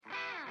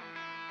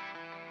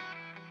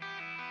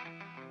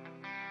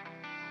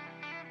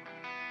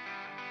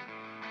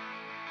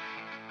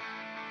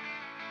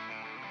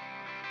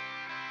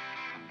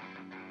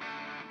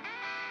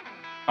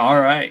All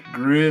right,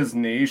 Griz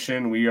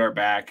Nation, we are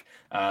back.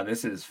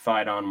 This is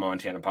Fight On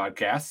Montana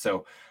podcast.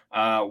 So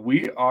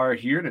we are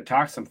here to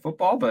talk some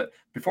football. But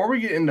before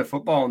we get into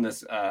football in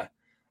this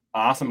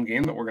awesome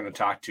game that we're going to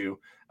talk to,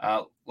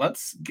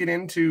 let's get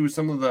into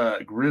some of the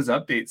Griz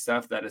update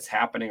stuff that is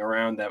happening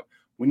around that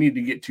we need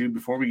to get to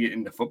before we get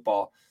into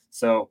football.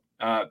 So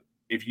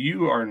if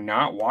you are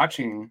not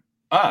watching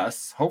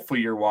us, hopefully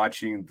you're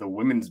watching the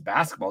women's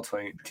basketball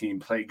team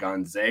play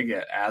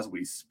Gonzaga as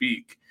we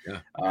speak.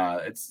 Yeah.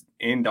 It's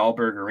in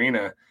Dahlberg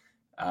Arena.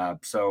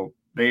 So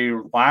they,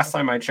 last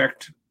time I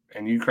checked,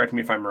 and you correct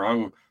me if I'm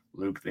wrong,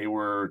 Luke, they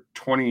were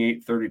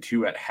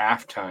 28-32 at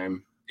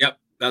halftime. Yep,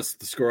 that's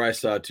the score I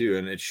saw too,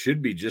 and it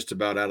should be just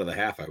about out of the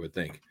half, I would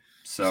think.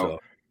 So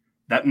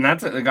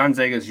that's the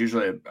Gonzaga is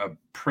usually a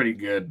pretty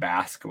good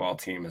basketball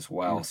team as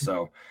well. Mm-hmm.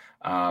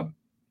 So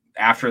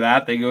after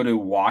that, they go to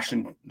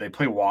Washington. They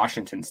play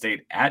Washington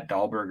State at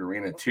Dahlberg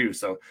Arena too.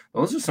 So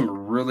those are some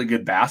really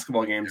good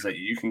basketball games that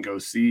you can go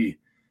see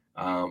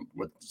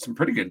with some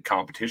pretty good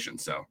competition.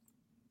 So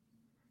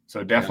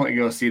definitely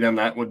go see them.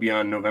 That would be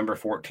on November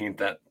 14th.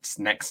 That's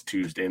next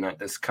Tuesday, not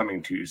this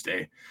coming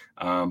Tuesday.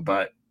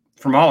 But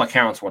from all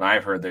accounts, what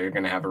I've heard, they're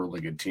going to have a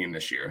really good team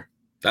this year.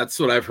 That's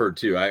what I've heard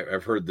too.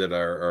 I've heard that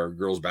our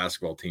girls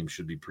basketball team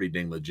should be pretty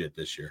dang legit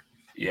this year.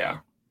 Yeah.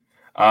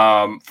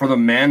 For the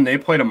men, they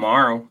play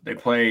tomorrow. They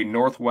play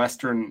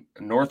Northwest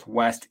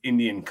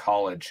Indian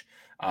College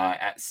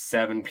at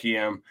 7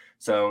 p.m.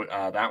 So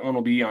that one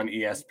will be on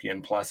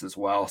ESPN Plus as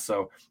well.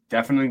 So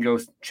definitely go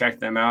check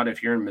them out.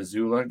 If you're in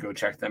Missoula, go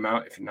check them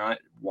out. If you're not,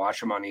 watch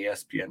them on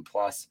ESPN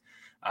Plus.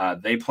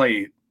 They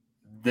play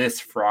this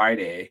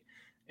Friday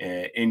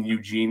in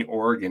Eugene,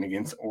 Oregon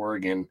against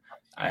Oregon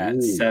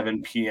at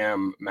 7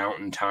 p.m.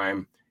 Mountain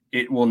Time.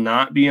 It will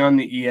not be on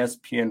the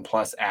ESPN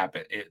Plus app.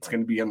 It's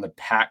going to be on the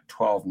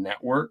Pac-12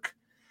 network.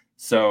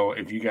 So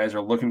if you guys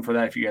are looking for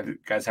that, if you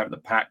guys have the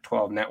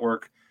Pac-12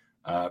 network,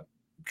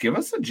 give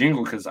us a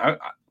jingle, because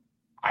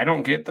I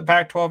don't get the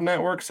Pac-12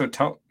 network. So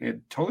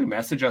totally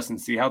message us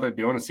and see how they're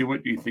doing and see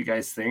what you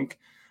guys think,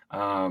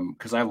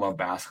 because I love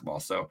basketball.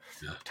 So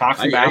talk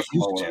some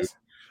basketball with us.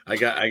 I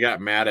got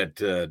mad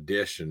at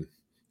Dish and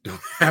don't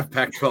have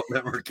Pac-12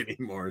 network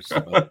anymore.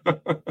 So.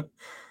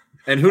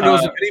 And who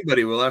knows if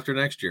anybody will after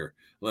next year,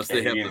 unless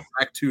they have the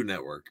Pac-2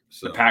 network.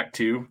 So. The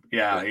Pac-2,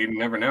 you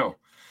never know.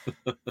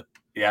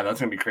 Yeah,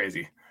 that's gonna be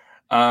crazy.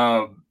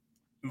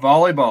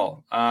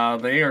 Volleyball,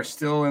 they are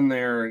still in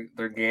their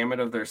gamut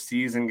of their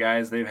season,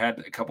 guys. They've had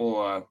a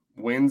couple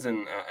wins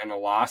and a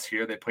loss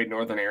here. They played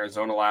Northern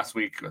Arizona last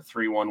week, a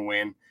 3-1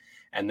 win,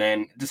 and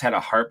then just had a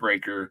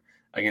heartbreaker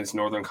against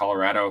Northern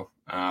Colorado,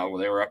 where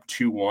they were up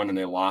 2-1 and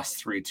they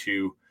lost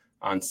 3-2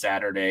 on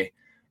Saturday.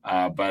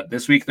 But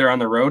this week they're on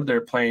the road. They're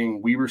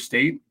playing Weber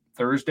State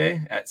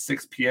Thursday at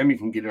 6 p.m. You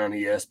can get it on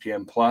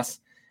ESPN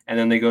Plus. And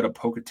then they go to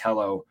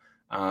Pocatello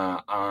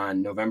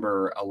on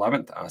November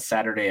 11th,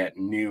 Saturday at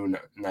noon,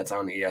 and that's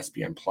on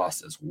ESPN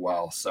Plus as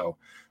well. So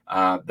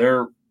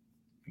they're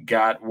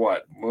got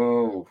what?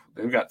 Whoa,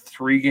 they've got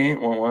 3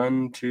 games.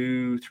 1,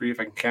 2, 3, if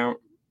I can count.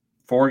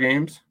 4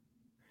 games.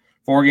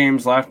 4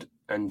 games left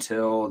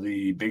until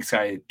the Big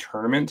Sky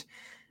tournament.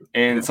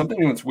 And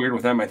something that's weird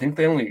with them, I think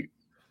they only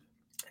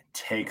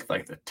take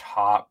like the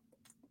top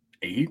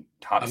 8,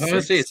 top 6. I'm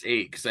going to say it's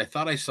 8, because I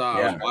thought I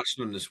was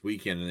watching them this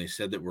weekend and they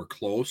said that we're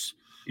close.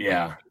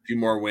 Yeah. A few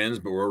more wins,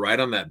 but we're right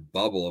on that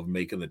bubble of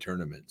making the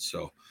tournament.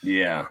 So,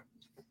 yeah.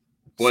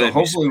 Boy, so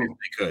hopefully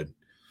they could.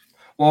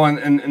 Well,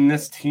 and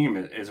this team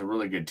is a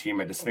really good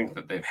team. I just think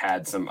that they've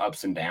had some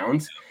ups and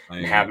downs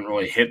and haven't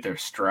really hit their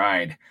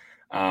stride.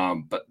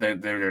 But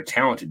they're a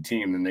talented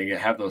team, and they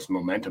have those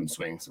momentum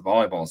swings.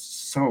 Volleyball is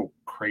so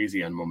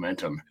crazy on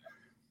momentum,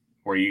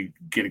 where you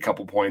get a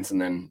couple points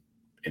and then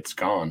it's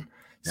gone.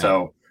 Yeah.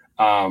 So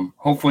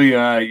hopefully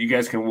you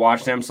guys can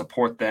watch them,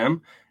 support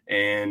them,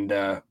 and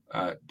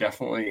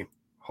definitely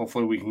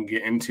hopefully we can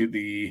get into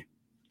the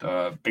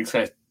Big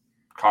Sky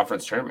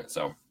Conference tournament.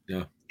 So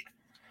yeah.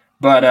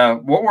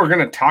 But what we're going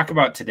to talk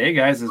about today,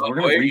 guys, is we're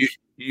going to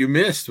you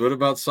missed. What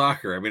about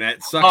soccer? I mean,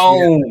 it sucks.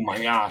 Oh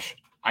my gosh,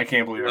 I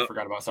can't believe I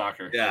forgot about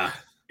soccer. Yeah,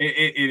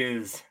 it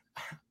is,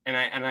 and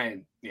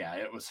I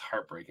it was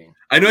heartbreaking.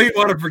 I know you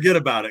want to forget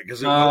about it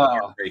because it was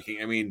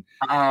heartbreaking. I mean,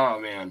 oh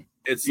man,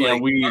 it's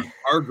like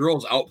our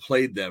girls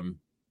outplayed them.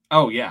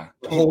 Oh yeah,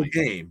 the whole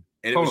game,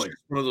 and it was just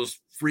one of those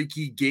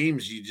freaky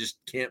games you just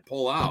can't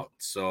pull out.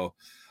 So,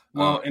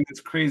 and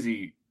it's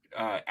crazy.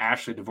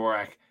 Ashley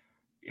Dvorak,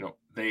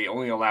 they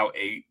only allow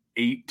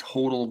eight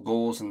total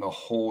goals in the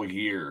whole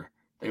year.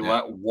 They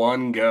let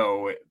one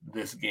go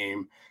this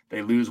game.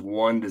 They lose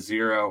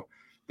 1-0.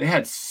 They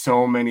had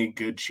so many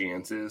good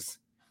chances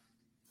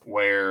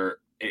where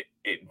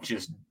it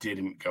just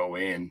didn't go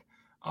in.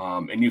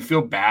 And you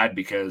feel bad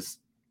because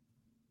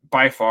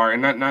by far,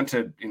 and not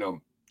to,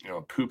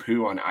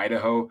 poo-poo on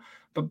Idaho,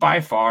 but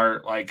by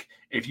far, like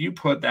if you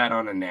put that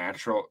on a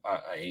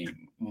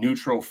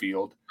neutral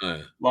field,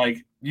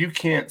 like you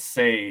can't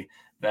say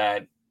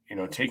that,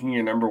 taking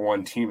your number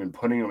one team and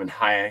putting them in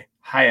high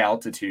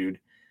altitude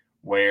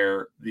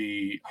where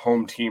the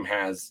home team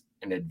has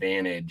an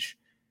advantage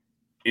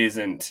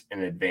isn't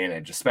an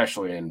advantage,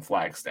 especially in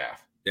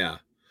Flagstaff. Yeah.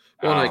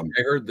 Well, I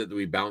heard that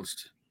we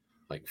bounced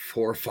like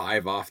 4 or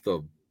 5 off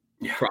the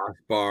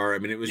crossbar. I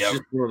mean, it was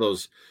just one of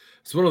those.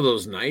 It's one of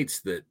those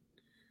nights that,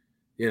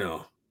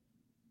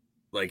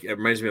 like it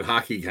reminds me of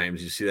hockey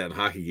games. You see that in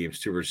hockey games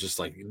too, where it's just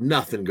like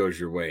nothing goes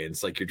your way. And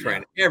it's like you're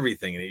trying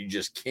everything and you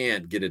just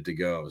can't get it to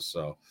go.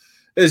 So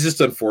it's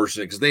just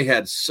unfortunate because they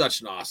had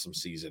such an awesome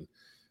season.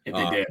 They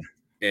did.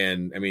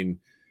 And I mean,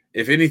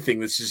 if anything,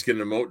 that's just going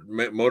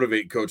to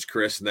motivate Coach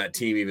Chris and that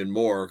team even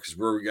more because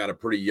we got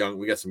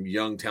some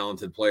young,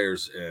 talented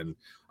players, and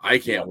I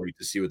can't wait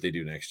to see what they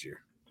do next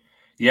year.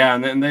 Yeah,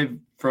 and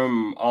then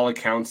from all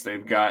accounts,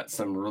 they've got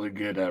some really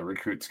good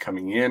recruits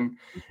coming in,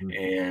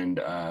 and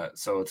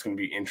so it's going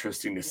to be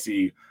interesting to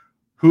see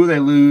who they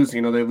lose.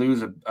 They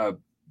lose a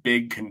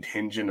big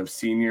contingent of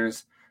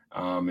seniors,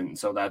 and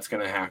so that's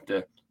going to have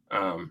to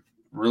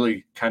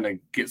really kind of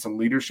get some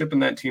leadership in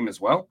that team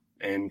as well,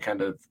 and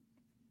kind of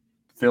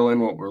fill in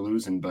what we're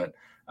losing. But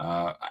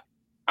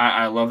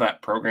I love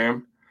that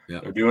program.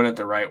 Yeah. They're doing it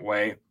the right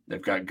way. They've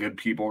got good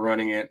people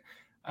running it.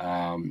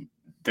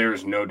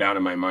 There's no doubt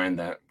in my mind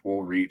that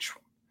we'll reach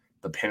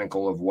the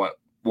pinnacle of what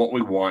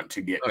we want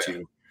to get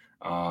to,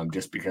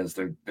 just because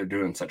they're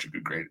doing such a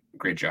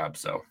great job.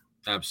 So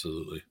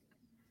absolutely.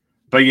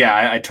 But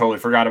yeah, I totally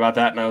forgot about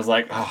that, and I was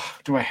like, oh,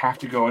 do I have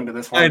to go into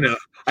this one? I know.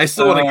 I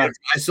still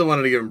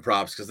wanted to give them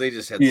props because they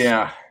just had such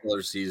a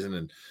killer season,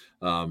 and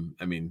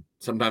I mean,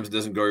 sometimes it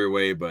doesn't go your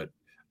way, but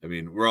I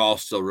mean, we're all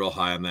still real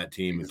high on that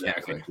team.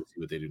 Exactly. And see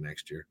what they do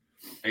next year.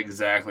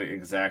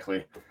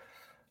 Exactly.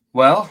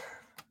 Well,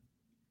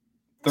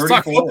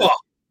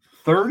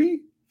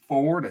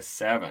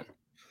 34-7.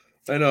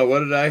 I know. What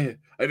did I?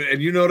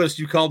 And you noticed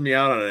you called me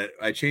out on it.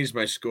 I changed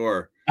my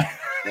score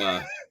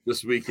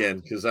this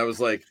weekend because I was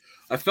like,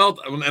 I felt,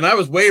 and I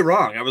was way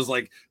wrong. I was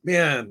like,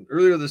 man,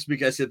 earlier this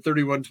week I said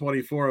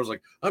 31-24. I was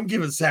like, I'm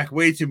giving Sac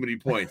way too many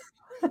points.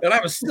 And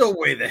I was still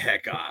way the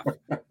heck off.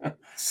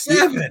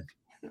 7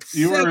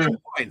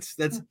 points.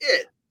 That's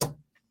it.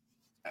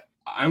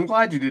 I'm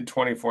glad you did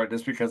 24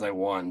 just because I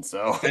won.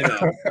 So,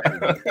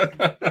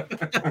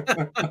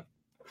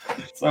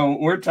 so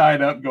we're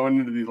tied up going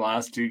into these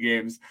last 2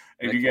 games.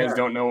 If you guys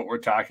don't know what we're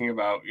talking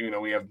about,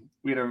 we have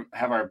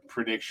our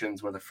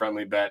predictions with a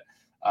friendly bet.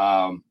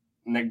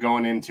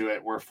 Going into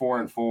it, we're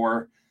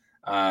 4-4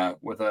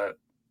 with a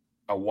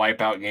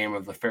wipeout game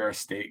of the Ferris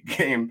State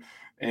game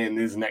in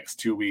these next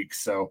 2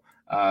 weeks. So,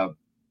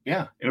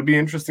 it'll be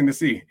interesting to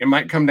see. It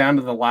might come down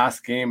to the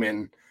last game,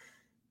 and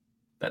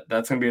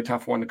that's going to be a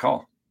tough one to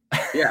call.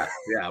 Yeah.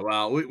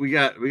 Well, we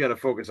got to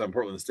focus on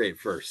Portland State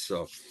first.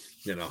 So,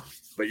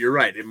 but you're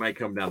right. It might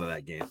come down to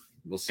that game.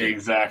 We'll see.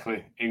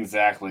 Exactly.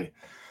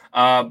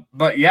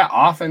 But yeah,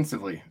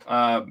 offensively,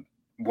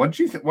 what'd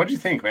you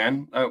think,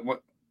 man?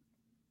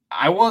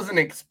 I wasn't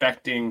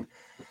expecting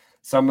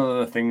some of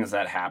the things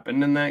that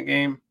happened in that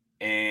game,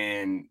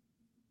 and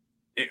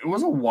it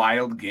was a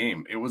wild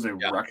game. It was a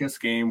ruckus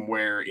game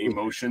where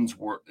emotions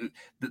were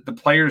the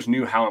players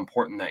knew how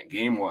important that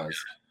game was.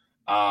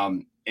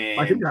 And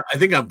I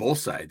think on both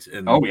sides.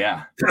 And I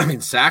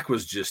mean, Sac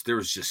was there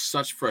was just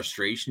such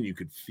frustration. You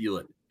could feel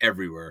it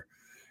everywhere.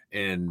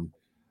 And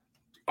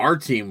our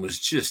team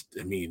was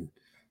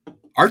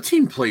our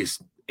team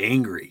plays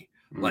angry.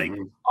 Like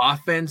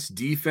offense,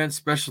 defense,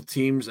 special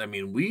teams. I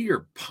mean, we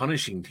are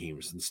punishing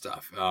teams and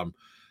stuff.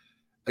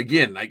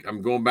 Again,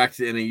 I'm going back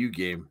to the NAU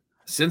game.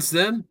 Since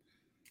then,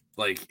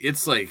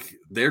 it's like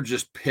they're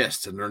just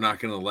pissed and they're not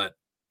going to let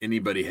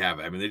anybody have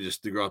it. I mean,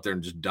 they go out there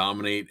and just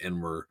dominate,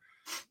 and we're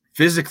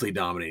physically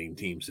dominating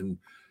teams and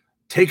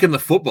taking the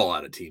football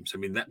out of teams. I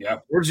mean,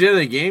 towards the end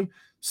of the game,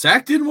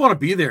 Sac didn't want to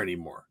be there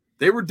anymore.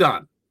 They were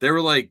done. They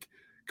were like,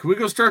 "Can we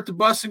go start the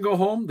bus and go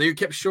home?" They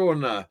kept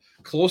showing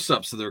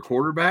close-ups of their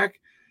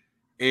quarterback,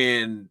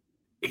 and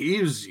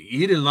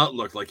he did not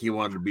look like he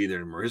wanted to be there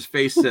anymore. His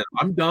face said,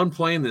 "I'm done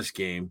playing this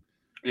game.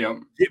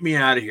 Get me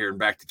out of here and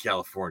back to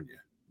California.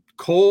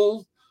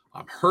 Cold.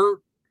 I'm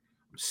hurt.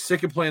 I'm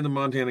sick of playing the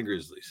Montana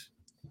Grizzlies."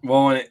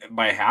 Well,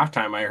 by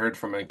halftime, I heard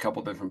from a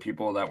couple different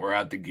people that were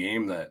at the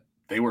game that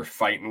they were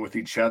fighting with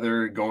each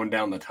other, going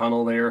down the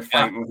tunnel. They were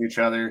fighting with each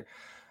other.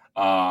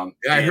 I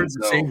heard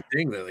the same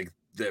thing that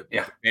the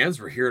fans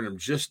were hearing them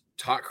just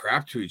talk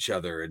crap to each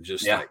other, and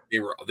just they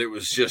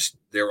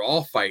were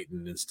all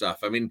fighting and stuff.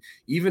 I mean,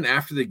 even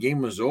after the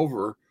game was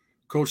over,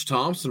 Coach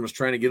Thompson was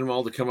trying to get them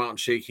all to come out and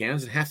shake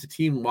hands, and half the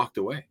team walked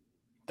away.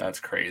 That's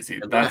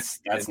crazy. That's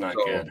not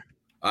good.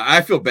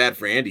 I feel bad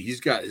for Andy. He's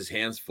got his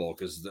hands full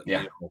because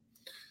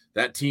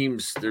that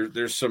team's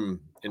there's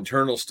some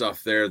internal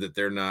stuff there that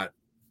they're not,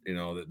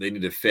 that they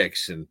need to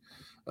fix, and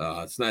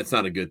it's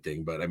not a good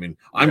thing. But I mean,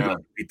 I'm going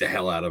to beat the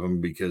hell out of them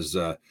because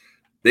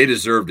they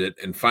deserved it.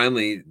 And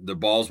finally, the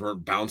balls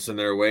weren't bouncing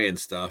their way and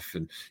stuff.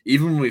 And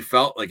even when it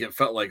felt like,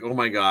 oh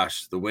my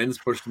gosh, the wind's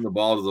pushing the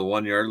ball to the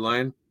 1 yard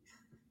line.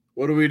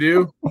 What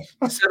do?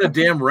 Set a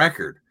damn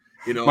record.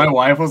 My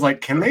wife was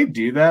like, "Can they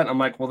do that?" I'm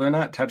like, "Well, they're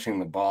not touching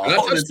the ball.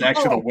 It's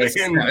actually the wind.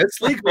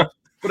 It's legal."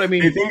 But I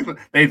mean,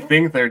 they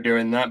think they're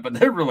doing that, but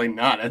they're really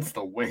not. It's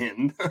the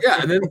wind.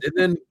 And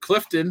then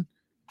Clifton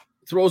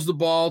throws the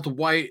ball to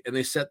White, and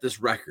they set this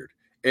record.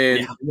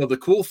 And the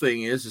cool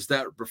thing is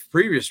that the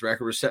previous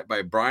record was set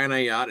by Brian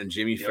Ayotte and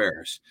Jimmy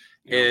Ferris.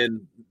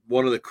 And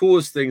one of the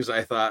coolest things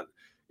I thought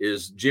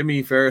is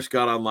Jimmy Ferris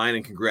got online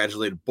and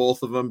congratulated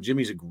both of them.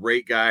 Jimmy's a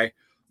great guy.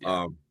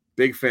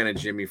 Big fan of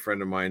Jimmy,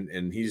 friend of mine.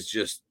 And he's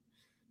just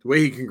the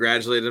way he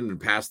congratulated him and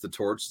passed the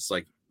torch. It's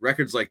like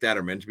records like that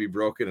are meant to be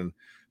broken. And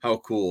how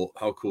cool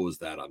is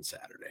that on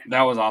Saturday?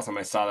 That was awesome.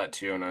 I saw that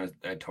too. And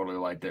I totally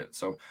liked it.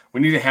 So we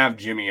need to have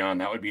Jimmy on.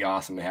 That would be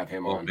awesome to have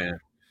him on. Man.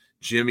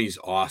 Jimmy's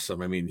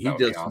awesome. I mean, he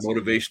does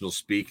motivational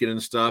speaking and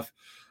stuff.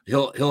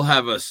 He'll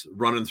have us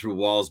running through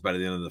walls by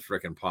the end of the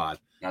freaking pod.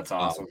 That's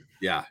awesome.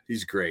 Yeah,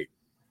 he's great.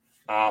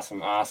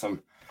 Awesome.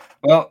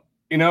 Well,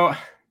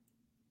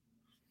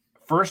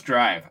 first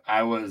drive,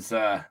 I was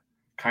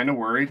kind of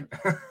worried.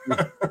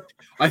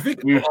 I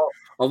think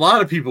a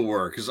lot of people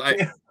were because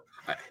I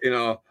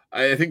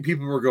think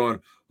people were going,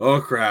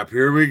 "Oh crap,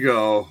 here we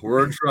go,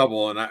 we're in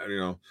trouble." And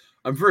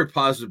I'm a very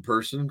positive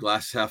person,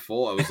 glass half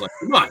full. I was like,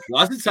 come on,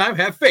 lots of time,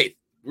 have faith.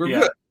 We're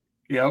good.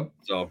 Yep.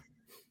 So,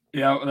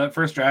 that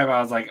first drive,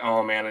 I was like,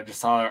 oh, man, I just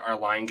saw our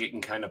line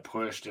getting kind of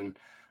pushed. And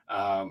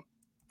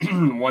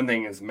one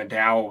thing is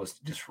McDowell was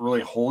just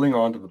really holding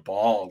on to the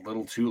ball a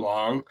little too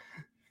long.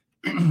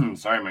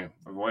 Sorry, my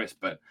voice.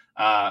 But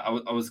I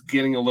was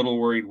getting a little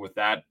worried with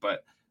that.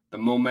 But the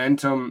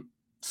momentum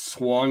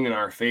swung in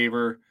our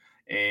favor.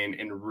 And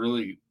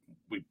really,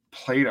 we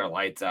played our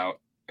lights out.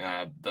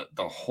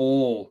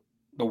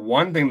 The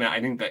one thing that I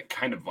think that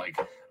kind of like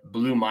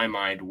blew my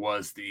mind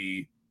was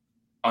the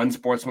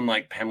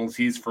unsportsmanlike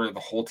penalties for the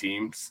whole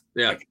teams.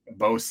 Like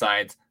both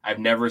sides. I've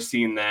never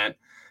seen that.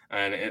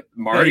 And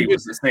Marty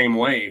was the same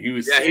way. He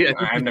was.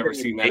 I've never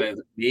seen that.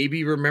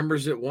 Maybe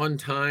remembers it one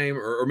time,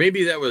 or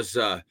maybe that was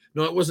no,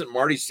 it wasn't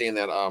Marty saying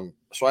that.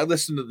 So I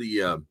listened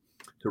to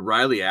to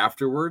Riley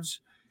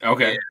afterwards.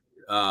 Okay.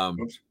 And,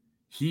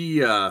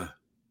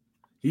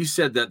 he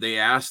said that they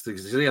asked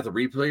because they got the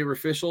replay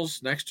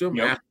officials next to him,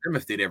 asked them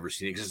if they'd ever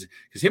seen it because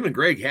him and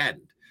Greg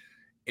hadn't.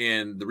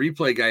 And the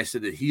replay guy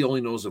said that he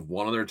only knows of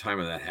one other time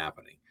of that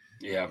happening.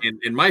 Yeah.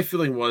 And my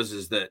feeling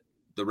is that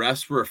the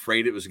refs were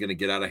afraid it was going to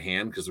get out of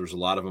hand because there was a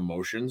lot of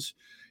emotions.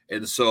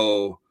 And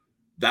so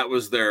that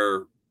was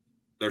their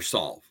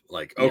solve.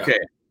 Like, okay,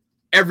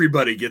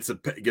 everybody gets a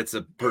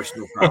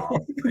personal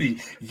foul.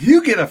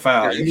 You get a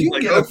foul. You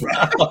get a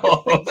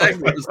foul.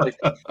 It was like,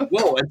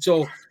 whoa. And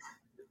so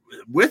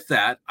with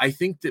that, I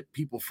think that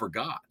people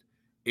forgot.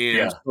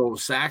 And so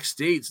Sac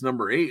State's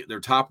number 8,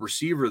 their top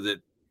receiver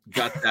that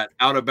got that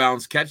out of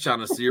bounds catch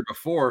on us the year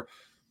before.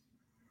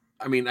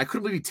 I mean, I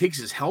couldn't believe he takes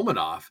his helmet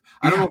off.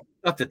 I don't know if he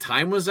thought the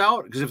time was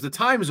out, because if the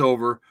time's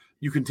over,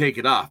 you can take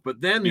it off. But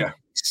then he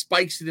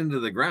spikes it into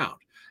the ground.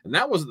 And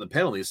that wasn't the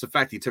penalty. It's the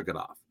fact he took it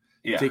off.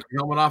 Yeah. Take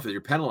your helmet off,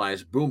 you're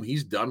penalized. Boom,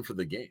 he's done for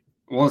the game.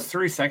 Well, it's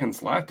 3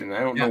 seconds left, and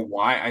I don't know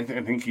why. I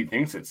think he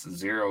thinks it's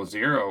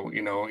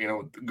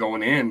 0-0,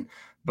 going in.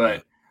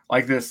 But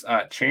like this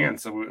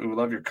Chance, we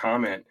love your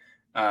comment.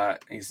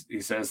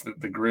 He says that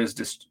the Griz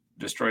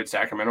destroyed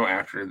Sacramento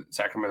after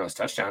Sacramento's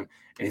touchdown,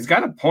 and he's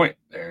got a point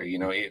there.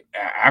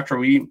 After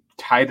we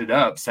tied it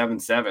up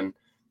 7-7,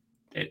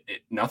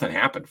 nothing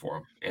happened for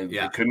him, and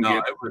they couldn't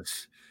get.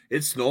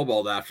 It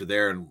snowballed after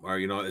there, and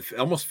it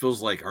almost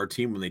feels like our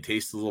team when they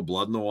taste a little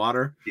blood in the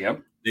water.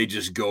 Yep, they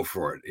just go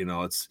for it.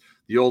 It's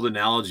the old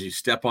analogy: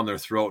 step on their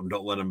throat and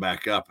don't let them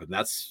back up, and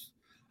that's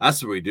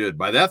what we did.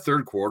 By that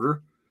third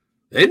quarter,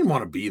 they didn't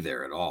want to be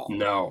there at all.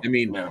 No, I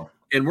mean, no.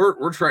 And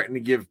we're trying to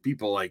give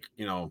people like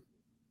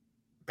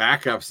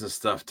backups and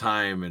stuff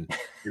time, and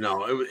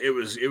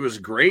it was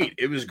great.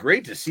 It was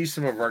great to see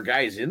some of our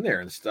guys in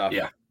there and stuff.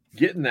 Yeah,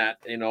 getting that,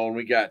 and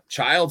we got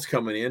Childs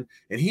coming in,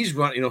 and he's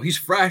running. He's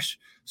fresh.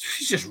 So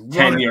he's just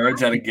 10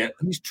 yards out of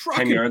he's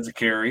trucking 10 yards of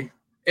carry,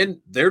 and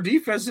their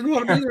defense didn't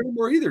want to be there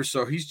anymore either.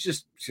 So he's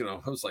just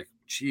I was like,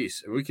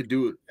 geez, we could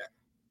do it.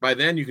 By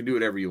then, you can do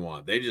whatever you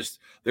want. They're just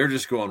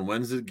going,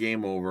 when's the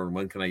game over, and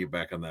when can I get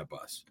back on that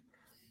bus?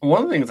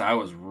 One of the things I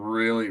was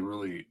really,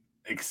 really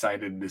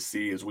excited to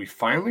see is we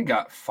finally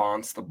got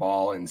Fonts the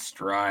ball in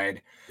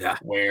stride,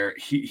 where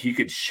he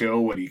could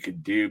show what he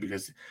could do,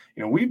 because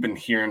we've been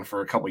hearing for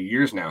a couple of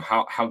years now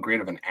how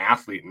great of an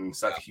athlete and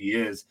stuff he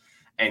is,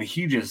 and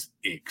he just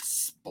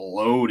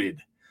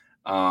exploded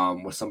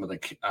with some of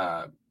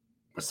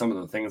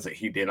the things that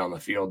he did on the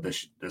field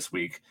this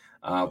week.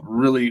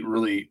 Really,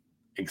 really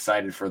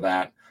excited for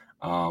that,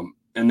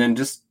 and then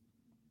just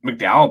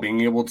McDowell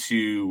being able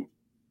to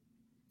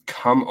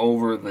come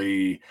over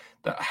the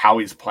how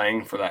he's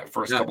playing for that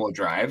first couple of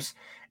drives,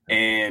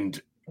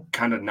 and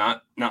kind of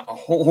not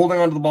holding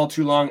onto the ball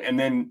too long, and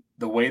then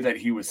the way that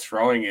he was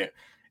throwing it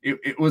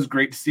was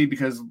great to see,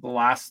 because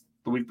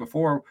the week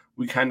before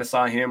we kind of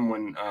saw him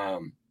when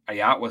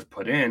Ayotte was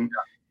put in.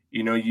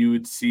 You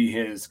would see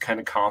his kind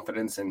of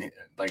confidence and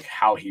like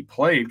how he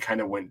played kind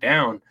of went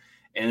down.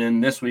 And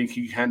then this week,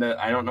 he kind of,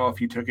 I don't know if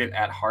he took it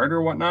at heart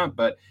or whatnot,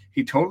 but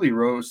he totally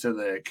rose to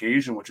the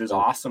occasion, which is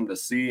awesome to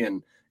see.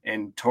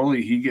 And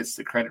totally he gets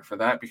the credit for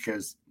that,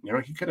 because,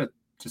 he could have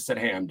just said,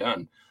 hey, I'm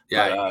done.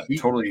 Yeah. But,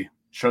 totally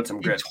showed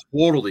some grit. He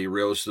totally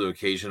rose to the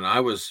occasion.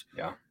 I was,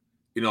 yeah.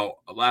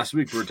 Last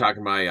week we were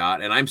talking about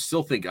Ayotte, and I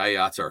still think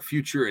Ayotte's our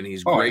future, and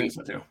he's great. I think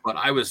so too. But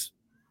I was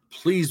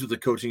pleased with the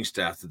coaching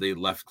staff that they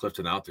left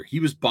Clifton out there. He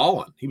was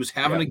balling. He was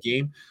having a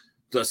game.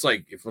 Just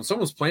like when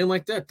someone's playing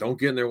like that, don't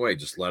get in their way.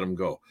 Just let him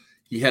go.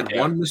 He had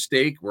one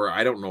mistake where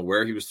I don't know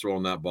where he was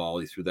throwing that ball.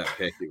 He threw that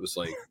pick. It was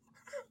like,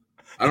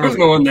 I don't know. There's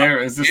no one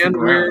there. Is this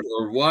weird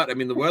or what? I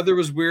mean, the weather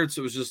was weird,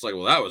 so it was just like,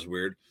 well, that was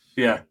weird.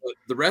 Yeah. But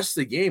the rest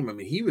of the game, I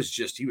mean, he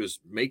was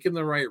making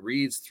the right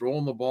reads,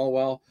 throwing the ball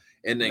well.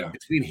 And then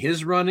between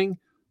his running,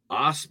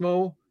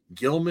 Osmo,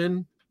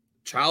 Gilman,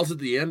 Childs at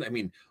the end, I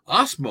mean,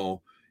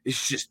 Osmo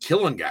is just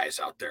killing guys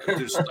out there.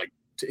 There's like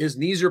his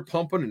knees are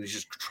pumping and he's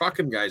just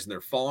trucking guys and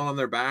they're falling on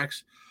their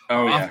backs.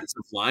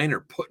 Offensive line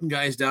or putting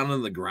guys down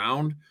on the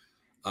ground.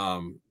 I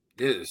mean,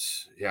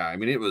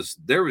 it was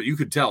there. You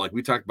could tell, like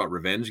we talked about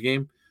revenge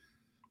game.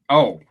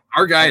 Oh,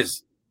 our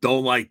guys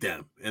don't like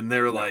them. And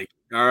they're like,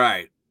 all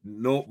right,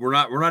 no, we're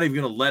not even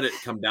going to let it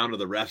come down to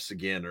the refs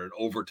again or an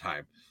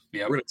overtime.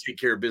 We're going to take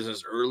care of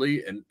business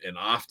early and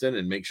often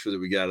and make sure that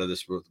we get out of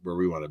this where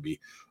we want to be.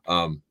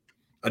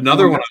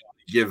 Another one I want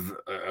to give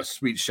a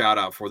sweet shout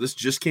out for. This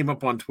just came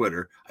up on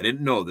Twitter. I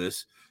didn't know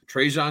this.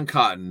 Trajan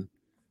Cotton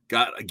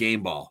got a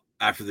game ball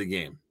after the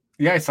game.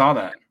 Yeah, I saw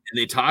that.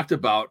 And they talked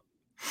about,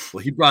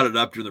 well, he brought it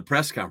up during the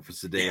press conference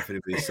today, if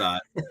anybody saw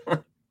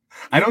it.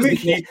 I don't think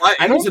he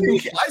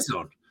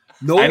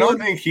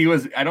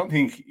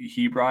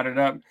brought it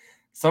up.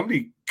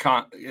 Somebody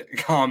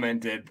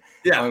commented,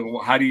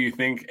 how do you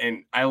think?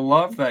 And I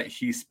love that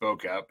he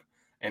spoke up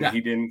and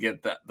he didn't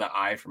get the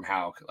eye from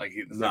Houck. Like,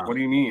 like, what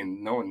do you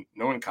mean? No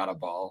one caught a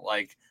ball.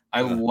 Like,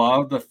 I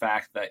love the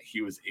fact that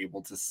he was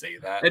able to say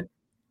that.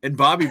 And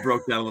Bobby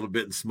broke down a little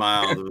bit and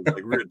smiled. It was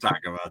like, we're going to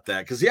talk about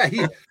that. Because,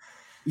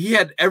 he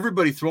had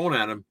everybody thrown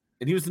at him,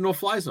 and he was the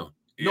no-fly zone.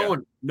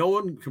 No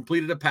one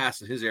completed a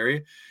pass in his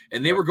area,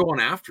 and they were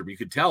going after him. You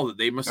could tell that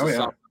they must have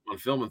saw him on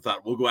film and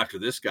thought, we'll go after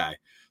this guy.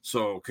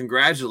 So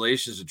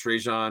congratulations to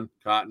Trajan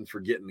Cotton for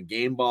getting the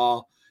game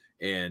ball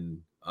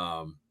and,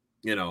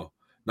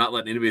 not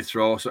letting anybody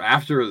throw. So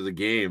after the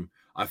game,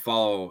 I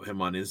follow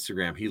him on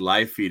Instagram. He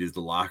live feeds the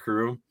locker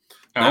room.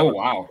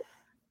 Wow.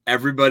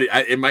 Everybody,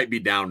 it might be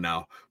down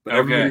now, but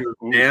everybody was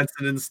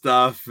dancing and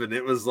stuff. And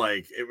it was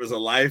a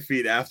live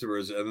feed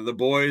afterwards. And the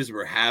boys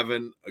were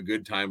having a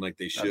good time like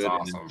they should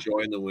and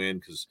enjoying the win.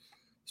 Cause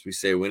as we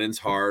say, winning's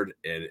hard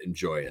and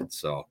enjoy it.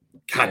 So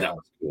that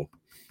was cool.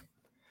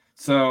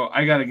 So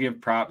I got to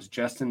give props.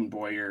 Justin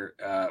Boyer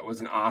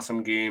was an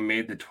awesome game,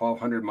 made the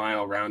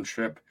 1,200-mile round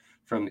trip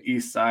from the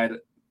east side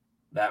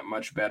that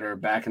much better.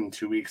 Back in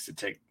 2 weeks to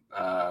take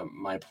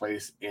my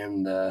place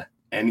in the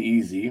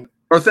NEZ.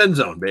 North end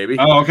zone, baby.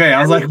 Oh, okay.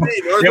 I was like,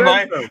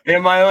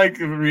 am I like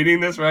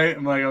reading this right?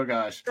 I'm like, oh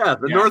gosh. Yeah,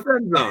 North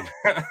end zone.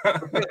 That's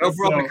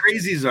where all the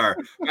crazies are.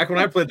 Back when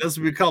I played, that's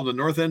what we called the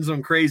North end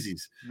zone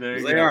crazies. They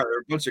are.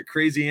 They're a bunch of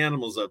crazy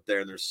animals up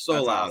there, and they're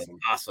so loud.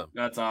 Awesome.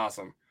 That's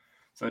awesome.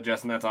 So,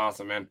 Justin, that's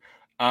awesome, man.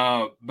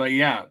 But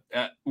yeah,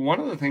 one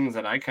of the things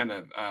that I kind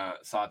of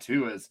saw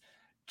too is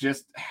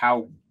just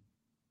how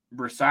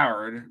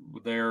Broussard,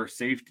 their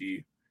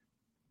safety,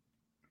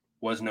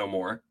 was no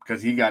more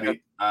because he got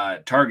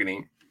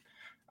targeting.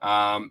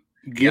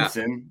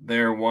 Gibson,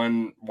 their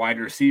one wide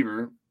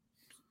receiver,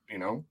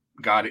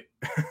 got it.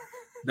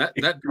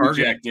 that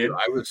rejected.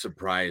 I was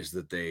surprised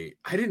that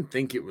I didn't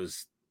think it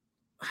was.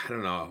 I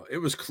don't know. It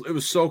was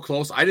so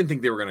close. I didn't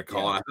think they were going to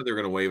call it. I thought they were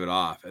going to wave it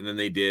off, and then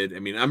they did. I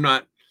mean,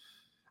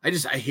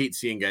 I hate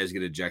seeing guys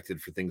get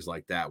ejected for things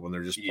like that when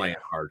they're just playing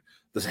hard.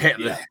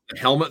 The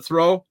helmet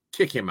throw,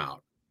 kick him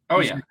out. Oh,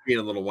 He's being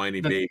a little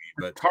whiny baby.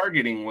 But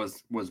targeting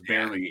was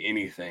barely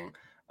anything.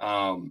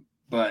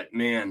 But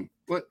man,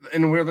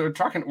 and we're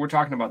talking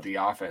about the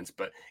offense.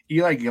 But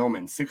Eli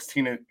Gilman,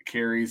 16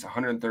 carries,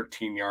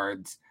 113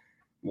 yards,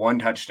 1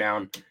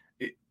 touchdown.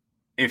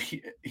 If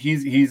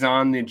he's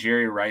on the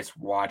Jerry Rice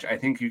watch, I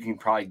think you can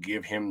probably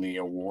give him the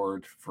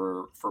award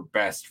for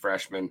best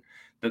freshman.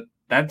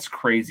 That's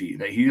crazy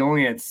that he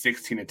only had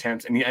 16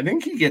 attempts, and I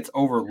think he gets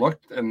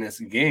overlooked in this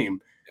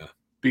game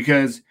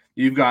because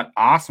you've got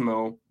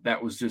Osmo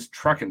that was just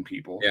trucking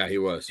people. Yeah, he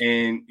was.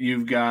 And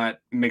you've got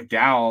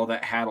McDowell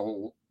that had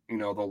the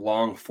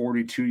long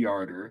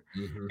 42-yarder.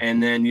 Mm-hmm.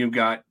 And then you've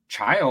got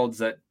Childs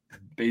that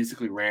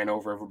basically ran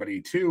over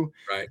everybody too.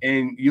 Right.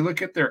 And you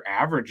look at their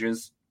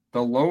averages,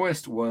 the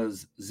lowest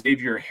was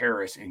Xavier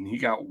Harris, and he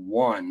got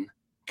 1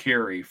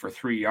 carry for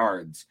 3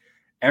 yards.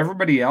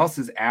 Everybody else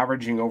is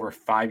averaging over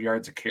 5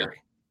 yards a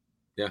carry.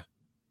 Yeah.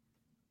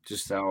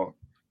 Just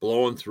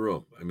blowing through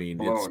them. I mean,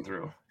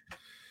 through.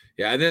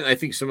 Yeah, and then I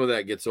think some of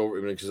that gets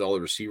over because all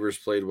the receivers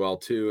played well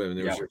too. I mean,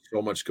 there was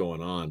so much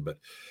going on. But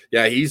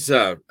yeah, he's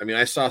I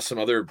saw some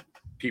other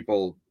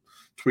people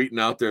tweeting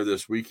out there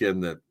this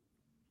weekend that,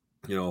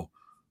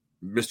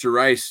 Mr.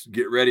 Rice,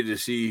 get ready to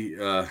see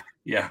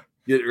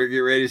get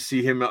ready to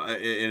see him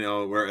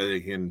where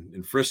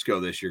in Frisco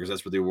this year, because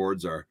that's what the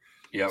awards are.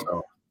 Yeah.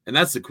 So, and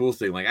that's the cool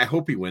thing. Like, I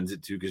hope he wins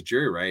it too, because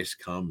Jerry Rice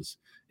comes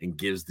and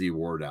gives the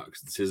award out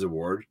because it's his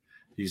award.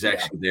 He's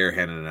actually there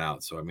handing it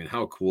out. So, I mean,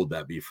 how cool would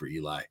that be for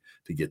Eli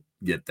to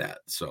get that?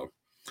 So,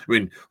 I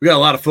mean, we got a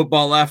lot of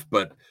football left,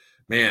 but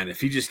man,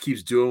 if he just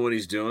keeps doing what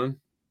he's doing,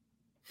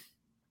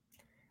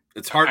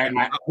 it's hard.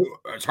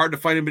 It's hard to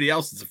find anybody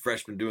else that's a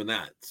freshman doing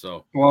that.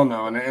 So, well,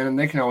 no, and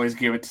they can always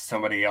give it to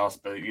somebody else,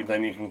 but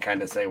then you can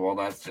kind of say, well,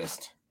 that's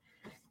just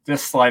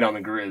slide on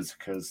the Griz,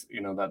 because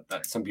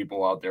that some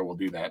people out there will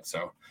do that.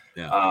 So,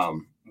 yeah.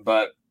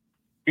 But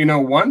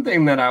one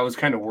thing that I was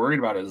kind of worried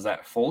about is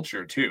that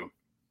Fulcher too,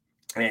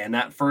 and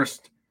that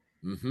first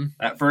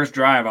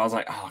drive, I was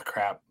like, oh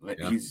crap,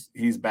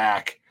 he's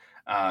back.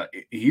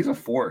 He's a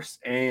force,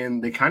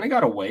 and they kind of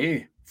got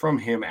away from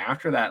him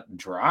after that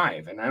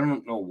drive, and I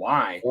don't know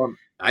why. Well,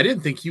 I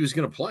didn't think he was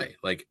going to play,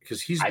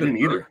 because he's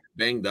been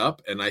banged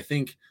up, and I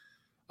think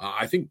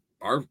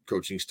our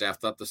coaching staff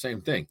thought the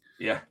same thing.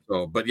 Yeah.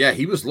 So, but yeah,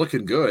 he was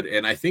looking good,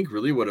 and I think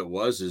really what it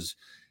was is,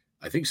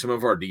 I think some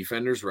of our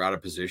defenders were out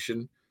of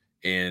position,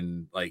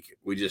 and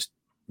we just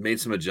made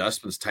some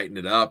adjustments, tightened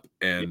it up,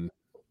 and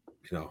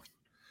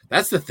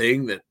that's the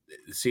thing that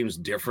seems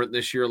different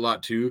this year a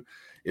lot too,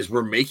 is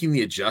we're making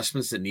the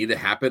adjustments that need to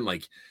happen,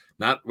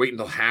 not waiting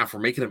until half. We're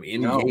making them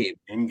in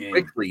game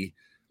quickly,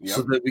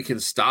 so that we can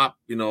stop,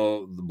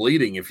 the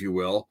bleeding, if you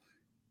will,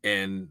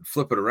 and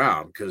flip it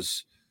around,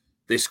 because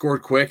they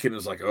scored quick and it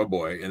was like, oh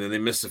boy. And then they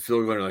missed the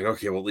field goal and you're like,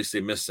 okay, well, at least they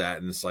missed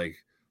that. And it's like,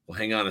 well,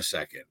 hang on a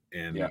second.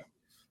 And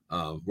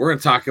we're going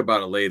to talk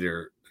about it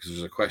later, because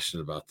there's a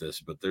question about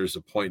this, but there's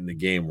a point in the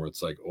game where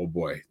it's like, oh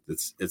boy,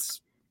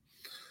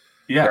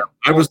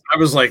 I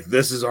was like,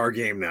 this is our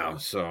game now.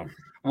 So,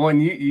 well,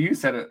 and you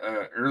said it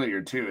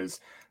earlier too, is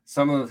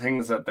some of the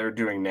things that they're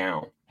doing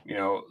now,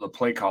 the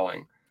play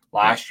calling.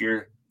 Last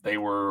year, they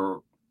were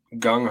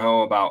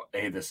gung-ho about,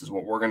 hey, this is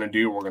what we're going to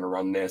do. We're going to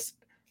run this.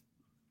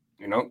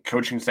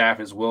 Coaching staff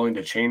is willing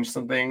to change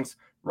some things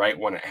right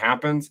when it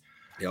happens.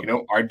 Yep.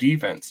 Our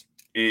defense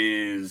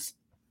is,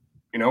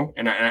 and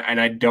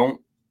I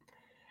don't,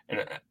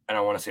 and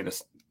I want to say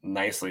this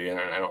nicely, and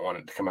I don't want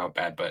it to come out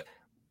bad, but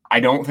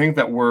I don't think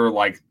that we're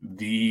like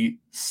the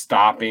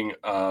stopping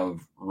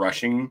of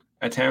rushing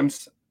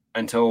attempts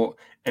until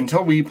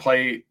we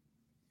play,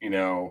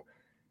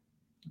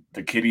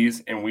 the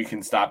kiddies and we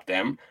can stop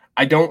them.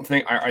 I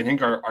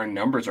think our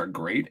numbers are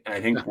great, and I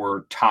think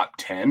we're top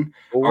 10.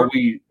 Are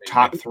we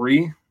top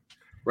 3?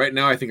 Right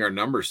now, I think our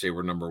numbers say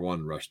we're number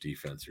 1 rush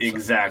defense.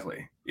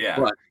 Exactly. Yeah.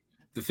 But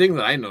the thing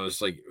that I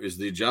noticed, is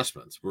the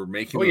adjustments. We're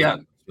making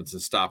adjustments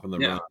and stopping the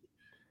run.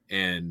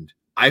 And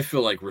I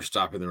feel like we're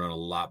stopping the run a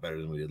lot better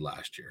than we did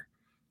last year.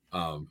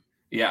 And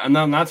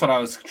then that's what I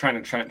was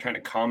trying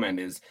to comment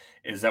is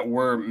that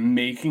we're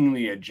making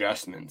the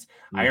adjustments.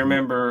 Mm-hmm. I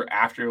remember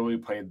after we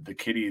played the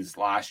kiddies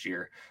last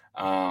year,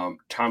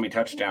 Tommy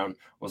Touchdown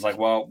was like,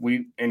 well,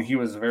 and he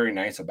was very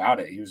nice about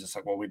it. He was just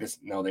like, well, we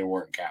just know they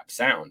weren't gap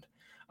sound.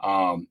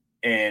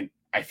 And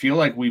I feel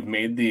like we've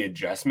made the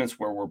adjustments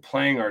where we're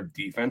playing our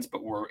defense,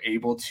 but we're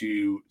able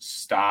to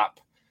stop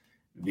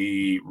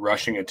the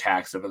rushing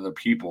attacks of other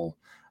people,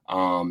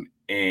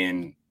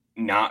 and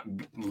not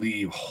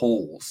leave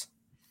holes.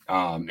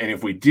 And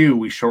if we do,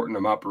 we shorten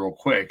them up real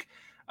quick,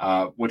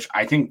 which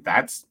I think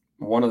that's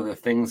one of the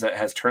things that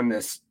has turned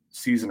this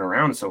season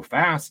around so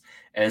fast,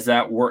 is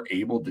that we're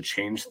able to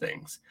change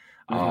things.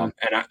 And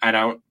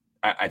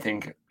I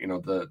think,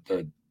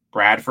 the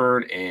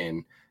Bradford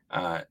and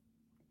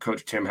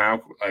Coach Tim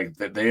Howe,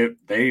 that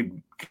they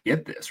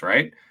get this,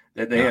 right?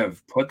 That they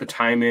have put the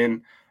time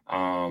in.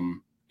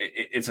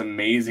 It's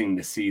amazing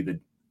to see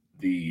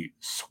the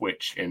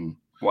switch in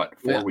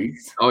 4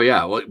 weeks. Oh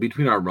yeah. Well,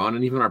 between our run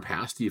and even our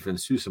pass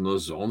defense too, some of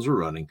those zones we're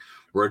running,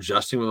 we're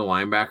adjusting where the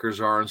linebackers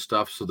are and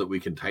stuff so that we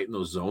can tighten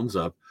those zones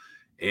up.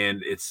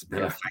 And it's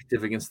been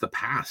effective against the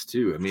pass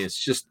too. I mean, it's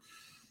just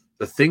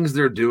the things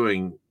they're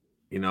doing,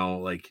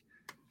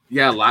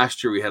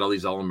 last year we had all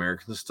these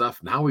All-Americans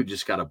stuff. Now we've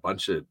just got a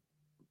bunch of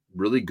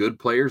really good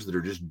players that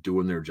are just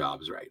doing their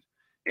jobs right.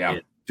 Yeah.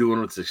 And doing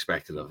what's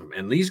expected of them.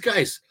 And these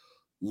guys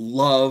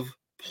love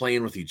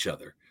playing with each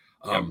other.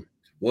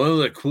 One of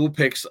the cool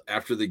picks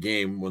after the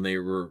game, when they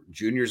were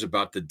juniors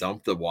about to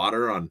dump the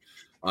water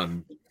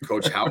on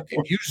Coach Howe,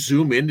 if you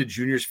zoom into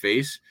Junior's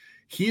face,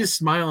 he is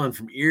smiling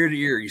from ear to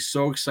ear. He's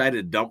so excited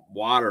to dump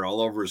water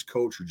all over his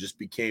coach, who just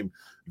became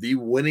the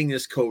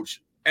winningest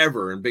coach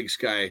ever in Big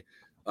Sky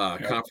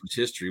conference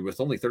history, with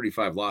only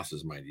 35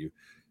 losses, mind you.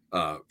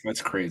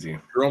 That's crazy.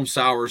 Jerome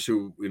Sowers,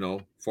 who,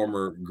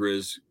 former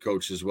Griz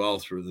coach as well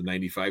through the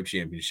 95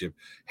 championship,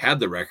 had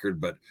the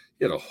record, but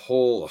he had a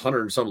whole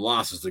 100 and some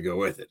losses to go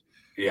with it.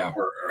 Yeah.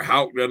 Or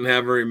Houck doesn't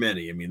have very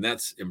many. I mean,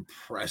 that's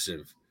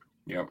impressive.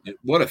 Yeah.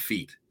 What a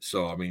feat.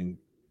 So, I mean,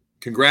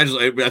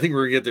 congratulations. I think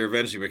we're going to get there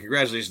eventually, but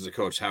congratulations to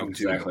Coach Houck,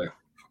 exactly. too.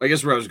 I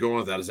guess where I was going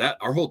with that is that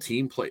our whole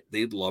team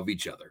they love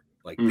each other.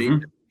 They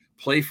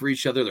play for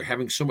each other. They're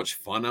having so much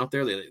fun out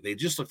there. They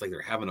just look like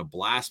they're having a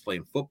blast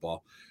playing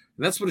football.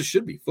 And that's what it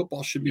should be.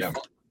 Football should be fun.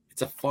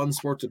 It's a fun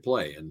sport to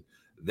play, and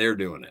they're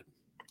doing it.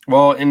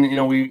 Well,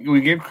 and,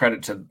 we gave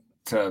credit to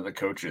the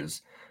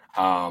coaches.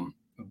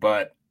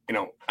 But,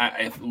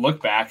 I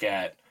look back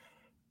at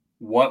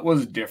what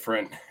was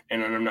different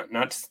and I'm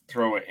not to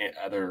throw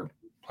other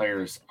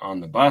players on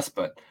the bus,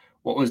 but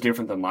what was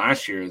different than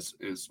last year is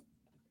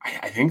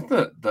I think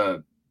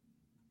the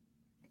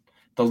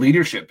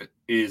leadership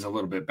is a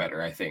little bit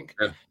better. I think.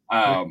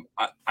 Yeah.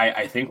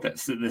 I think that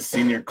the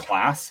senior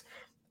class,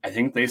 I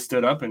think they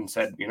stood up and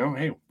said,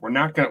 hey, we're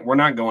not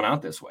going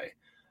out this way.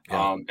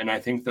 Yeah. And I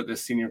think that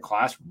this senior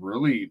class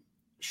really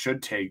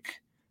should take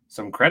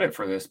some credit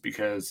for this,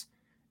 because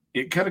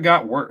it could have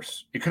got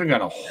worse. It could have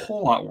got a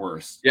whole lot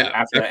worse. Yeah.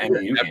 After the NAU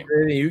game.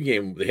 After the NAU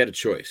game, they had a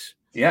choice.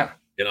 Yeah.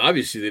 And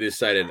obviously they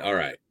decided, all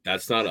right,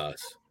 that's not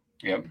us.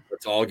 Yep.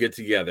 Let's all get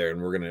together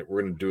and we're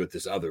gonna do it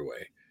this other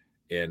way.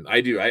 And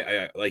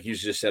I like you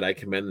just said, I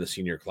commend the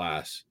senior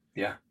class.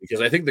 Yeah.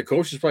 Because I think the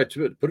coaches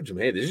probably put it to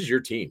them, hey, this is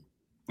your team.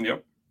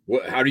 Yep.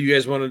 How do you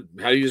guys want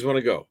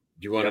to go?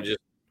 Do you want to just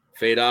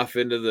fade off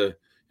into the,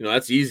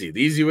 that's easy.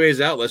 The easy way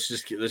is out. Let's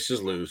just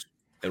lose,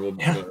 and we'll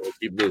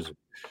keep losing.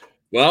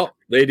 Well,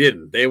 they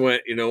didn't. They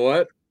went, you know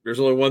what? There's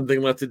only one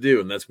thing left to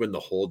do, and that's win the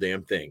whole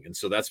damn thing. And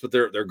so that's what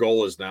their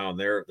goal is now, and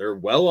they're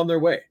well on their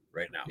way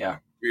right now. Yeah.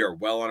 We are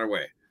well on our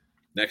way.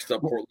 Next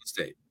up, Portland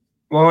State.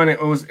 Well, and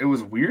it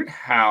was weird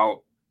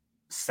how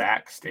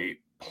Sac State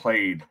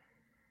played.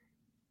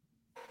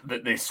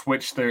 That they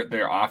switched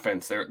their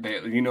offense.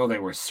 They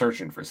were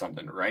searching for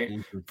something, right?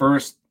 Mm-hmm.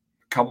 First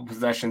couple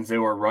possessions they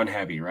were run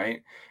heavy,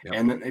 right? Yep.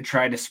 And then they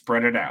tried to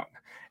spread it out.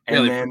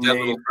 And they put that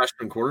little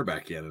freshman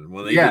quarterback in, and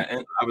when they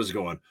I was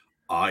going,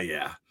 oh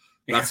yeah,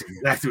 that's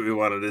exactly what we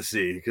wanted to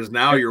see, because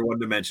now you're one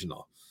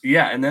dimensional.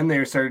 Yeah, and then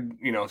they started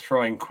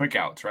throwing quick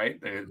outs, right?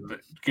 They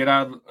get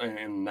out,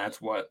 and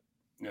that's what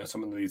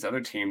some of these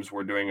other teams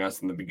were doing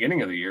us in the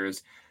beginning of the year,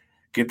 is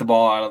get the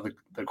ball out of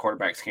the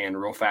quarterback's hand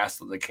real fast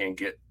so they can't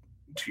get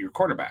to your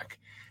quarterback.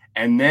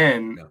 And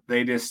then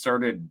they just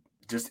started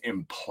just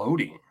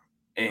imploding,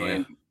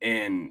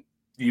 and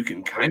you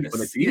can kind of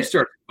see it.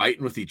 Start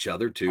fighting with each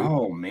other too.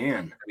 Oh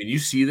man. I mean, you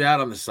see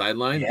that on the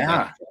sideline.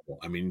 Yeah.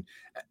 I mean,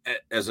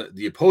 as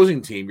the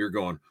opposing team, you're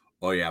going,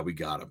 oh yeah, we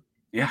got them.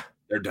 Yeah.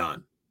 They're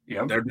done.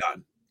 Yeah. They're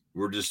done.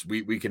 We're just,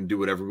 we can do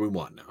whatever we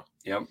want now.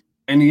 Yep.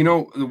 And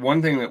the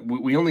one thing that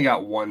we only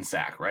got one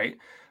sack, right?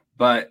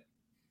 But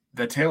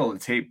the tail of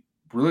the tape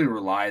really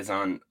relies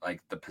on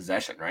like the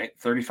possession, right?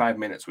 35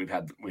 minutes we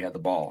had the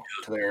ball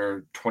to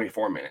their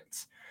 24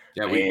 minutes.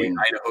 Yeah, we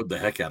Idaho'd the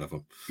heck out of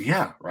them.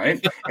 Yeah, right.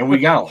 And we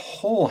got a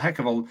whole heck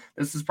of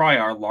this is probably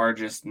our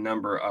largest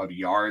number of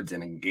yards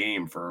in a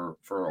game for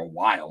a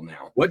while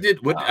now. I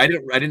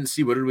didn't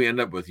see, what did we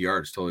end up with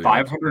yards? Totally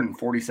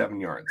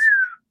 547 yards.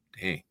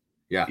 Dang.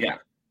 Yeah.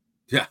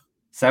 Yeah.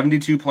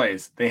 72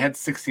 plays. They had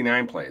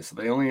 69 plays, so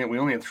we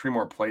only had 3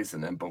 more plays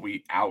than them, but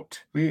it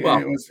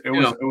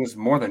was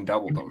more than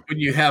double them. When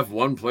you have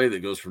one play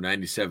that goes for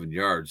 97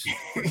 yards,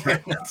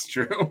 that's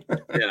true.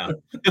 Yeah,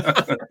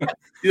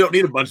 you don't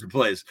need a bunch of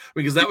plays,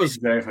 because that was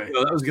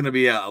that was going to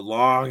be a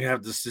long,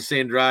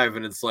 sustained drive,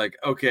 and it's like,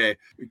 okay,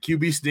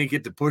 QB sneak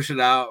it to push it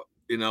out,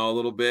 a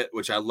little bit,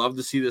 which I love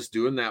to see this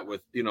doing that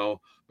with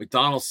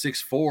McDonald's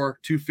 6'4",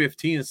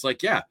 215. It's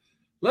like, yeah,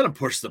 let him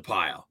push the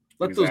pile.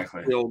 Let those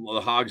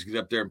the Hogs get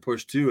up there and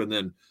push too, and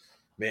then,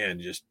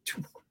 man, just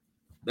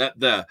that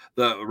the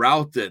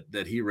route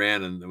that he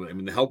ran, and I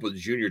mean the help with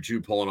Junior too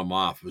pulling him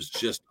off was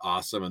just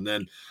awesome, and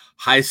then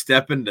high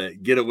stepping to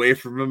get away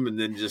from him, and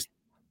then just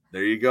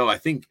there you go. I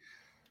think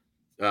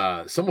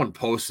someone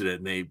posted it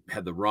and they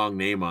had the wrong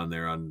name on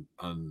there on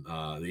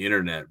the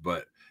internet,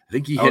 but I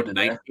think he hit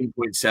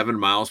 19.7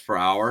 miles per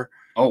hour.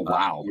 Oh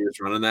wow, he was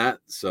running that.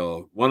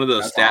 So one of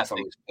those stats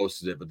things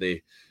posted it, but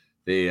they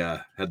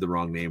had the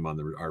wrong name on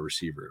our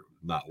receiver,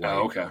 not White.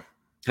 Oh, okay.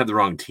 Had the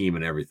wrong team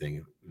and everything.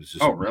 It was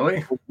just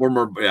really? One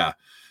more, yeah.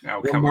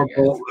 Oh,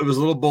 it was a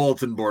little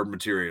bulletin board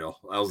material.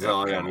 That was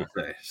all I got to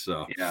say.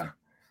 So yeah.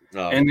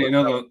 And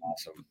the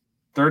awesome.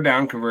 Third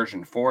down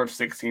conversion, 4 of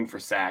 16 for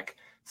Sac,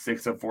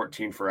 6 of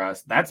 14 for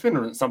us. That's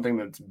been something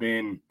that's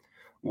been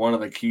one of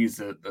the keys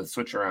to the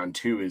switch around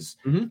too, is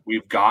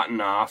we've gotten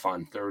off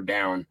on third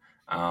down.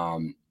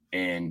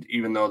 And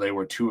even though they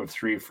were 2 of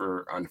 3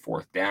 on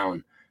fourth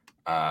down,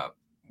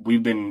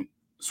 we've been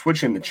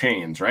switching the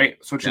chains, right?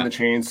 The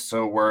chains.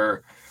 So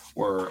we're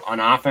on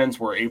offense,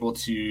 we're able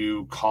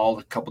to call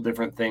a couple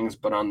different things,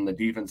 but on the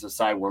defensive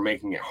side, we're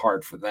making it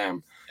hard for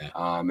them.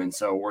 Yeah. And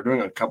so we're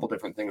doing a couple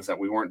different things that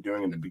we weren't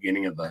doing in the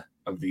beginning of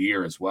the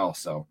year as well.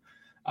 So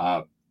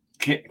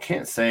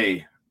can't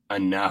say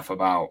enough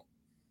about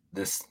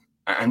this.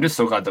 I'm just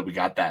so glad that we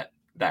got that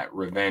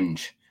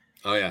revenge.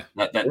 Oh yeah.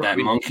 That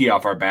monkey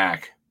off our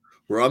back.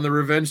 We're on the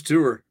revenge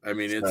tour. I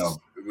mean,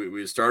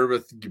 we started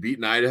with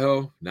beating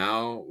Idaho.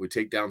 Now we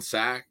take down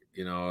Sac.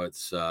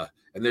 It's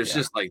and there's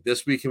just like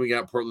this weekend we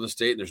got Portland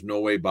State, and there's no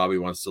way Bobby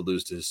wants to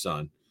lose to his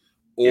son,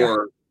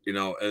 or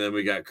and then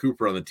we got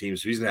Cooper on the team,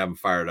 so he's gonna have him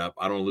fired up.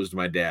 I don't want to lose to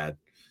my dad,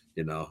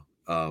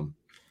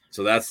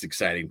 so that's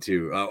exciting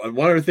too. And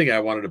one other thing I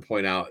wanted to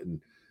point out,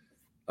 and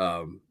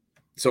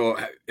so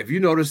have you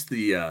noticed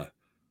the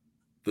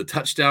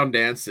touchdown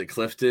dance that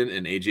Clifton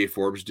and AJ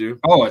Forbes do?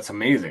 Oh, it's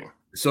amazing.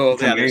 So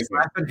they're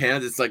slapping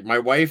hands. It's like my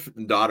wife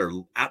and daughter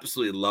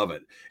absolutely love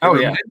it. It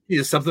reminds me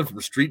of something from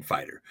Street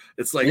Fighter.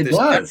 It's like this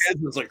hands,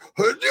 it's like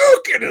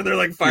Hadouken, and they're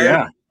like firing.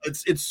 Yeah.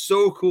 It's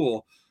so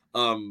cool.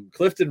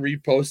 Clifton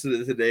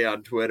reposted it today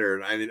on Twitter,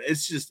 and I mean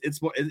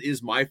it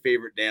is my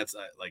favorite dance,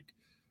 like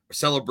a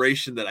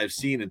celebration that I've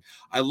seen, and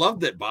I love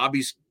that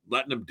Bobby's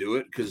letting them do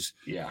it because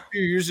a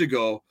few years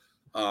ago,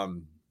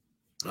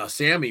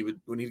 Sammy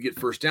when he'd get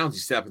first downs,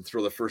 he'd step and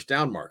throw the first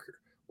down marker.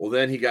 Well,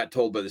 then he got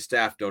told by the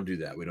staff, "Don't do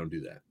that. We don't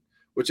do that."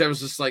 Which I was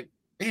just like,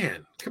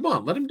 "Man, come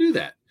on, let him do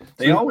that."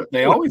 They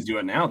always do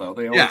it now, though.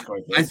 They always go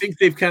like this. I think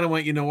they've kind of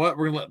went, you know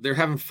what? They're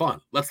having fun.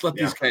 Let's let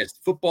these guys.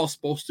 Football's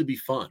supposed to be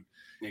fun.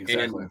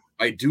 Exactly. And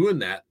by doing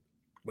that,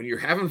 when you're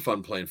having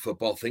fun playing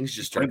football, things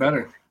just start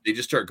better. They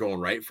just start going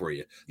right for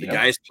you. The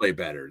guys play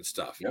better and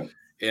stuff. Yep.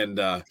 And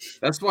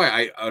that's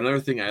why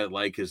another thing I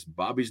like is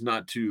Bobby's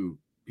not too.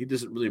 He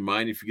doesn't really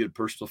mind if you get a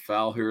personal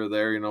foul here or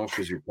there,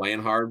 because you're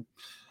playing hard.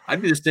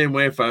 I'd be the same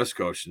way if I was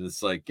coaching.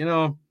 It's like,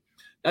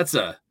 that's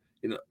a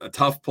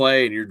tough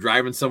play and you're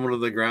driving someone to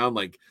the ground.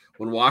 Like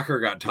when Walker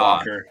got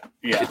taught,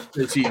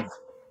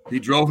 he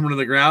drove him to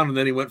the ground and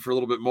then he went for a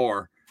little bit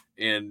more,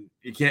 and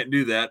you can't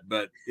do that.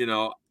 But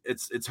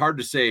it's hard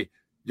to say,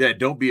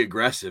 don't be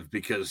aggressive,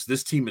 because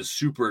this team is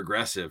super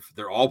aggressive.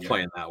 They're all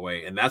playing that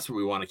way. And that's what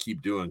we want to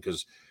keep doing.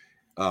 Because,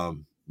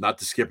 not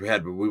to skip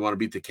ahead, but we want to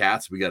beat the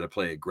Cats. We got to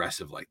play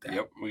aggressive like that.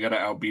 Yep. We got to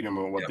outbeat them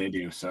on what they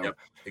do. So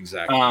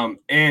exactly.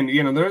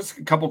 And there's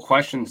a couple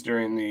questions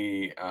during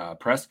the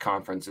press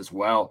conference as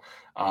well.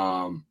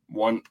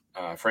 One,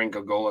 Frank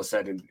Gogola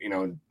said,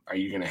 are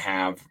you going to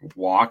have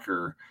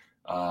Walker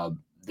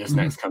this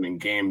next coming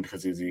game,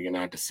 because is he going to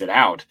have to sit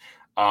out?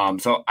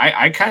 So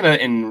I kind of,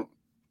 and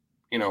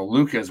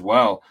Luke as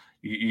well,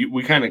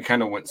 we kind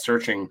of went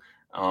searching.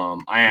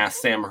 I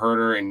asked Sam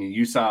Herder, and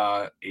you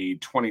saw a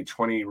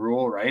 2020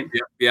 rule, right?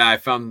 Yeah, I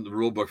found the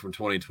rule book from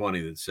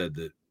 2020 that said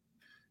that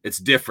it's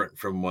different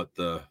from what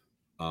the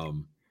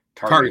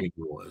targeting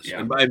rule is.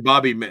 Yeah. And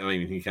Bobby,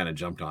 he kind of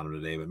jumped on him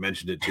today, but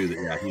mentioned it too,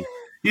 that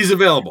he's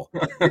available.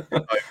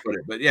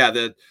 But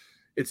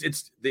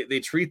they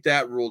treat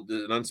that rule,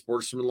 an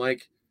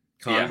unsportsmanlike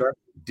conduct,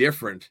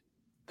 different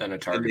than a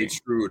targeting.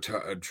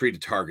 They treat a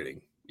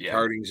targeting. Yeah.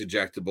 Targeting is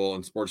ejectable,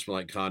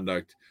 unsportsmanlike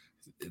conduct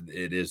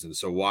it isn't.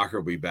 So Walker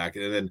will be back.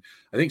 And then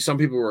I think some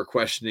people were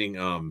questioning,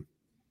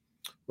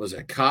 was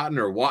it Cotton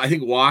or I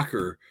think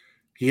Walker,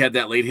 he had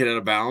that late hit out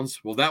of bounds.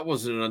 Well, that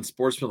wasn't an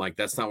unsportsmanlike.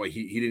 That's not why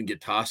he didn't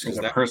get tossed. It was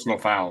a personal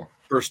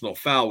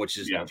foul, which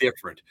is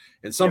different.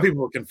 And some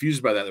people were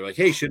confused by that. They're like,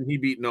 hey, shouldn't he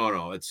beat?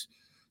 No. It's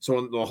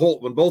so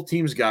when both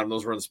teams got him,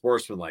 those were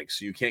unsportsmanlike.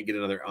 So you can't get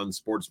another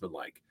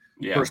unsportsmanlike.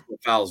 Yeah. Personal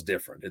foul is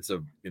different. It's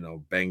a,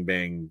 bang,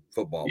 bang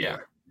football play.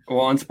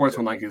 Well,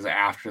 unsportsmanlike is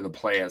after the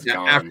play has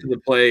gone. After the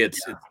play,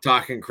 it's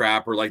talking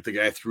crap, or like the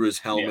guy threw his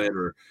helmet,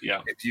 or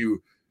if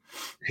you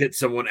hit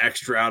someone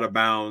extra out of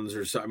bounds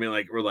or something.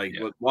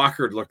 What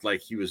Walker looked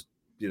like he was,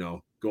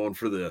 going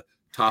for the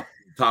top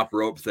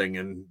rope thing,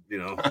 and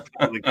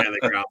on the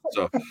ground.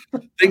 So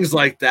things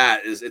like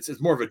that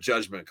it's more of a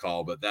judgment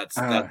call, but that's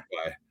why.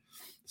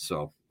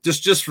 So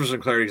just for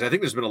some clarity, because I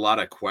think there's been a lot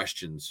of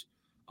questions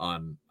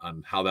on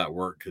how that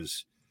worked,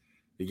 because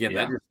again,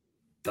 that just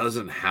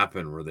doesn't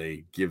happen where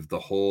they give the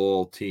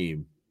whole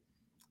team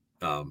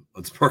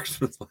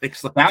unsportsmanlike.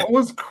 That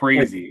was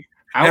crazy.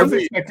 I was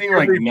expecting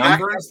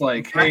numbers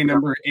hey,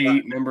 number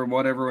 8, number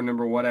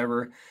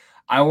whatever.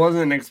 I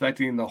wasn't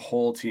expecting the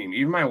whole team.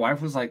 Even my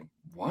wife was like,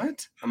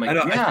 "What?" I'm like,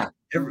 "Yeah,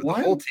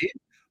 the whole team."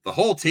 The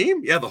whole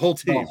team? Yeah, the whole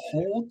team.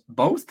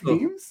 Both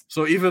teams.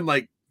 So even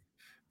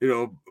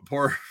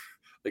poor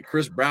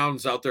Chris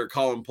Brown's out there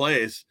calling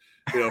plays,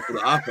 for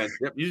the offense.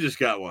 Yep, you just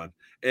got one.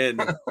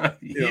 And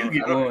you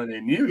get one,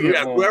 and you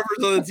get one.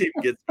 Whoever's on the team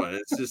gets one.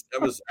 It's just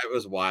it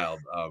was wild.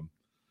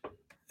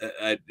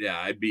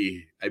 I'd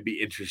be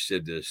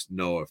interested to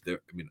know if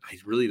there. I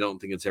really don't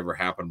think it's ever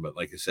happened, but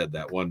like I said,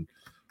 that one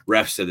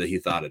ref said that he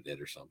thought it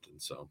did or something.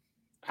 So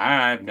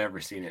I've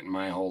never seen it in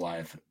my whole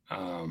life.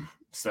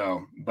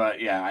 But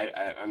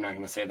yeah, I'm not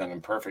going to say that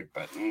I'm perfect,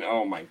 but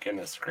oh my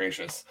goodness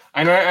gracious,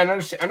 I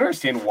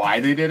understand why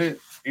they did it.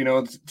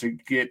 To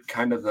get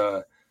kind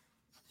of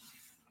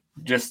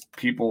just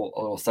people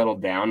a little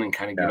settled down and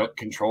kind of get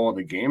control of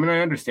the game. And I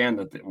understand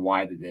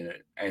why they did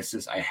it. It's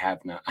just, I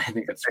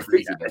think it's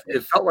crazy.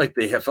 It felt like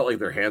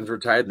their hands were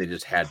tied and they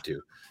just had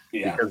to,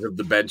 because of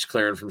the bench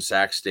clearing from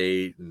Sac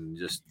State. And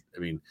just,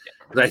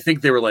 but I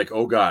think they were like,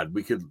 oh God,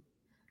 we could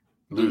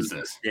lose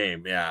this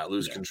game. Yeah.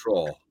 Lose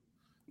control.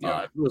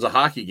 If it was a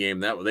hockey game,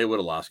 that they would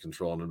have lost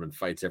control and there have been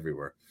fights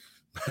everywhere.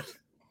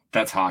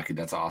 That's hockey.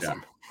 That's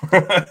awesome.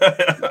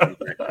 Yeah.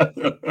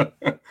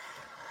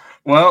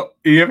 Well,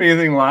 do you have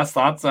anything last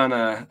thoughts on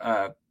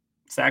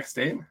Sac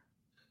State?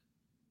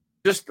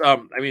 Just,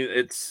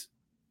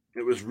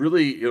 it was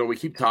really, we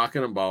keep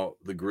talking about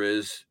the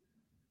Griz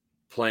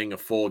playing a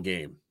full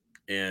game,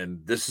 and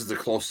this is the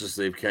closest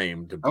they've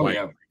came to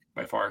playing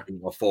by far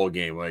a full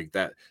game like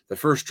that. The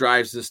first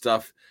drives and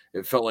stuff,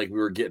 it felt like we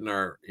were getting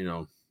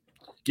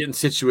getting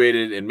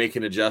situated and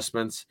making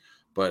adjustments,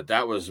 but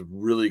that was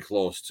really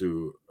close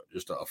to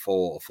just a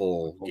full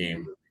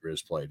game that the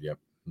Griz played. Yep.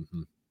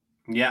 Mm-hmm.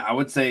 Yeah, I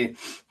would say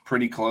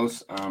pretty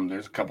close.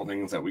 There's a couple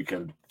things that we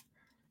could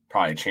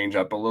probably change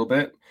up a little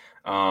bit.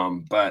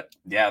 But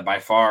yeah, by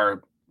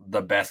far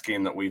the best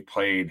game that we've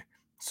played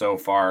so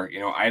far.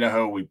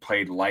 Idaho, we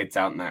played lights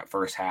out in that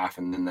first half,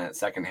 and then that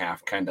second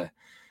half kind of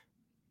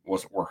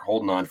we're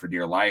holding on for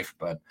dear life.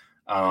 But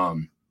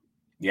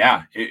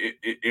yeah,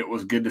 it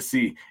was good to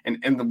see.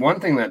 And the one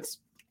thing that's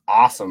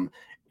awesome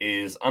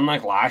is,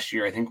 unlike last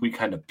year, I think we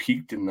kind of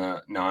peaked in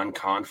the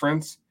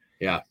non-conference.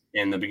 Yeah.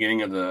 In the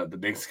beginning of the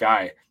Big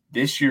Sky.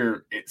 This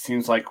year, it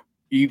seems like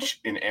each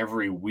and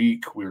every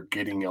week we're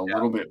getting a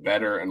little bit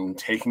better and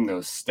taking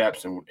those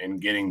steps and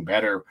getting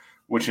better,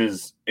 which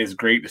is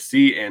great to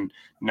see. And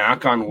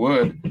knock on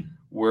wood,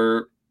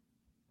 we're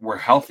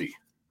healthy,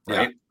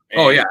 right? Yeah.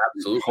 Oh yeah,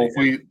 absolutely.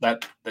 Hopefully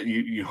that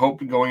you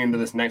hope going into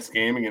this next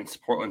game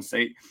against Portland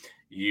State,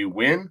 you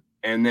win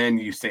and then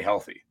you stay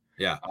healthy.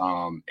 Yeah.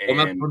 And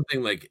that's one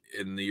thing, like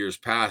in the years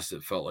past,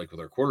 it felt like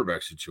with our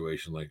quarterback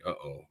situation, like,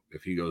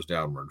 if he goes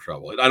down, we're in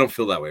trouble. I don't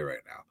feel that way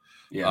right now.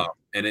 Yeah.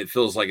 And it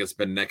feels like it's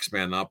been next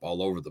man up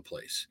all over the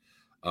place.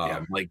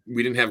 Like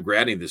we didn't have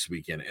Gradney this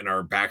weekend and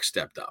our back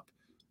stepped up.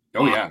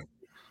 Oh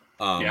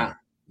yeah.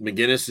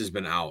 McGinnis has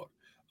been out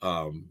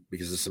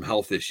because of some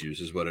health issues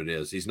is what it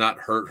is. He's not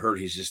hurt.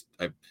 He's just,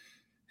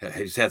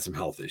 he's had some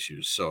health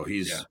issues. So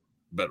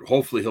but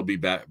hopefully he'll be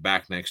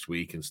back next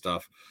week and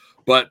stuff.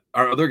 But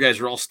our other guys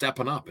are all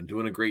stepping up and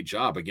doing a great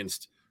job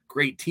against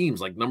great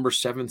teams like number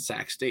 7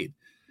 Sac State.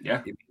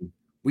 Yeah.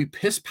 We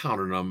piss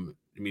pounded them.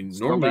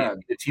 Normally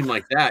a team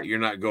like that, you're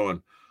not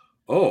going,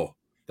 oh,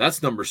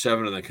 that's number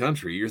 7 in the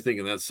country. You're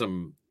thinking that's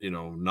some,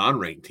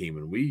 non-ranked team.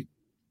 And we,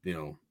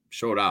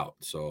 showed out.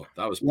 So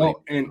that was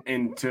well,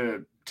 and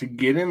to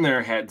get in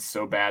their heads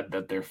so bad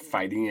that they're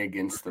fighting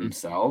against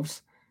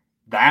themselves,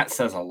 that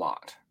says a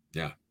lot.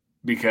 Yeah.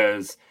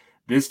 Because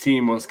this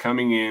team was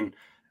coming in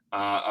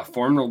a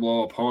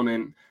formidable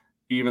opponent,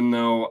 even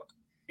though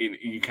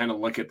you kind of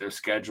look at their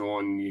schedule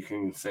and you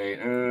can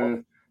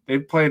say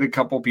they've played a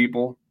couple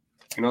people.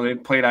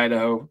 They've played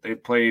Idaho,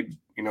 they've played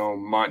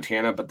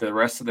Montana, but the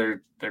rest of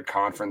their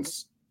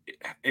conference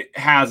it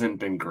hasn't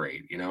been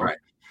great. Right.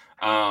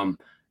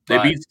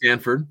 They beat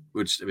Stanford,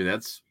 which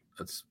that's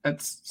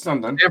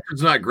something.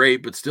 Stanford's not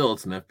great, but still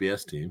it's an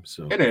FBS team.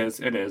 So it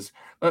is.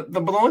 But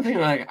the only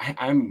thing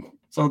I'm.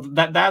 So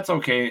that's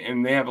okay,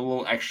 and they have a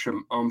little extra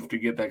oomph to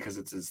get that because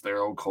it's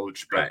their old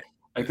coach. But right.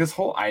 Like this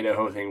whole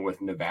Idaho thing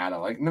with Nevada,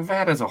 like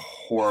Nevada's a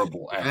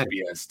horrible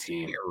FBS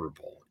team.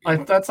 Terrible.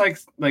 Like that's like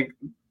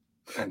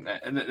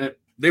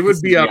they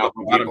would be up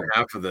the bottom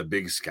half of the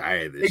Big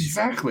Sky this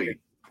exactly. Year.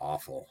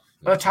 Awful.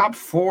 The top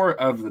 4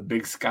 of the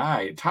Big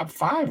Sky, top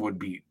 5 would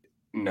beat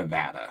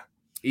Nevada.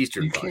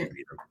 Eastern probably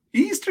beat them.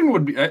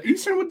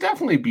 Eastern would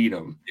definitely beat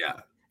them.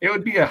 Yeah. It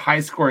would be a high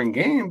scoring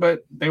game,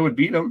 but they would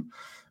beat them.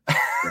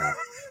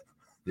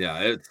 Yeah,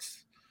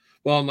 it's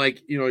well, and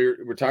like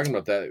we're talking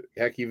about that.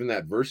 Heck, even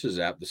that Versus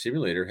app, the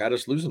simulator, had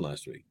us losing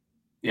last week.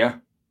 Yeah,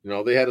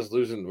 they had us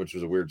losing, which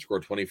was a weird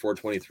score,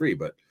 24-23.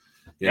 But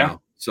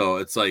so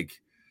it's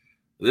like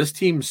this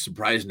team's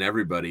surprising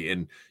everybody.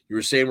 And you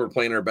were saying we're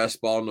playing our best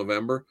ball in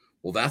November.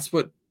 Well, that's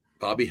what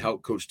Bobby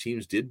Houck coached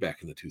teams did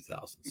back in the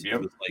 2000s. Yep.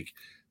 It was like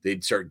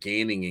they'd start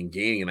gaining.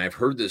 And I've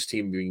heard this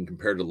team being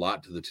compared a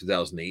lot to the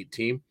 2008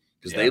 team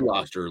because they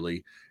lost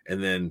early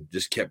and then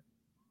just kept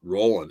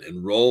rolling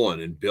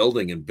and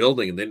building. And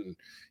then,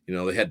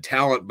 they had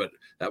talent, but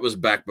that was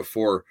back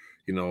before,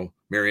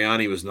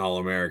 Mariani was an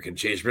All-American.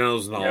 Chase Brown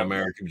was an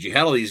All-American. But you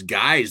had all these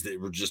guys that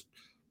were just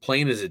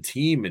playing as a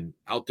team and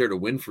out there to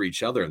win for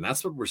each other. And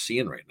that's what we're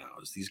seeing right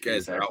now is these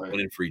guys are out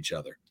winning for each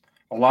other.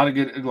 A lot of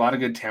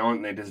good talent.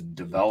 And they just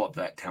develop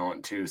that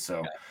talent too.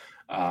 So,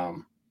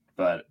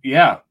 but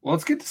yeah, well,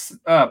 let's get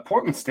to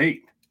Portland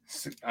State.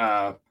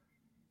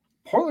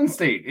 Portland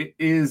State, it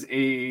is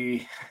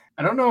I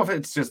don't know if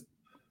it's just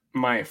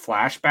my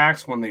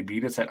flashbacks when they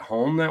beat us at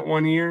home that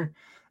one year.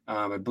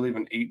 I believe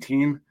in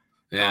 18.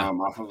 Yeah.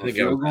 Off of a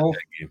field goal.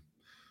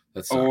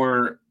 That's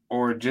or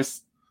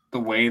just the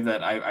way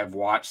that I've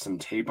watched some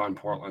tape on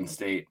Portland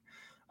State.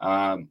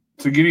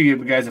 So give you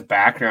guys a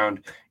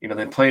background,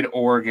 they played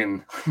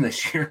Oregon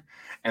this year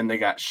and they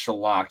got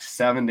shellacked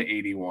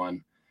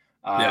 7-81.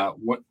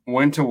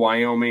 Went to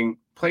Wyoming,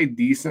 played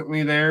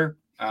decently there.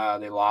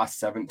 They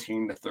lost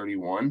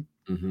 17-31,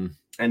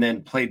 and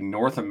then played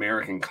North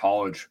American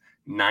College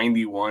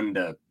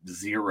 91-0.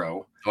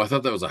 Oh, I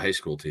thought that was a high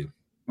school team.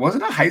 Was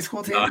it a high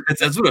school team?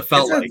 That's what it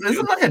felt like. This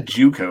is like a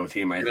JUCO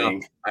team, I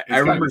think. I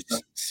remember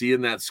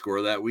seeing that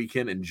score that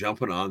weekend and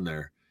jumping on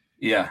there.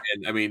 Yeah.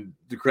 And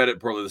to credit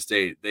Portland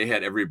State, they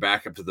had every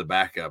backup to the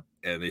backup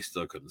and they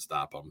still couldn't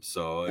stop them.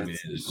 So,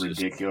 it's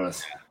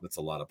ridiculous. That's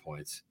a lot of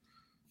points.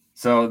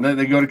 So then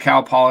they go to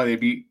Cal Poly. They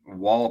beat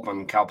Wallop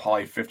on Cal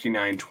Poly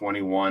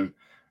 59-21.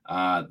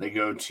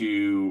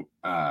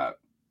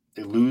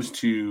 They lose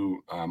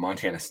to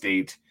Montana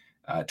State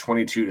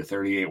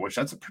 22-38, which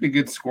that's a pretty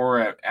good score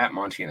at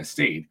Montana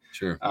State.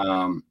 Sure.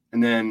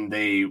 And then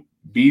they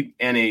beat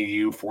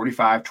NAU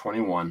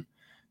 45-21.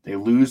 They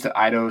lose to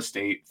Idaho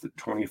State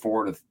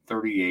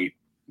 24-38.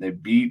 They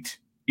beat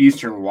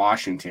Eastern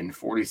Washington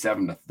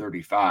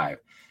 47-35.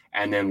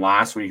 And then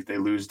last week they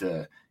lose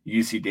to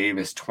UC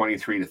Davis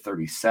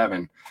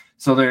 23-37.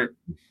 So they're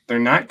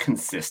not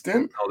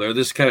consistent. Oh, they're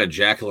this kind of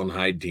Jekyll and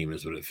Hyde team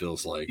is what it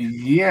feels like.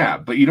 Yeah,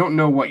 but you don't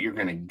know what you're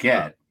going to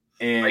get.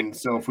 And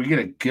so if we get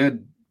a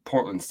good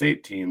Portland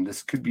State team,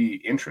 this could be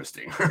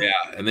interesting. Yeah,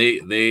 and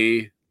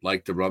they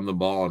like to run the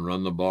ball and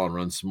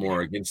run some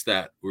more. Against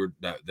that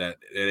at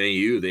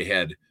AU, they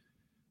had,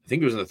 I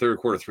think it was in the third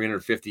quarter,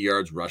 350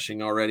 yards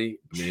rushing already.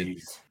 I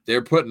mean,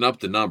 they're putting up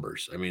the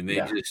numbers. I mean,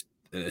 they just,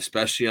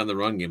 especially on the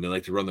run game, they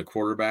like to run the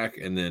quarterback,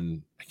 and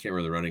then I can't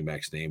remember the running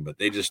back's name, but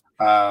they just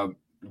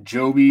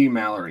Joby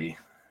Mallory.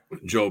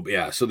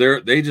 Yeah. So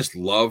they just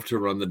love to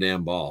run the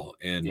damn ball,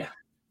 and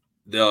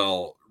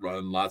they'll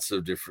run lots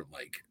of different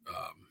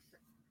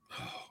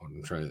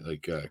I'm trying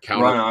to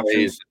counter run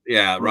plays. Options.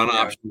 Yeah, run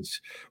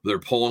options. They're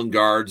pulling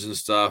guards and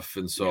stuff.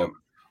 And so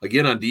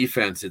again, on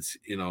defense, it's,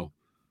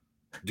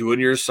 doing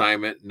your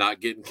assignment, not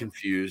getting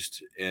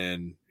confused,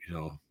 and,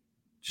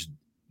 just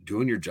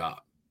doing your job.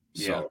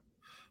 So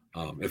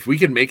if we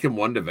can make them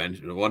one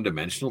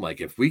dimensional, like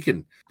if we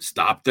can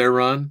stop their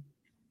run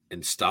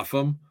and stuff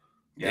them,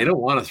 they don't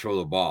want to throw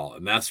the ball,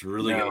 and that's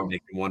really going to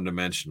make them one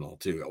dimensional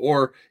too.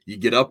 Or you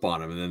get up on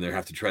them, and then they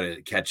have to try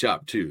to catch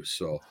up too.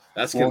 So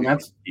that's going to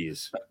be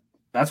keys.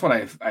 That's what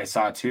I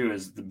saw too.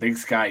 Is the Big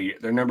Sky?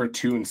 They're number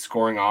 2 in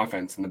scoring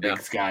offense, and the Big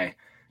Sky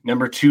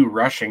number 2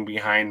 rushing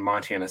behind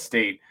Montana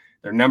State.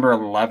 They're number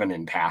 11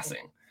 in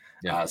passing.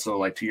 Yeah. So,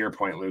 like to your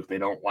point, Luke, they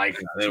don't like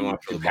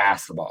to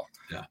pass the ball.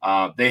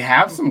 Yeah. They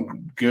have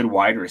some good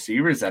wide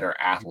receivers that are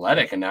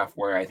athletic enough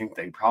where I think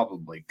they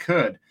probably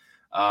could.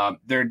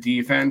 Their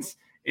defense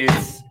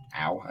is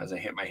as I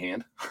hit my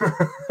hand.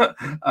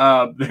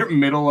 They're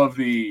middle of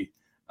the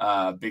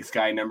Big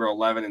Sky, number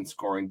 11 in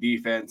scoring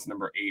defense,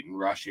 number 8 in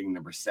rushing,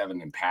 number 7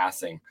 in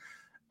passing.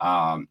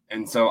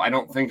 And so I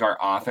don't think our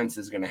offense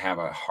is going to have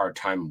a hard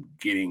time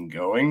getting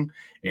going.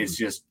 Mm-hmm. It's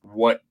just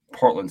what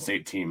Portland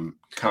State team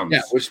comes.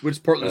 Yeah,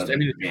 which Portland State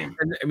game.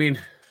 I mean,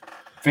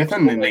 fifth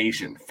in the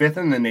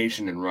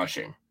nation in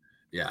rushing.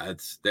 Yeah,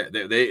 it's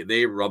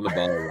they run the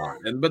ball a lot,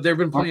 but they've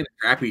been playing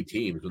crappy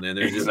teams. When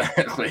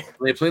when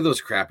they play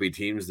those crappy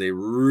teams, they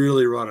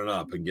really run it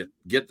up and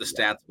get the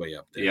stats way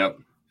up there. Yep.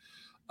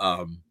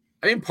 I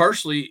mean,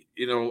 partially,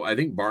 I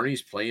think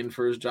Barney's playing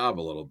for his job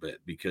a little bit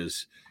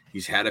because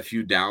he's had a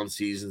few down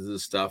seasons and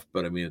stuff.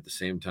 But I mean, at the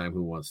same time,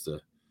 who wants to?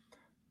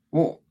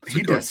 Well,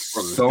 he does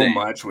so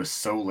much with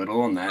so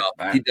little, and that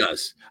he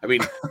does. I mean,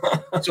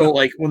 so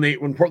like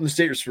when Portland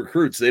State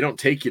recruits, they don't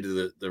take you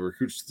to the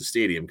recruits to the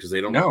stadium because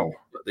they don't know.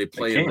 They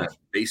play in that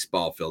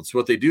baseball field. So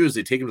what they do is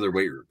they take them to their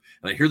weight room,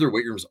 and I hear their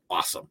weight room's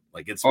awesome.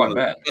 Like it's one of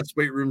the best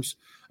weight rooms.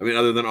 I mean,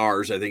 other than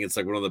ours, I think it's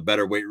like one of the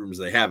better weight rooms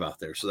they have out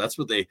there. So that's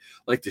what they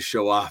like to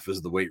show off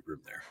is the weight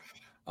room there.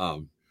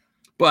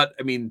 But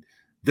I mean,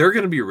 they're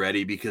going to be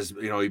ready because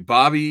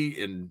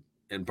Bobby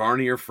and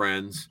Barney are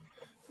friends.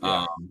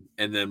 Yeah.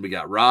 And then we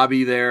got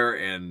Robbie there,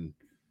 and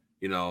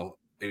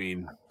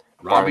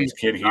Robbie's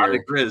kid here, the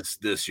Griz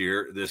this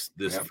year,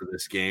 for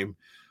this game,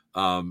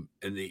 and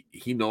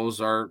he knows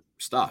our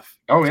stuff.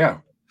 Oh yeah,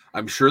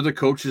 I'm sure the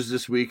coaches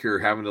this week are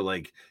having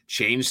to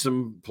change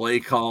some play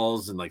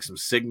calls and some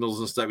signals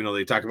and stuff.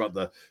 They talk about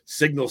the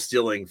signal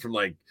stealing from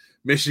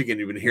Michigan.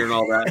 You've been hearing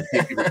all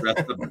that. People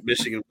dressed up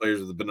Michigan players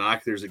with the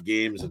binoculars at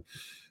games, and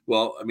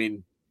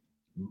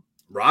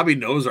Robbie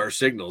knows our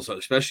signals,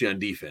 especially on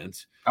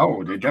defense.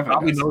 Oh, they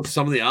definitely Robbie knows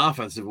some of the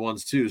offensive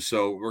ones too.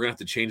 So we're gonna have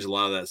to change a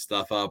lot of that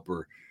stuff up,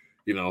 or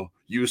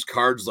use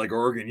cards like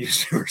Oregon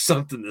used to or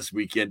something this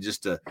weekend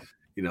just to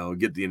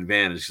get the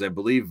advantage. Because I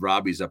believe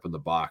Robbie's up in the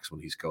box when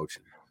he's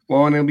coaching.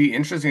 Well, and it'll be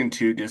interesting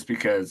too, just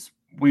because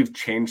we've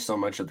changed so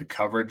much of the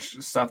coverage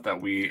stuff that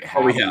we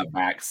have on the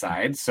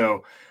backside.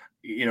 So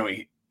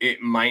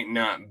it might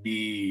not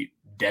be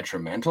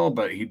detrimental,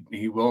 but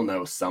he will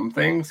know some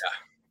things.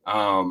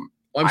 Yeah.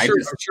 Well, I'm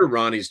sure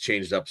Ronnie's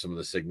changed up some of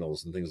the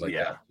signals and things like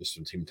that just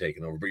from team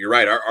taking over. But you're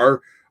right.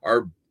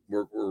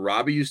 Where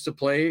Robbie used to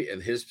play and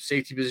his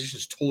safety position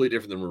is totally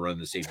different than we're running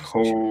the safety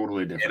position.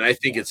 Totally different. And I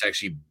think it's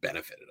actually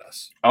benefited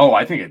us. Oh,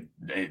 I think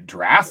it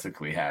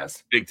drastically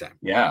has. Big time.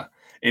 Yeah.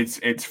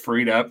 It's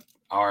freed up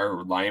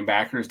our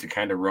linebackers to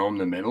kind of roam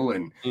the middle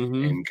and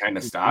kind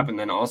of stop. And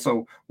then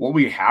also what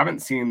we haven't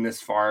seen this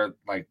far,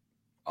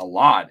 a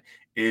lot,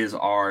 is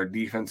our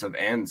defensive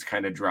ends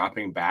kind of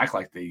dropping back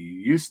like they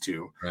used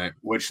to, right?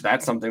 Which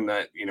that's something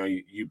that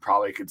you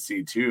probably could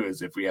see too,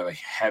 is if we have a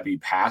heavy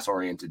pass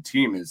oriented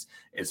team is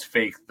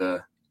fake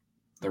the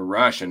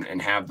rush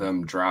and have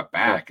them drop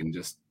back and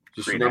just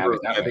remember.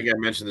 I think I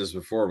mentioned this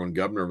before when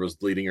Governor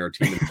was leading our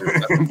team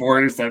in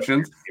 4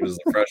 interceptions. He was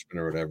a freshman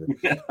or whatever.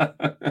 Yeah.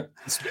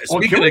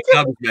 Speaking of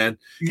Cubs, man,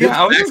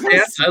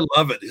 I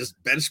love it. His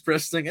bench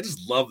press thing, I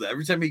just love that.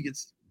 Every time he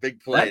gets big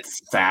play. That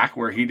sack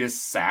where he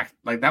just sacked,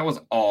 that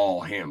was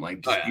all him.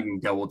 Getting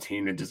double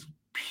teamed and just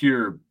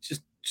pure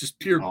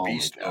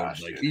beast mode.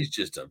 He's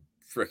just a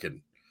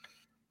freaking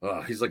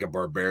He's like a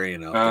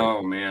barbarian out there.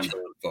 Oh man,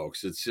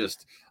 folks, it's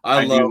just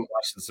I love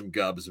watching some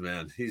Gubs,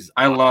 man.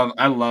 I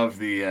love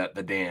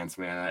the dance,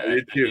 man.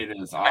 It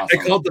is awesome.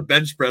 I call it the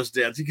bench press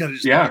dance. You gotta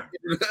just I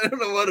don't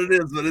know what it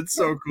is, but it's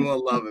so cool.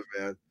 I love it,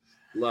 man.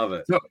 Love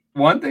it. So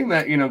one thing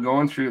that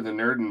going through the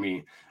Nerd and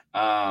Me,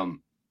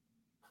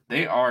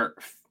 they are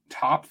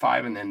top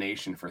 5 in the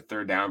nation for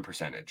third down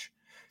percentage.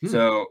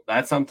 So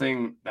that's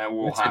something that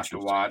we'll have to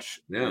watch.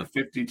 Yeah,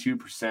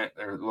 52%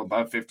 or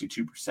above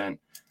 52%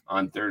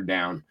 on third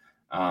down.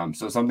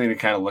 So something to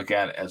kind of look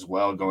at as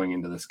well going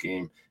into this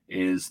game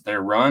is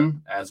their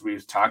run, as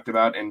we've talked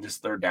about, and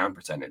just third down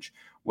percentage,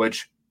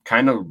 which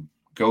kind of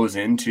goes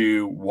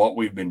into what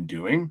we've been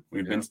doing.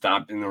 We've been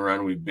stopping the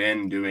run. We've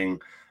been doing,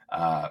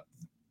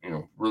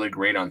 really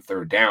great on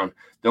third down.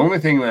 The only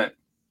thing that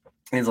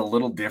is a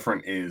little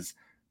different is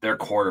their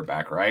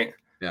quarterback, right?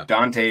 Yeah.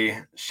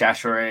 Dante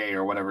Chachere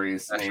or whatever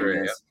his name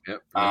is,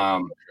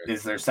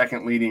 is their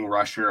second leading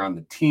rusher on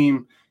the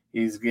team.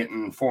 He's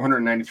getting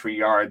 493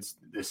 yards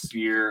this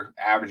year,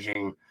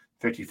 averaging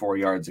 54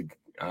 yards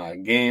a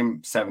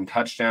game, 7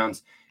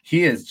 touchdowns.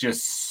 He is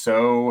just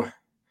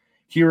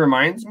he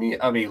reminds me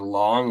of a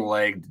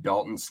long-legged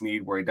Dalton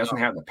Sneed where he doesn't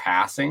have the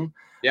passing,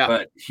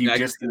 but he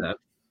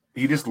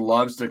just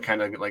loves to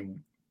kind of like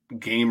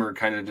gamer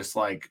kind of just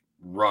like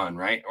run,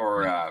 right?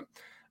 Or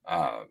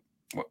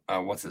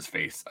what's his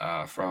face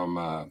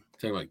from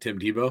talking like Tim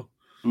Tebow?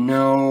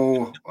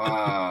 No,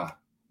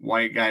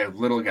 white guy,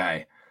 little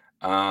guy,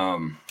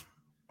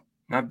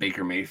 not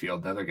Baker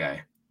Mayfield, the other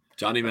guy,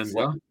 Johnny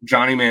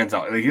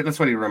Manziel. That's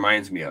what he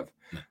reminds me of.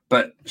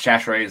 But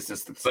Chachere is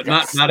just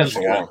not as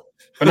good.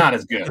 But not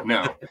as good.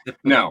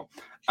 No.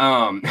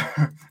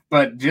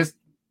 But just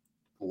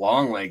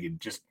long-legged,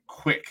 just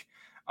quick,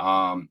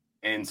 and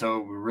so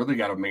we really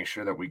got to make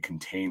sure that we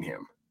contain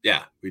him.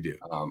 Yeah, we do.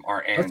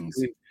 Our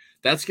ends.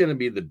 That's going to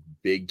be the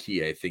big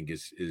key, I think,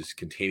 is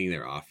containing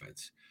their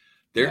offense.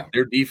 Their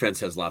defense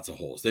has lots of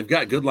holes. They've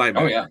got good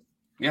linebackers. Oh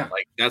yeah.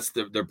 Like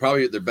they're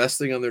probably their best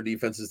thing on their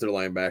defense is their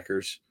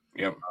linebackers.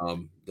 Yep.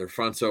 Their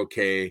front's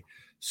okay.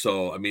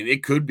 So I mean,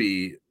 it could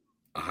be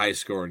a high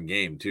scoring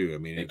game too. I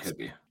mean, it could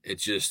be.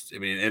 It's just, I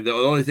mean, and the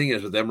only thing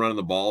is with them running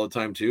the ball all the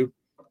time too,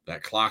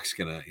 that clock's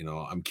gonna,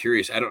 I'm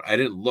curious. I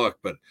didn't look,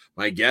 but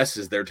my guess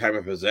is their time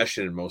of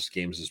possession in most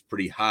games is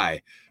pretty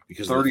high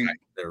because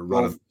they're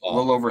running the ball. A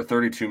little over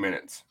 32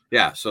 minutes.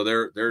 Yeah, so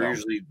they're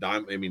usually.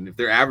 I mean, if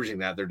they're averaging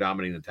that, they're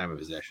dominating the time of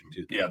possession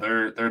too. Yeah,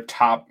 they're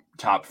top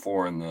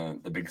 4 in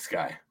the Big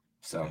Sky.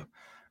 So,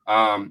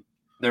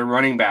 their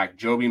running back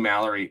Joby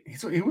Mallory,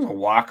 he was a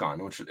walk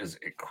on, which is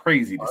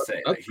crazy to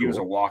say. Like, he was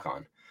a walk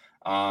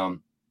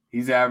on.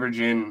 He's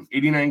averaging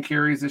 89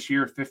 carries this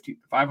year,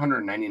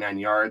 599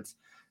 yards,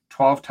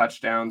 12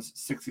 touchdowns,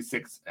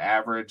 66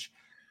 average.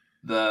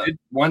 The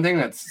one thing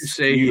that's you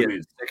say he had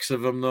 6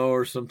 of them though,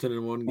 or something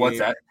in one game. What's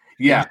that?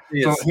 Yeah.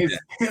 So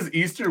his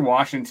Eastern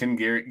Washington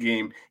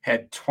game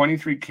had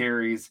 23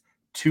 carries,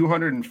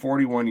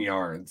 241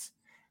 yards,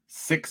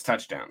 6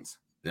 touchdowns.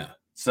 Yeah.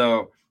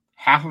 So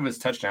half of his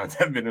touchdowns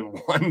have been in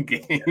one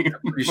game.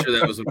 I'm pretty sure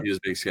that was when he was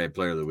Big Sky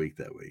Player of the Week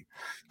that week.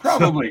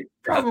 Probably.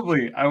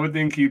 I would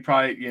think he'd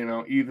probably,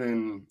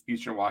 even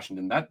Eastern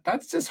Washington.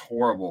 That's just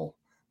horrible.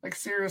 Like,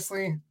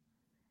 seriously.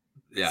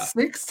 Yeah.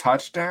 6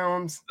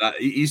 touchdowns.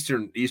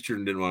 Eastern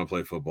didn't want to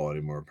play football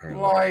anymore,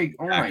 apparently. Like,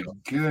 oh my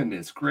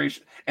goodness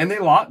gracious. And they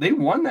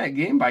won that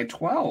game by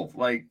 12.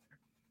 Like,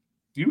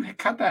 you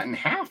cut that in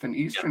half in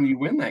Eastern, you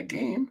win that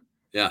game.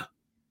 Yeah.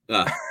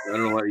 I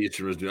don't know what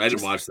Eastern was doing. I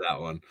didn't watch that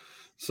one.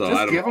 So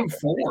just I don't give them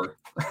 4.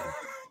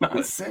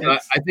 Not 6. I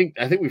think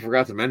we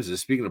forgot to mention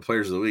this. Speaking of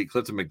players of the week,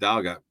 Clifton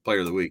McDowell got Player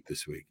of the Week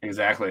this week.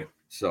 Exactly.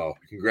 So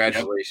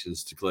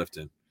congratulations to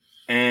Clifton.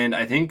 And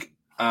I think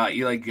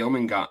Eli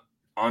Gilman got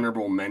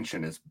honorable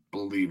mention as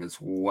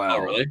well. Oh,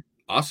 really?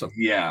 Awesome.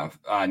 Yeah,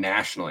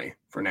 nationally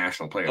for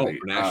National Player. For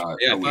national.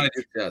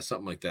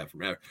 Something like that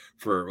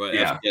for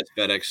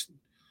FedEx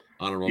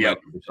honorable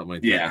mention or something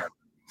like that. Yeah.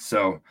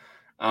 So,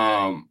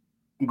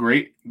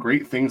 great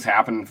things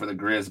happening for the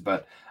Griz,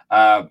 but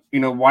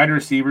wide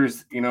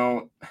receivers,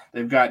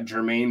 they've got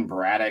Jermaine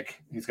Braddock.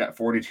 He's got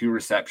 42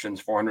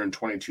 receptions,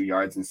 422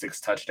 yards, and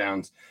 6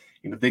 touchdowns.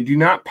 They do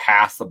not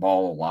pass the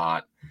ball a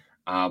lot,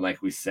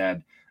 like we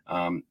said.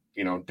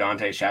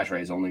 Dante Chachere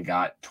has only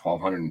got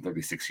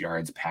 1,236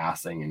 yards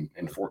passing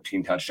and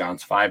 14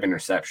 touchdowns, 5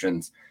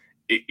 interceptions.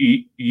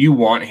 You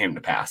want him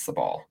to pass the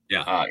ball.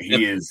 Yeah,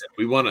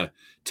 we want to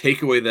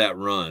take away that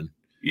run.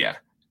 Yeah.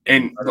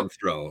 And let him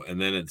throw,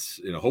 and then it's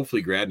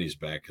hopefully Gradney's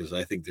back because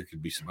I think there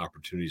could be some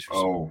opportunities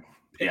for.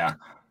 Yeah.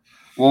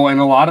 Well,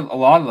 and a lot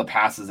of the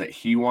passes that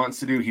he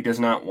wants to do, he does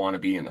not want to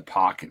be in the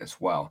pocket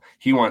as well.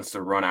 He wants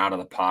to run out of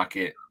the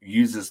pocket,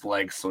 use his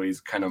legs, so he's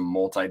kind of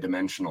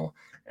multi-dimensional,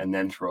 and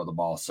then throw the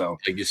ball. So,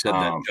 like you said,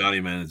 that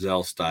Johnny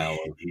Manziel style.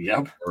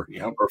 Or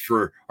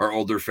for our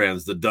older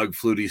fans, the Doug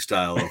Flutie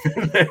style.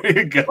 There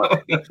you go.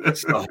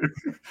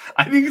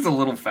 I think he's a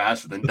little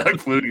faster than Doug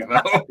Flutie,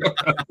 though.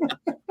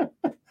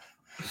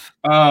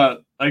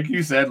 Like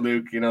you said,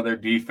 Luke, their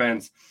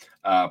defense,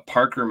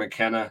 Parker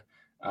McKenna,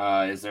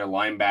 is their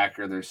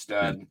linebacker, their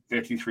stud,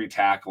 53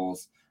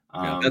 tackles.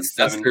 That's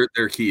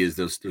their key is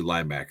those their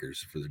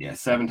linebackers for the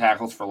defense. 7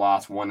 tackles for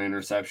loss, 1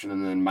 interception,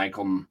 and then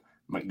Michael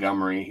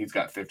Montgomery, he's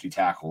got 50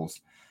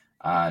 tackles,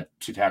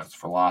 2 tackles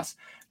for loss.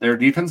 Their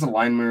defensive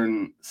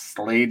lineman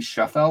Slade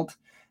Shuffelt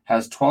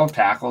has 12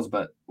 tackles,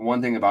 but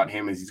one thing about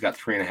him is he's got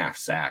 3.5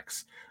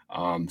 sacks.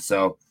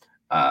 So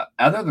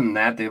other than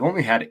that, they've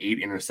only had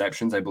 8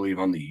 interceptions, I believe,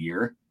 on the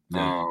year.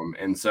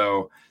 And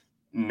so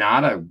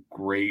not a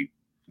great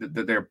 –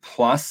 they're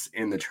plus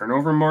in the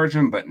turnover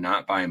margin, but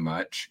not by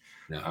much.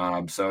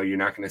 No. So you're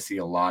not going to see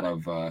a lot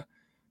of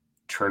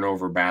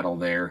turnover battle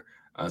there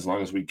as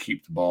long as we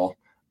keep the ball.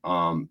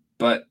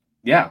 But,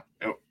 yeah,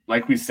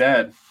 like we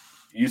said,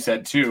 you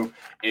said too,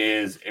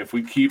 is if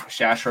we keep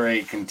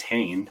Chachere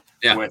contained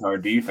with our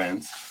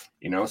defense,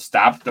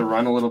 stop the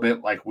run a little bit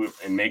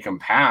and make them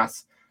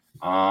pass,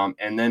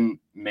 and then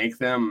make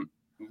them –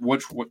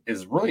 what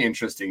is really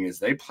interesting is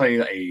they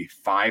play a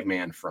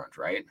 5-man front,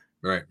 right?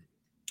 Right.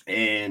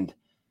 And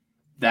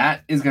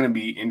that is going to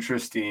be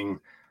interesting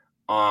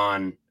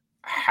on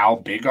how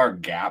big our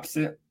gaps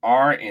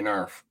are in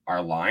our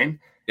line.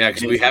 Yeah,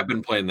 because we have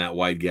been playing that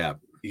wide gap.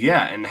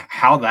 Yeah, and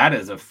how that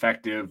is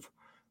effective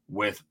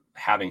with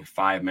having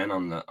 5 men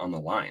on the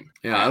line.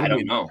 Yeah, I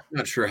don't know. I'm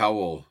not sure how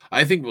we'll.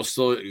 I think we'll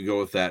still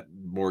go with that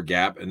more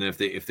gap, and then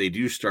if they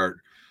do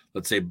start,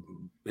 let's say,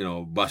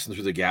 busting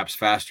through the gaps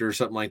faster or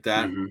something like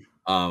that,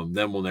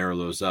 then we'll narrow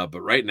those up.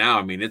 But right now,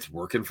 I mean, it's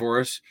working for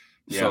us.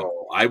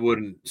 So I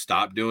wouldn't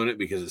stop doing it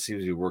because it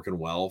seems to be working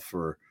well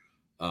for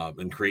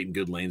and creating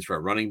good lanes for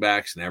our running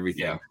backs and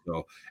everything. Yeah.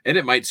 So, and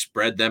it might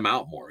spread them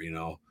out more,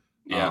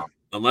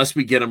 unless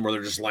we get them where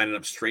they're just lining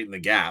up straight in the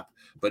gap.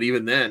 But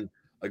even then,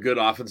 a good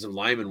offensive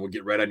lineman will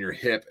get right on your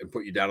hip and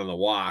put you down on the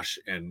wash,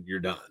 and you're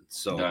done.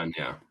 So,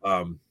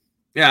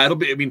 it'll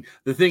be. I mean,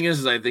 the thing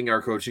is I think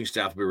our coaching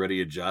staff will be ready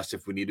to adjust.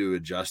 If we need to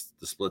adjust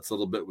the splits a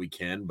little bit, we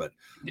can. But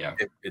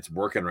it's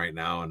working right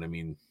now, and I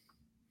mean.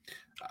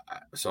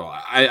 So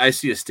I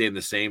see us staying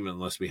the same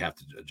unless we have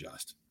to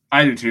adjust.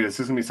 I do too.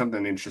 This is gonna be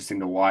something interesting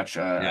to watch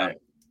for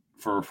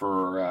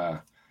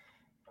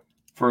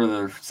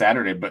the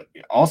Saturday, but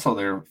also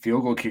their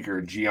field goal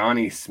kicker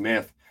Gianni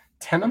Smith,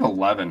 10 of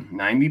 11,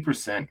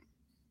 90%.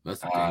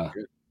 That's dang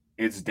good.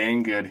 It's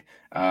dang good.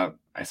 I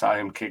saw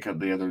him kick it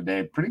the other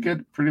day. Pretty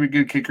good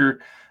kicker.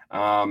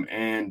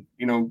 And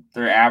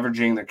they're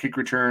averaging their kick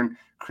return.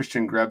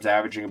 Christian Grubb's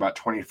averaging about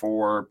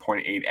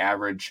 24.8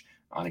 average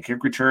on a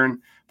kick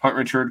return. Punt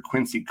return,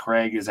 Quincy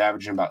Craig is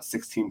averaging about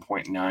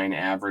 16.9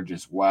 average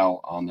as well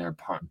on their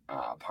punt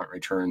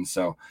return.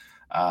 So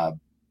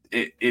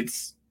they've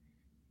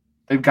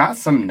got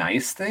some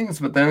nice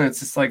things, but then it's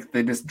just like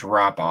they just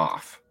drop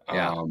off.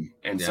 So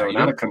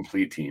not a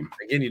complete team.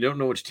 Again, you don't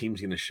know which team's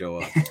going to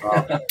show up.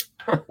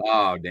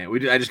 Oh, damn.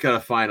 I just got a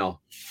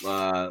final.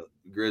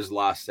 Griz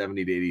lost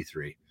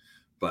 70-83.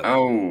 But,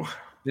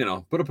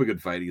 put up a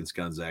good fight against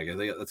Gonzaga. I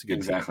think that's a good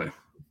Exactly. Team.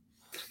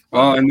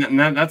 Well, and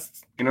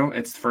that's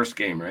it's first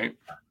game, right?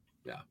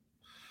 Yeah,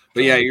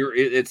 but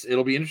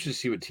it'll be interesting to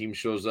see what team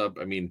shows up.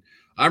 I mean,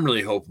 I'm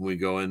really hoping we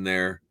go in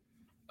there,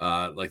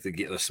 like the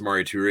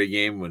Samari Toure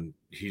game when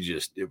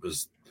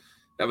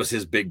that was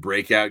his big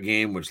breakout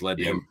game, which led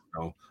to him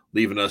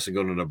leaving us and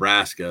going to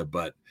Nebraska.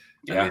 But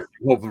I mean,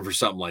 hoping for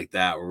something like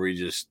that where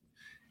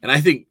and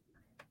I think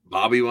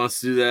Bobby wants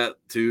to do that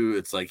too.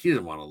 It's like he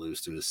doesn't want to lose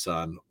to his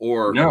son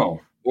or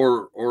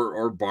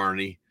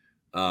Barney.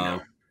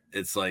 No.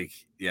 It's like,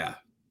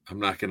 I'm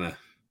not gonna.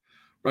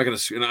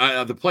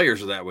 The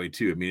players are that way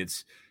too. I mean,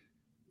 it's,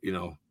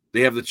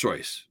 they have the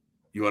choice.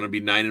 You want to be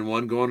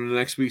 9-1 going into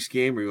next week's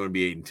game, or you want to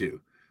be 8-2.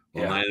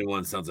 Well,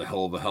 9-1 sounds a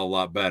hell of a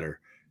lot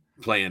better.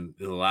 Playing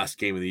in the last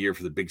game of the year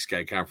for the Big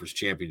Sky Conference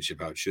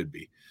Championship, how it should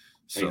be.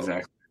 So,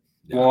 exactly.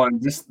 Yeah. Well,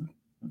 and just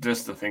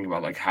to think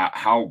about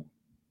how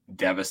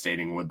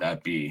devastating would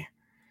that be?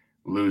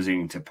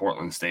 Losing to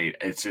Portland State,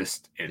 it's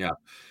just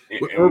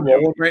we're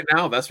rolling right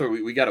now. That's where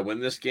we got to win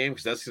this game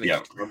because that's going to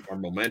keep our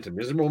momentum.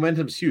 Because the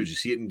momentum's huge. You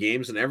see it in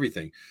games and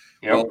everything.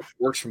 Well, it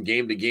works from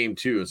game to game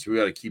too, and so we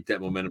got to keep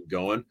that momentum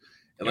going.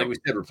 And like we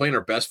said, we're playing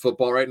our best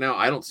football right now.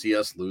 I don't see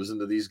us losing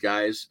to these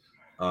guys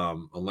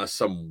unless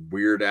some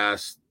weird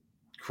ass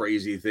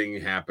crazy thing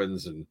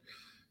happens, and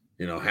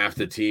half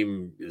the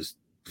team is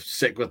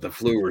sick with the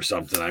flu or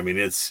something. I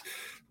mean,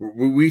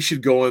 we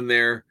should go in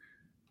there.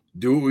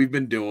 Do what we've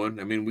been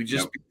doing. I mean, we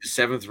just beat the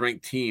 7th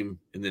ranked team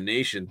in the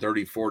nation,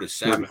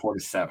 34-7.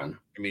 34-7.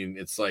 I mean,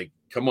 it's like,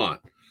 come on,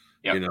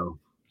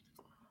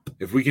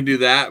 if we can do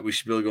that, we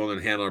should be able to go in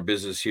and handle our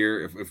business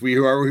here. If we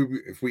are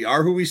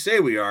who we say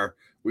we are,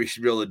 we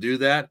should be able to do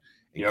that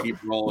and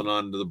keep rolling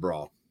on to the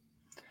brawl.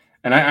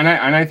 And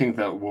I think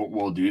that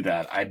we'll do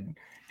that.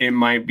 It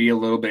might be a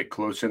little bit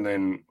closer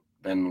than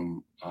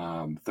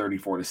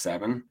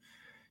 34-7,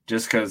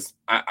 just because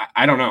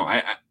I don't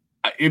know.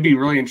 It'd be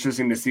really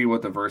interesting to see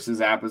what the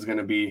Versus app is going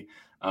to be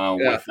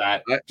with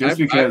that.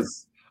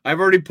 Because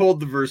I've already pulled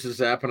the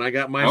Versus app and I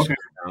got mine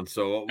down.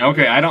 So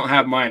I don't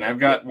have mine. I've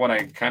got what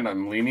I kind of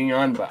am leaning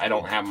on, but I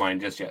don't have mine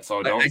just yet.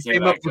 So don't. I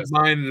came up with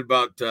mine at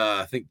about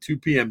I think 2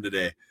 p.m.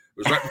 today.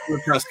 was right before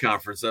the press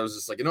conference. I was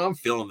just like, I'm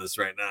feeling this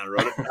right now. I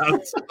wrote it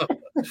down.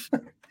 So,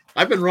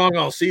 I've been wrong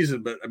all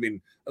season, but I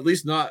mean, at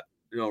least not,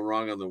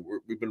 wrong on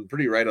we've been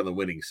pretty right on the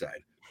winning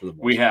side. For the most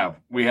part.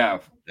 We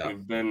have. Yeah.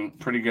 We've been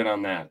pretty good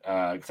on that,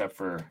 except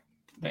for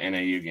the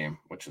NAU game,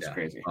 which is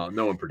crazy.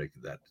 No one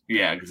predicted that.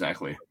 Yeah,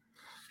 exactly.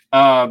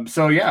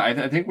 So yeah,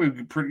 I think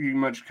we've pretty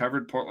much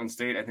covered Portland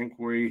State. I think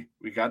we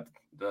got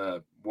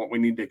what we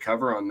need to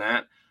cover on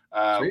that.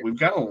 We've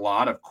got a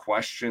lot of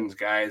questions,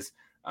 guys,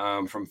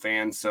 from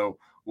fans, so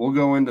we'll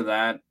go into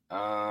that.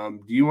 I've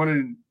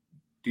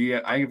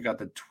got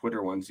the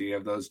Twitter ones. Do you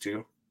have those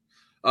too?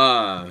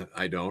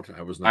 I don't.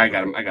 I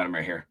got them. I got them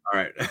right here. All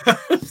right.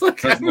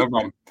 No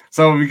problem.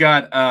 So we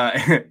got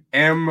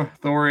M.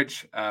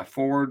 Thorich,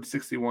 forward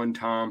 61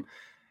 Tom.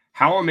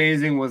 How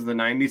amazing was the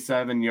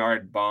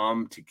 97-yard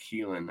bomb to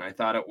Keelan? I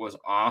thought it was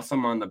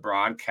awesome on the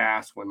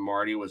broadcast when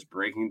Marty was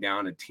breaking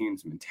down a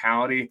team's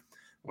mentality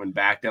when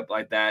backed up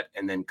like that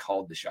and then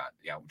called the shot.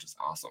 Yeah, which is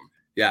awesome.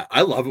 Yeah,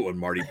 I love it when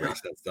Marty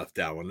breaks that stuff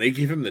down. When they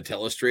give him the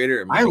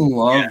telestrator, I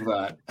love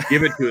that.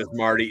 Give it to us,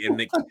 Marty. And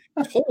they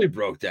totally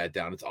broke that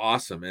down. It's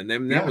awesome. And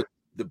then that was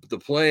the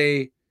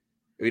play.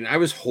 I mean, I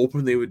was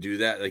hoping they would do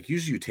that. Like,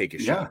 usually you take a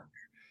shot.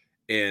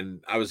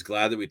 And I was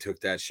glad that we took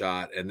that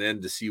shot. And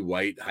then to see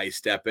White high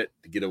step it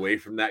to get away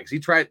from that.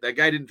 Because that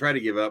guy didn't try to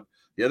give up.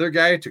 The other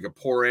guy took a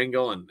poor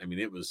angle. And I mean,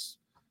 it was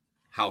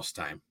house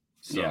time.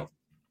 So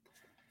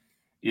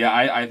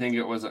I think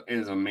it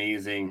is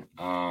amazing.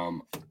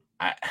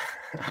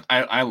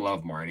 I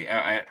love Marty.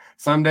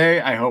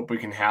 Someday I hope we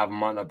can have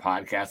him on the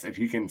podcast. If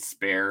he can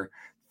spare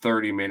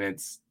 30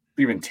 minutes,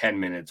 even 10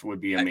 minutes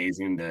would be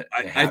amazing to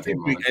have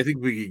him on. I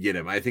think we could get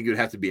him. I think it would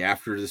have to be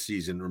after the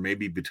season or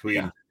maybe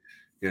between,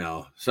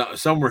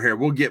 somewhere here.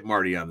 We'll get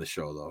Marty on the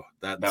show though.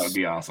 That would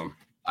be awesome.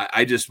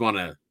 I just want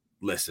to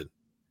listen.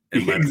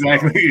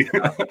 Exactly.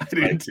 I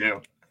do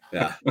too.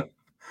 Yeah.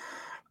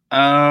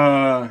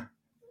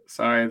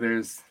 Sorry,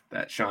 there's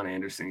that Sean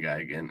Anderson guy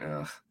again.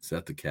 Ugh. Is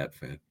that the Cat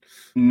fan?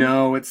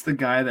 No, it's the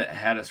guy that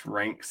had us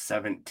ranked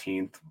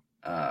 17th.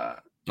 I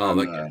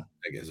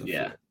guess.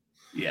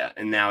 Yeah,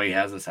 and now he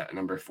has us at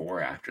number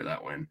 4 after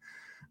that win,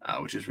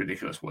 which is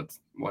ridiculous.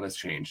 What has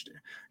changed?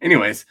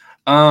 Anyways,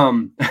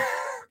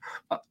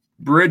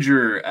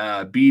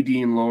 Bridger, B.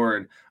 Dean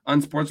Lord,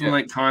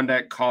 unsportsmanlike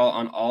conduct call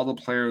on all the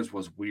players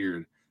was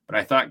weird, but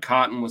I thought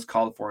Cotton was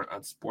called for an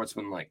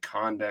unsportsmanlike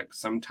conduct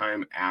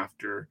sometime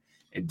after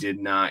it did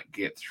not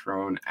get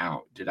thrown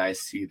out. Did I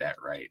see that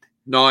right?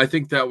 No, I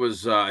think that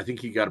was. I think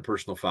he got a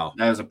personal foul.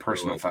 That was a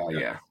personal foul.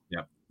 Yeah.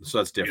 So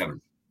that's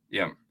different.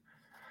 Yeah.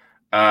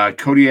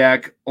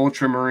 Kodiak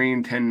Ultramarine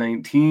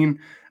 1019.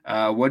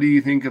 What do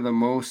you think of the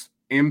most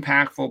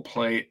impactful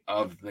play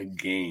of the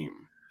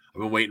game?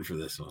 I've been waiting for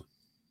this one.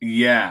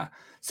 Yeah.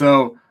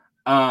 So,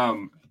 I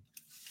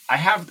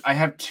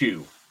have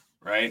 2,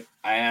 right?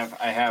 I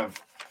have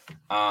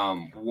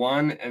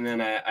one, and then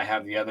I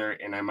have the other,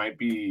 and I might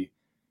be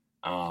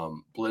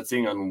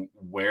blitzing on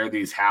where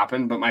these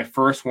happened, but my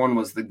first one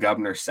was the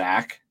Governor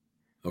sack.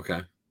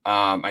 Okay.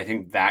 I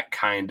think that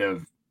kind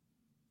of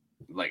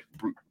like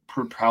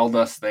propelled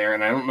us there,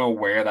 and I don't know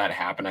where that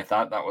happened. I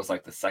thought that was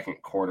like the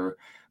second quarter,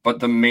 but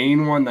the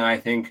main one that I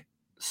think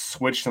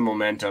switched the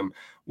momentum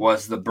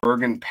was the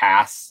Bergen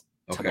pass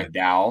to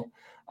McDowell.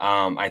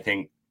 I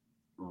think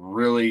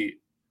really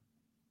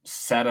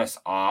set us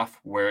off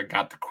where it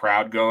got the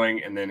crowd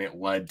going, and then it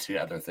led to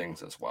other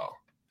things as well.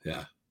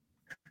 Yeah.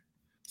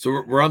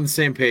 So we're on the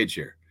same page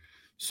here.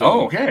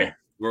 So okay.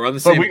 We're on the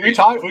same. We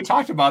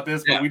talked about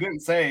this, but we didn't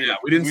say. Yeah,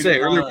 we didn't say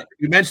earlier.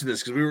 We mentioned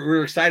this because we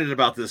were excited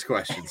about this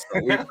question.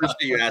 So we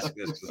appreciate you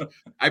asking this.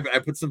 I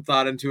put some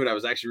thought into it. I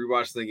was actually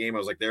rewatching the game. I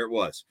was like, there it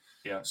was.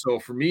 Yeah. So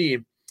for me,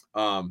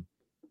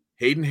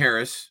 Hayden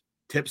Harris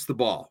tips the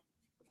ball,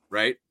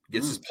 right?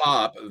 Gets his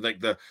pop.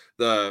 Like the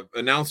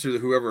announcer,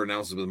 whoever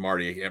announces with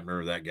Marty, I can't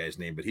remember that guy's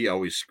name, but he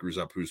always screws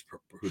up who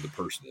the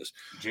person is.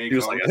 He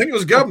was like, I think it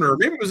was Governor.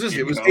 Maybe it was this.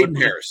 It was Hayden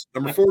Harris.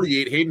 Number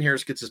 48. Hayden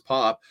Harris gets his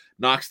pop,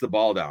 knocks the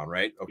ball down,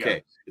 right?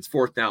 Okay. It's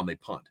 4th down. They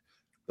punt.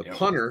 The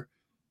punter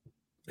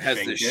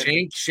has the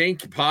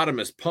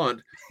shank-potamus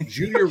punt.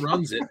 Junior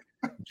runs it,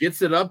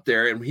 gets it up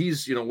there, and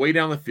he's way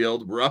down the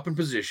field. We're up in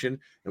position.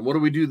 And what do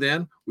we do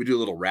then? We do a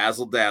little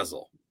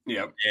razzle-dazzle.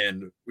 Yep.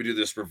 And we do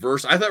this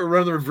reverse. I thought we were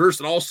running the reverse,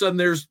 and all of a sudden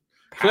there's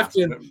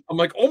Clifton. I'm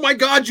like, oh my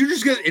God, you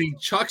just get it. And he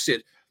chucks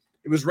it.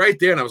 It was right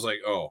there. And I was like,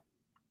 oh,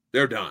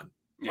 they're done.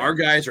 Yeah. Our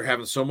guys are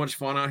having so much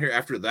fun out here.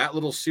 After that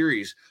little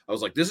series, I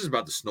was like, this is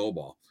about to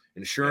snowball.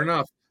 And sure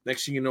enough,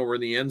 next thing you know, we're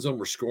in the end zone.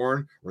 We're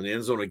scoring. We're in the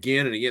end zone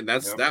again and again.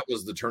 That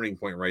was the turning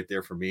point right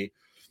there for me.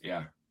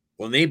 Yeah.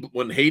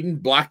 When Hayden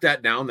blocked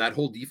that down, that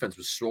whole defense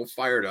was so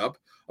fired up.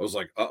 I was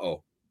like,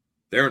 uh-oh.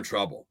 They're in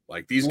trouble.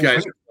 Like these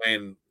guys are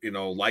playing,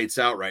 lights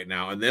out right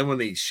now. And then when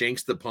he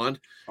shanks the punt,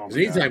 because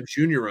anytime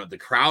Junior run, the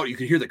crowd, you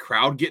could hear the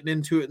crowd getting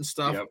into it and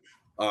stuff. Yep.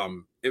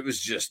 It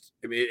was just,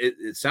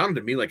 it sounded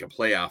to me like a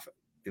playoff,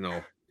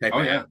 type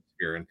of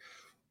atmosphere. And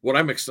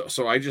what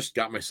so I just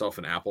got myself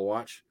an Apple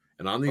Watch,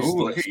 and on these,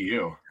 look at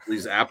you.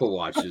 These Apple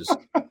Watches,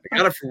 I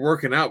got it for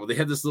working out, but they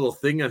had this little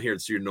thing on here.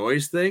 It's your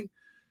noise thing.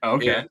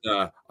 Okay.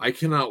 And I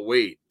cannot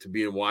wait to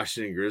be in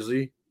Washington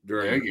Grizzly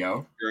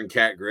during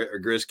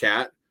Griz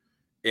Cat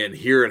and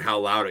hearing how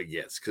loud it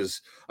gets.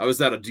 Because I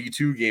was at a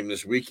D2 game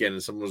this weekend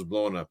and someone was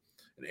blowing an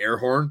air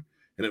horn,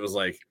 and it was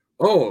like,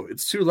 oh,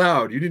 it's too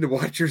loud. You need to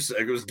watch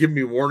yourself. It was giving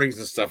me warnings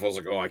and stuff. I was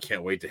like, oh, I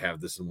can't wait to have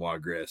this in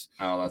Griz.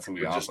 Oh, that's gonna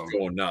be awesome. Just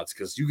going nuts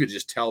because you could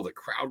just tell the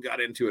crowd got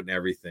into it and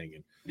everything.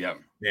 And yeah,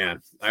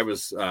 man, I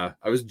was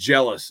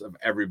jealous of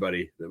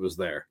everybody that was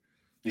there.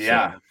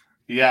 Yeah, so.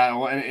 Yeah.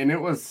 Well, and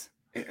it was.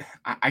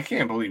 I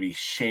can't believe he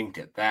shanked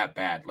it that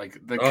bad. Like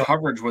the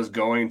coverage was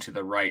going to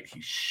the right. He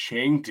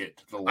shanked it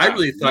to the left. I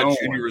really thought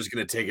Junior was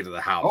going to take it to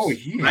the house. Oh,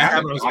 he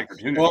had an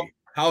opportunity. Well,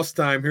 house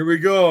time. Here we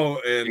go.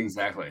 And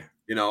exactly.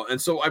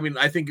 And so, I mean,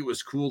 I think it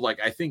was cool.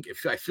 Like, I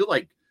feel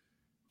like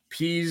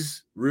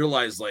Pease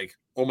realized, like,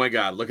 oh my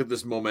God, look at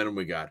this momentum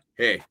we got.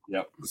 Hey,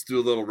 let's do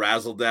a little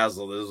razzle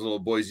dazzle. There's a little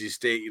Boise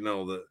State,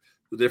 the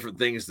different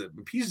things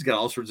that Pease has got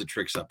all sorts of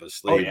tricks up his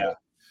sleeve. Oh,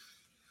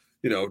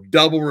 yeah.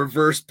 Double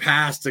reverse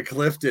pass to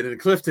Clifton, and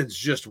Clifton's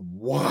just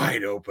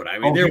wide open. I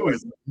mean, there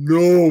was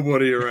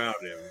nobody around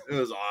him. It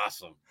was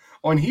awesome.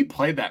 Oh, and he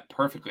played that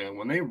perfectly. And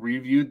when they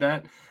reviewed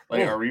that, or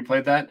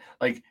replayed that,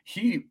 like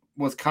he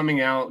was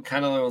coming out,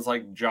 kind of was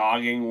like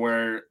jogging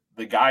where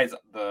the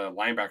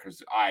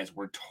linebackers' eyes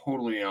were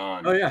totally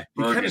on. Oh yeah,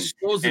 he kind of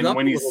slows it up. And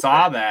when he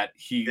saw that,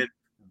 he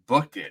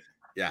booked it.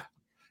 Yeah,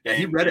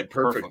 he read it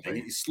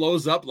perfectly. He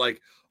slows up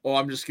like, oh,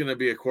 I'm just going to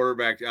be a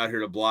quarterback out here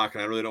to block,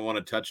 and I really don't want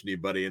to touch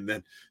anybody. And then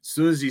as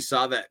soon as he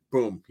saw that,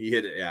 boom, he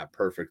hit it. Yeah,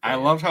 perfect. I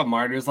loved how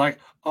Marty's like,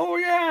 oh,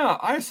 yeah,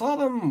 I saw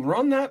them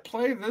run that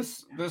play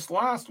this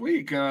last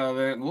week.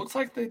 It looks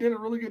like they did a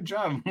really good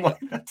job. Like,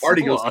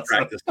 Marty goes to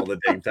practice all the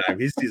dang time.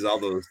 He sees all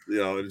those,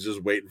 and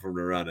just waiting for him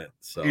to run it.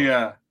 So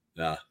yeah.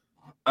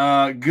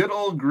 Good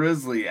old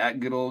Grizzly at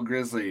Good Old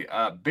Grizzly.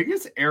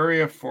 Biggest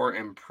area for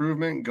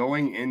improvement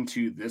going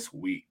into this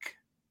week?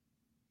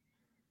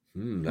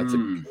 That's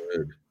a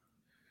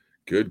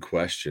good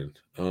question.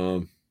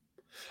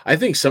 I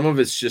think some of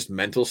it's just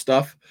mental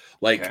stuff.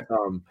 Like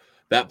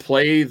that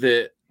play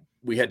that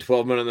we had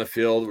 12 men on the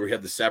field where we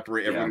had to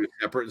separate everybody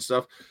separate and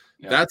stuff.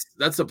 Yeah.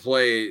 That's a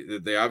play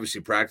that they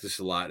obviously practiced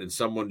a lot, and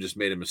someone just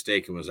made a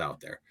mistake and was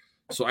out there.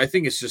 So I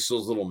think it's just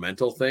those little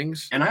mental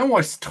things. And I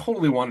always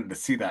totally wanted to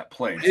see that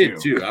play too. I did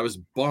too. I was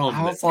bummed.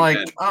 I was like,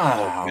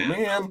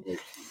 man.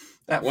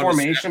 That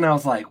formation, I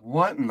was like,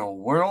 what in the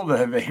world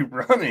are they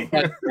running?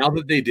 Now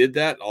that they did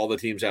that, all the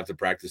teams have to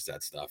practice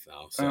that stuff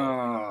now.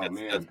 So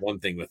that's one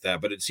thing with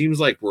that. But it seems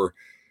like we're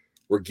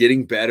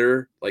getting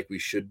better, like we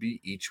should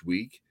be each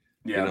week.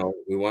 Yeah.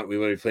 We want to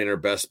be playing our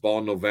best ball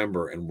in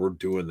November, and we're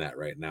doing that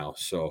right now.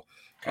 So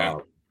I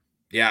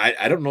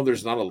don't know.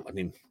 There's not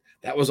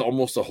that was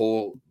almost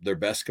their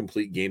best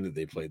complete game that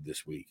they played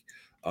this week.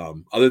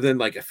 Other than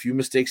like a few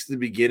mistakes at the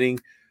beginning.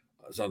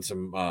 Was on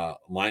some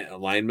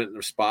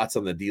alignment spots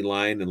on the D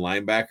line and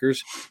linebackers,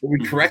 but we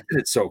corrected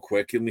it so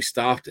quick and we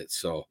stopped it.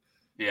 So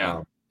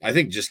I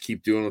think just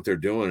keep doing what they're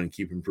doing and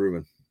keep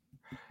improving.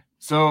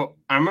 So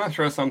I'm gonna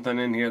throw something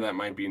in here that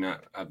might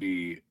not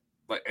be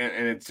like,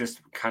 and it's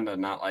just kind of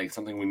not like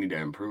something we need to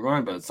improve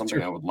on, but it's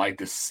something I would like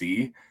to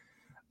see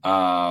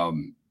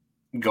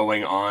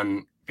going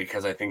on,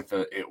 because I think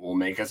that it will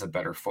make us a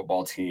better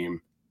football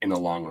team in the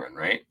long run,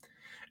 right?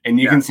 And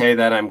you can say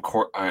that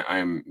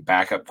I'm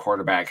backup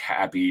quarterback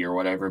happy or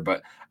whatever,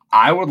 but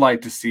I would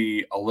like to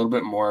see a little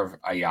bit more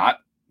of Ayat,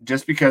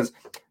 just because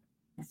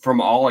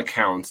from all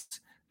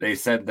accounts, they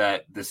said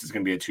that this is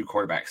going to be a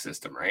 2-quarterback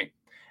system, right?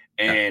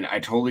 And I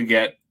totally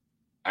get.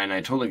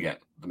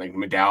 Like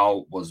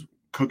McDowell was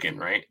cooking,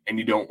 right? And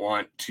you don't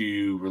want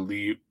to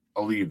relieve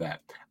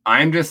that.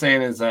 I'm just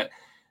saying is that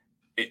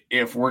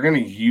if we're going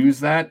to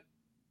use that,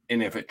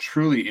 and if it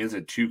truly is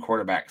a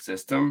 2-quarterback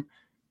system,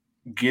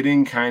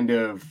 getting kind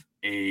of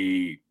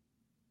a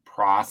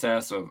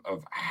process of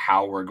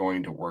how we're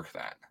going to work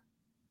that.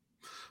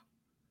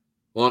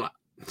 Well,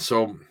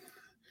 so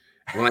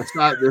when I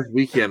saw it this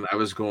weekend, I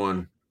was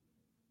going,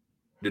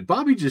 did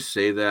Bobby just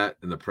say that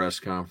in the press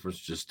conference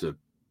just to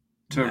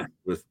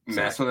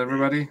mess with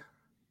everybody?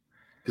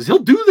 Because he'll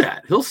do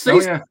that. He'll say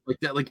stuff like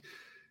that. Like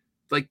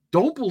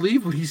don't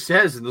believe what he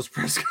says in those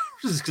press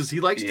conferences, because he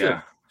likes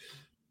to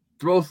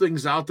throw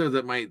things out there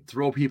that might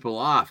throw people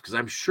off. Because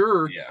I'm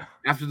sure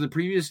after the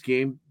previous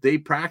game, they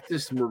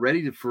practiced and were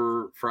ready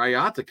for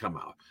Ayat to come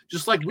out.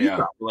 Just like we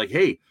thought. We're like,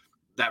 hey,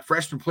 that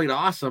freshman played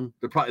awesome.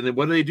 And then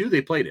what do?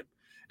 They played him.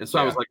 And so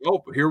I was like,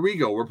 oh, here we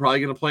go. We're probably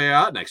going to play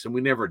Ayat next. And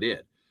we never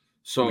did.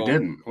 So we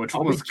didn't, which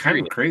was kind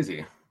of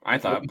crazy, I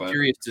thought. I'm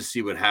curious to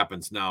see what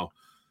happens now.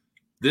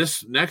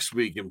 This next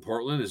week in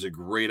Portland is a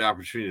great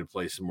opportunity to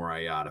play some more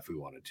Ayat if we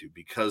wanted to,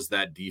 because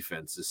that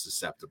defense is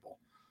susceptible.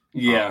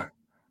 Yeah.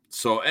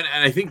 So, and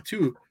I think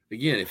too,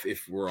 again,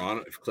 if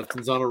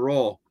Clifton's on a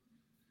roll,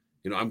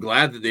 I'm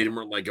glad that they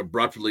didn't like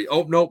abruptly,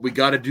 oh no, we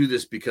got to do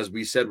this because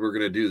we said we're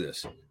going to do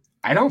this.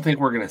 I don't think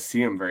we're going to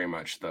see him very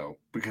much though,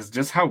 because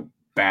just how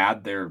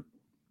bad their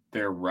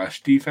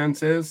rush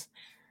defense is.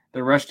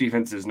 Their rush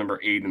defense is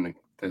number 8 in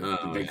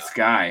the Big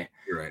Sky.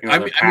 You're right. You know,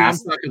 I'm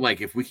talking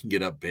like if we can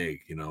get up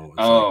big, you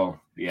know.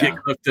 Yeah.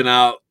 Get Clifton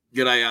out,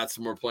 get Ayat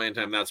some more playing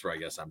time. That's where I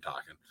guess I'm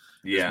talking.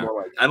 Yeah. It's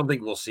more like, I don't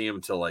think we'll see him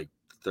until like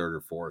third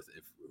or fourth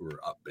if we're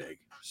up big.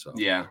 So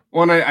yeah.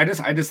 Well, and I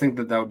just think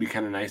that would be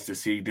kind of nice to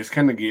see, just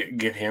kind of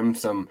get him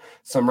some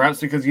reps,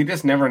 because you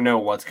just never know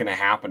what's going to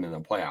happen in the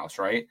playoffs,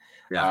 right?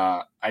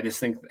 Yeah. I just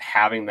think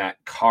having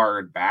that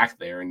card back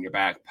there in your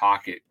back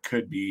pocket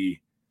could be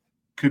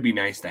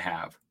nice to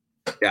have.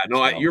 Yeah,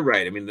 no, you're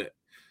right. I mean,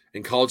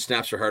 and college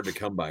snaps are hard to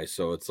come by,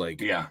 so it's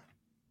like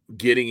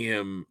getting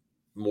him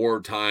more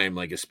time,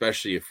 like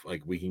especially if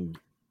like we can,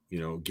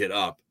 you know, get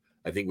up,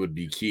 I think would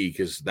be key,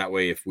 because that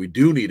way if we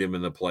do need him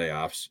in the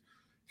playoffs,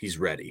 he's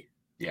ready.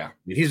 Yeah. I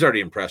mean, he's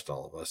already impressed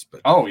all of us,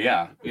 but like, we've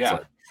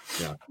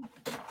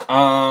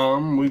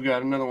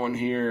got another one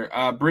here.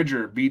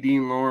 Bridger, B.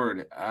 Dean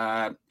Lord.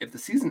 If the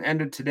season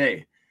ended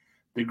today,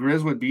 the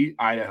Griz would beat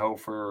Idaho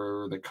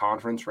for the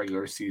conference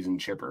regular season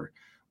chipper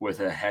with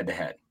a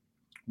head-to-head.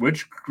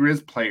 Which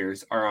Griz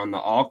players are on the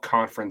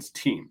all-conference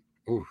team?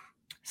 Oof.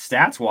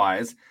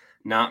 Stats-wise,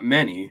 not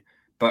many,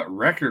 but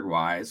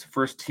record-wise,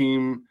 first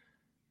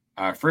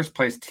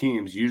place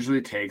teams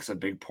usually takes a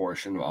big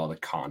portion of all the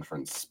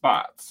conference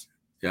spots.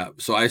 Yeah,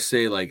 so I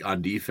say like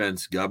on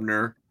defense,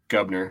 Gubner,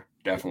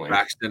 definitely.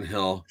 Braxton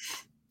Hill.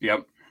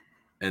 Yep.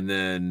 And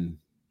then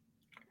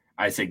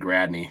I say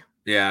Gradney.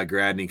 Yeah,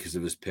 Gradney because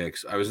of his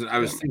picks. I was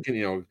thinking,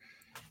 you know,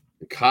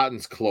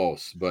 Cotton's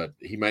close, but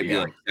he might be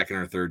like second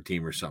or third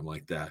team or something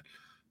like that.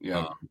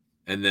 Yeah.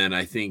 And then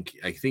I think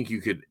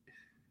you could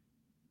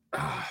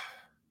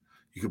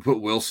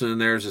put Wilson in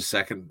there as a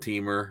second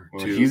teamer.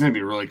 Well, he's gonna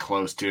be really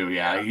close too.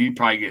 Yeah, he'd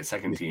probably get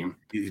second team.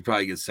 He'd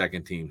probably get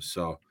second team.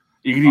 So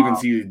you could even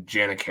see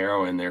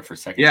Janicaro in there for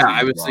second. Yeah, team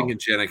I was thinking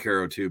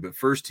Janicaro too, but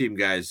first team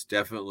guys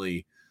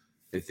definitely.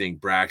 I think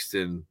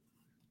Braxton,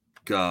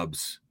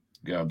 Gubbs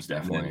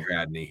definitely, and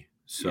Gradney.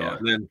 So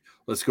and then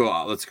let's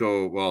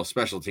go. Well,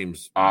 special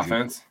teams,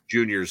 offense,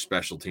 juniors,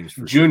 special teams.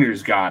 Juniors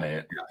sure. Got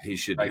it. Yeah, he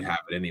should have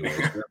it anyway.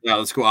 Yeah,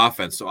 let's go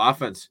offense. So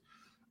offense,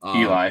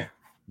 Eli.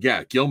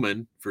 Yeah,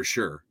 Gilman for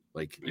sure.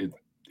 Like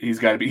he's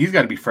got to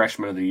be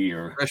freshman of the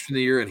year. Freshman of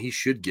the year, and he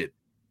should get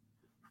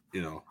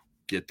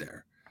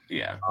there.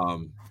 Yeah.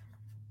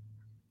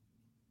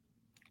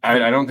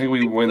 I don't think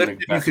we win the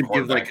best. You could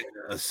give like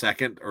a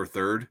second or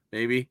third,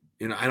 maybe.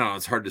 You know, I don't know.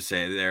 It's hard to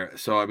say there.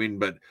 So I mean,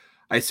 but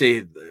I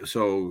say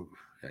so.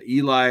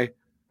 Eli,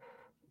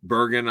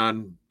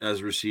 Bergen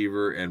as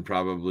receiver, and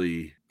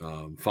probably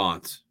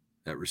Fonts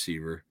at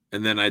receiver.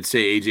 And then I'd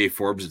say AJ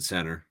Forbes at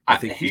center. I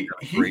think he's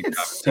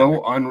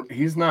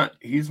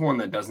one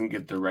that doesn't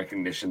get the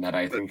recognition that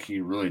I think he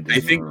really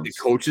deserves. I think the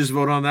coaches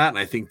vote on that, and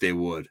I think they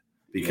would,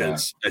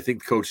 because I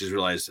think the coaches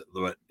realize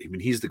that, I mean,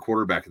 he's the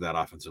quarterback of that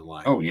offensive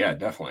line. Oh yeah,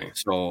 definitely.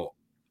 So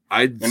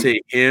I'd say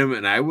him,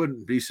 and I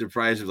wouldn't be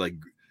surprised if like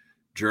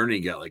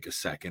Journey got like a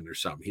second or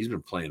something. He's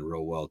been playing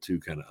real well too,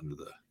 kind of under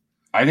the.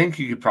 I think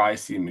you could probably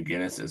see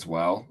McGinnis as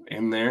well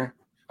in there.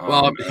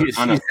 Well, he's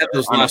had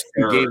those last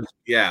two games.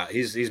 Yeah,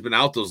 he's been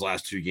out those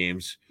last two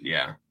games.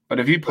 Yeah, but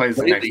if he plays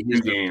the next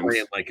two games,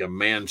 playing like a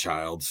man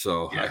child.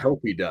 So I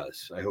hope he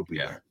does. I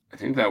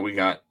think that we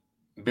got.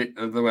 I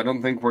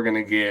don't think we're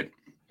gonna get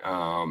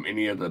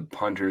any of the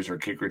punters or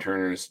kick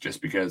returners, just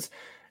because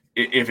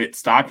if it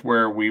stopped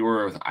where we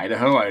were with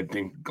Idaho, I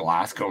think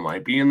Glasgow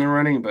might be in the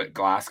running, but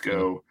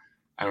Glasgow.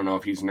 I don't know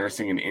if he's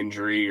nursing an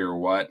injury or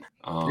what.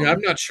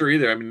 I'm not sure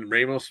either. I mean,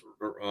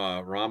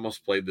 Ramos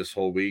played this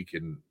whole week,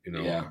 and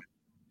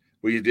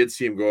we did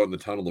see him go out in the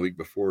tunnel the week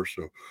before,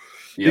 so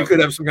he could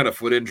have some kind of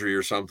foot injury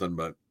or something.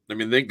 But I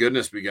mean, thank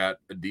goodness we got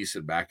a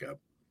decent backup.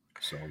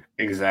 So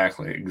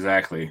exactly.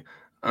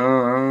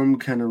 I'm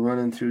kind of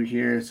running through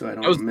here, so I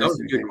don't. That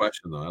was a good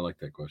question, though. I like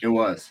that question. It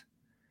was.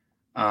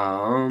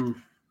 I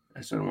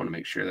just want to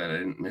make sure that I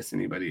didn't miss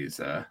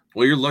anybody's.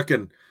 Well, you're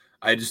looking.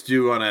 I just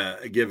do want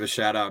to give a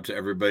shout out to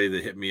everybody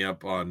that hit me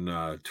up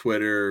on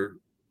Twitter,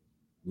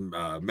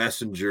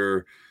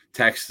 Messenger,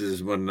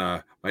 texts when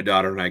my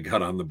daughter and I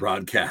got on the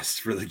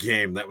broadcast for the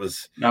game. That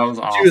was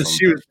awesome.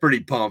 She was pretty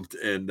pumped,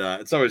 and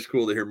it's always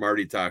cool to hear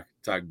Marty talk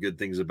good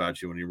things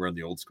about you when you run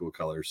the old school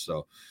colors.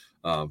 So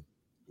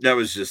that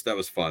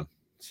was fun.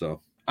 So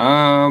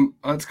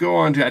let's go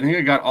on to. I think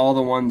I got all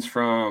the ones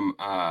from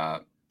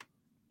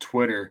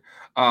Twitter.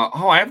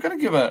 I've got to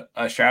give a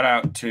shout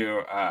out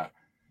to.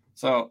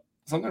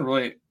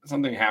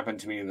 Something happened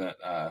to me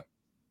that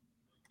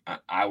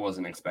I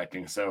wasn't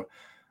expecting. So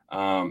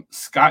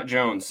Scott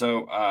Jones.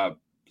 So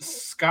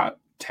Scott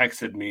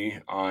texted me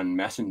on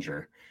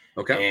Messenger.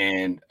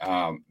 Okay. And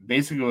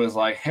basically was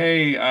like,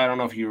 hey, I don't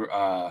know if you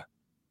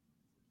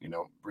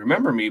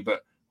remember me,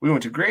 but we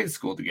went to grade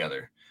school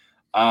together.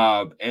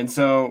 And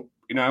so,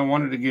 I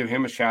wanted to give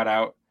him a shout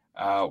out.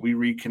 We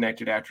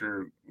reconnected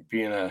after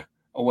being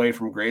away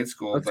from grade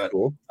school. That's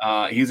cool.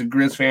 He's a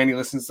Griz fan. He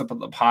listens to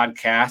the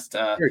podcast.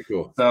 Very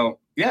cool. So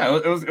yeah,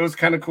 it was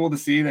kind of cool to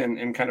see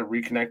and kind of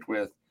reconnect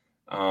with,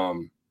 a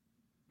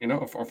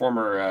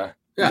former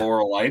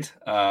Laurel Light.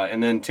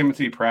 And then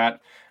Timothy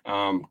Pratt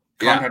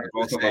contacted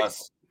both of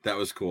us. That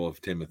was cool of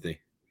Timothy.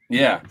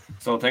 Yeah.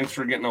 So thanks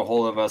for getting a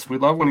hold of us. We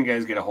love when you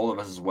guys get a hold of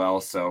us as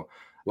well. So,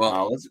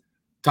 let's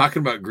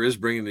talking about Griz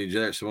bringing the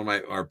jet. So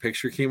when our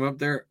picture came up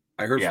there,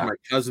 I heard from my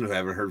cousin who I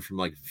haven't heard from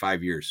like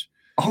 5 years.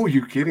 Oh,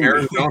 you're kidding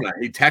Arizona.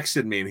 He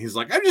texted me and he's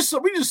like, we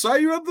just saw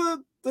you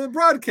on the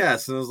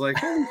broadcast. And I was like,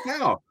 holy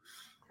cow.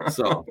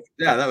 So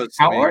yeah, that was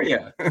how are you?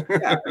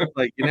 Yeah,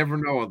 like you never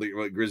know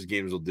what Griz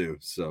games will do.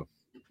 So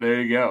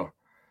there you go.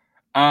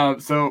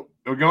 So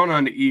we're going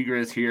on to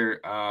Griz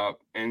here,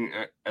 and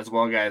as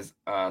well, guys.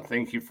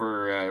 Thank you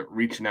for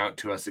reaching out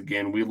to us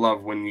again. We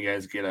love when you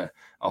guys get a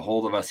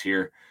hold of us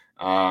here.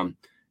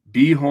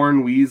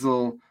 B-Horn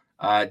Weasel,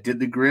 did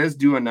the Griz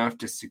do enough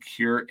to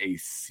secure a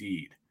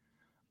seed?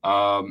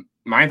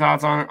 My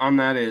thoughts on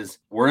that is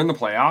we're in the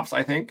playoffs.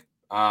 I think.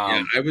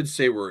 Yeah, I would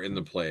say we're in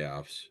the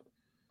playoffs.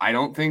 I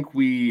don't think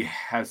we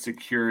have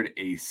secured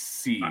a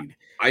seed.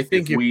 I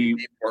think if we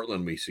beat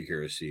Portland, we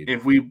secure a seed.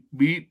 If we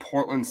beat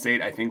Portland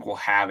State, I think we'll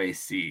have a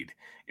seed.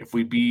 If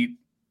we beat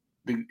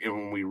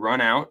when we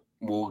run out,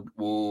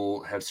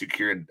 we'll have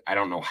secured. I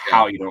don't know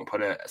how you don't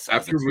put us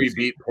after we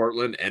beat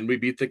Portland and we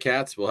beat the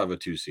Cats, we'll have a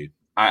 2 seed.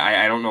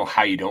 I don't know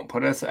how you don't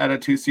put us at a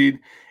 2 seed.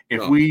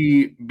 If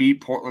we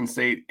beat Portland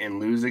State and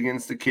lose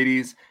against the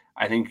Kitties,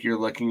 I think you're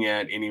looking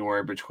at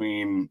anywhere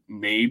between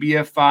maybe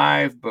a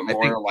 5, but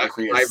more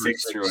likely a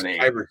 6 through an 8.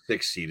 5 or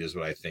 6 seed is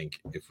what I think.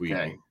 If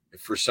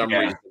for some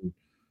reason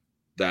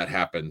that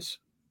happens.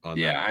 I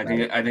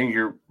think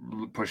you're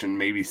pushing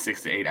maybe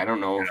 6 to 8. I don't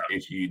know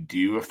if you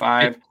do a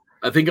 5.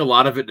 I think a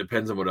lot of it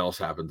depends on what else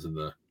happens in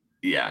the.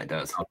 Yeah, it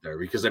does out there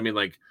because I mean,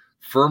 like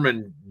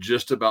Furman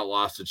just about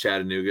lost to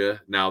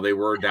Chattanooga. Now they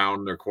were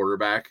down their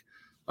quarterback,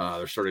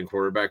 their starting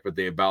quarterback, but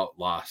they about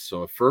lost.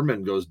 So if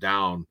Furman goes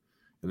down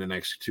in the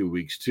next 2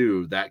 weeks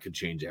too, that could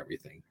change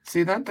everything.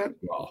 See, that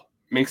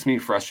makes me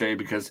frustrated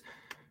because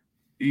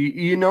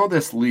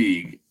this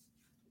league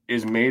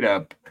is made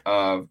up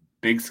of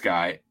Big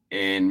Sky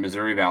and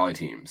Missouri Valley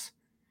teams.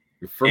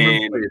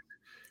 Furman plays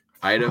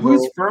Idaho.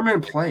 Who's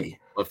Furman play?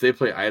 If they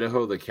play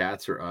Idaho, the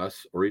Cats, or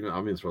us, or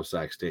even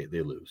Sac State,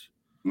 they lose.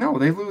 No,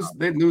 they lose.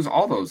 They lose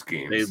all those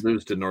games. They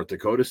lose to North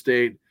Dakota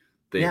State.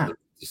 They lose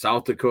to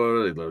South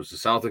Dakota. They lose to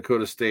South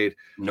Dakota State.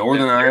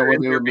 Northern Iowa.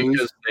 They would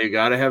lose. They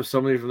got to have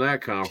somebody from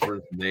that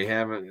conference. And they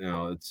haven't.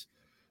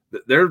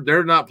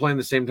 They're not playing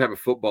the same type of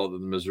football that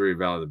the Missouri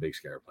Valley and the Big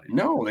Sky are playing.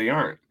 No, they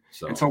aren't.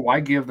 So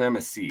why give them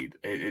a seed?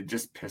 It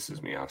just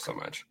pisses me off so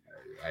much.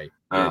 Right.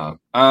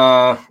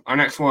 Our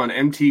next one,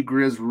 MT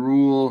Griz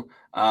rule.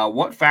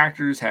 What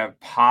factors have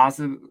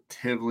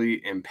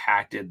positively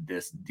impacted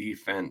this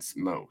defense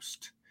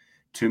most?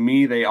 To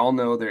me, they all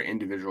know their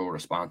individual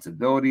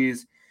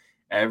responsibilities,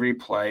 every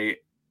play,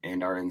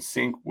 and are in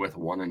sync with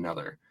one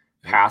another.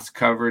 Pass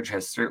coverage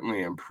has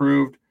certainly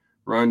improved.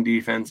 Run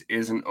defense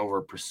isn't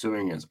over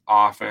pursuing as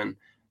often.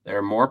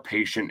 They're more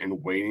patient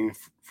in waiting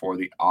for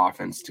the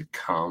offense to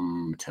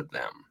come to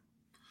them.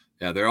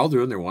 Yeah, they're all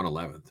doing their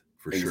 111th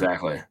for sure.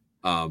 Exactly.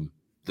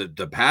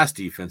 The pass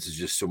defense is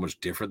just so much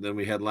different than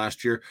we had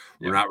last year.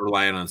 We're not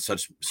relying on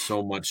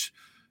so much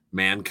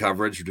man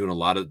coverage. We're doing a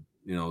lot of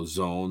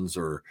zones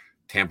or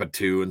Tampa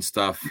 2 and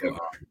stuff.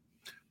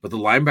 But the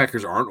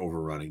linebackers aren't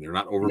overrunning. They're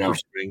not over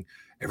pursuing.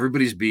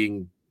 Everybody's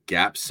being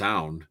gap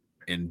sound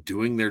and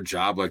doing their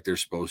job like they're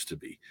supposed to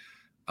be.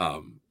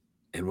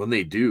 And when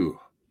they do,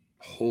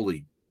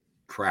 holy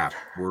crap,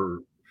 we're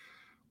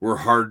a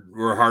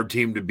hard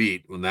team to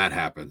beat when that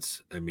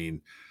happens. I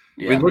mean,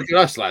 look at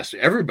us last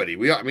year. Everybody,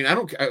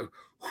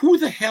 who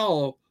the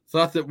hell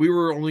thought that we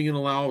were only going to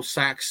allow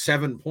Sac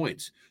 7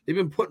 points? They've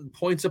been putting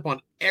points up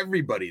on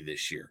everybody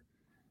this year.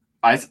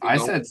 I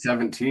said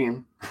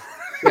 17.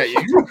 Yeah,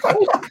 you were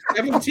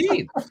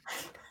 17.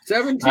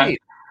 17.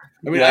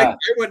 I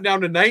went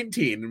down to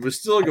 19 and was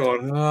still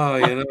going,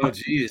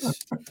 geez.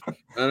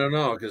 I don't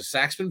know, because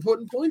Sac's been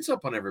putting points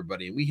up on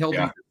everybody, and we held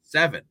them to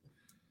 7.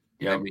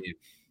 Yeah, I mean,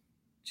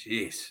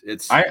 geez,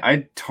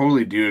 I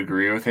totally do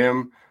agree with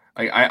him.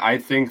 I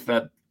think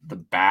that the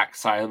back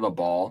side of the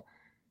ball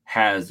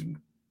has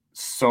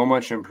so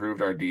much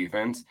improved our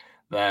defense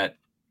that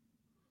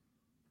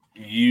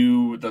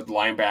the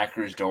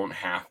linebackers don't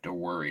have to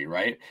worry,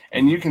 right?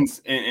 And you can,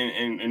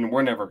 and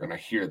we're never going to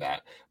hear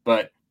that,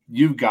 but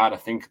you've got to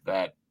think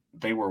that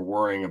they were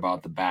worrying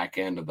about the back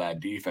end of that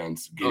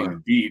defense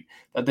getting beat,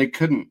 that they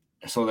couldn't.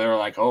 So they were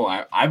like,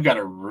 I've got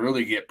to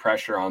really get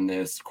pressure on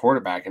this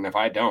quarterback. And if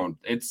I don't,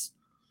 it's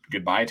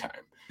goodbye time.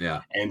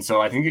 Yeah. And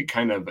so I think it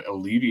kind of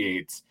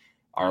alleviates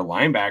our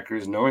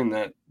linebackers knowing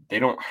that they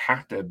don't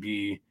have to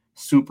be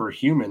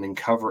superhuman and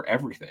cover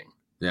everything.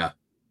 Yeah.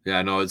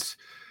 Yeah. No, it's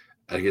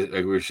like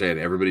we were saying,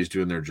 everybody's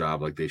doing their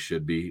job like they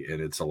should be.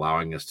 And it's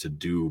allowing us to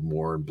do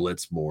more and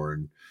blitz more.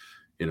 And,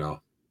 and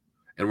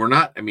we're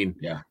not,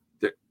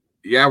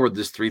 we're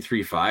this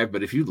 3-3-5,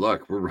 but if you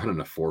look, we're running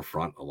a 4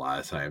 front a lot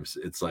of times.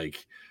 It's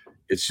like,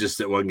 it's just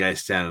that one guy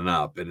standing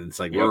up, and it's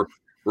like,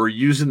 we're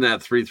using that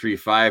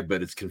 3-3-5,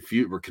 but it's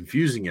we're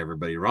confusing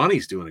everybody.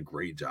 Ronnie's doing a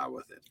great job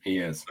with it. He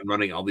is. And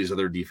running all these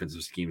other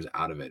defensive schemes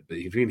out of it. But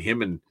between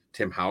him and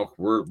Tim Houck,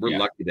 we're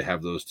lucky to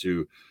have those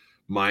two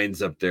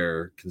minds up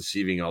there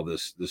conceiving all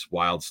this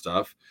wild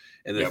stuff.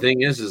 And the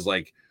thing is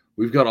like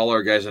we've got all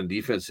our guys on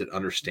defense that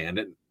understand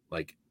it.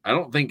 Like I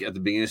don't think at the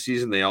beginning of the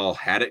season they all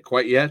had it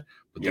quite yet,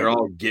 but they're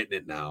all getting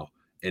it now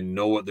and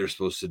know what they're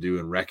supposed to do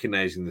and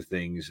recognizing the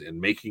things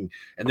and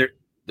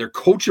they're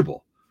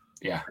coachable.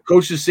 Yeah.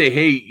 Coaches say,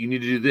 hey, you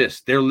need to do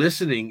this. They're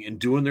listening and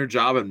doing their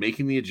job and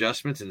making the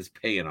adjustments, and it's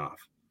paying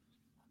off.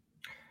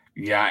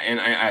 Yeah, and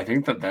I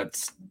think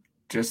that's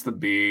just the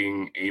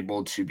being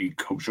able to be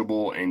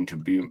coachable and to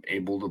be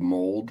able to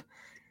mold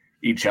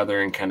each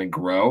other and kind of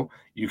grow.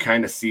 You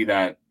kind of see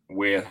that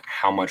with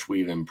how much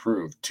we've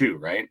improved too,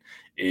 right?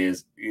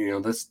 Is,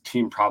 this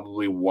team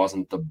probably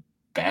wasn't the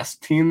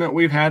best team that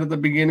we've had at the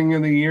beginning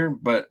of the year,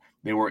 but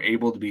they were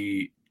able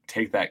to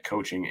take that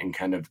coaching and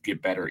kind of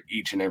get better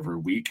each and every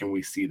week. And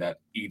we see that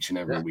each and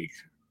every week.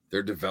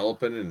 They're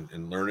developing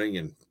and learning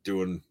and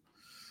doing.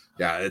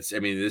 Yeah, this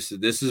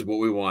is what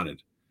we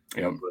wanted.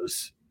 Yep.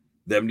 Was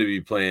them to be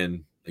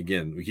playing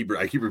again.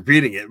 I keep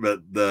repeating it,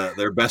 but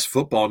their best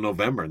football in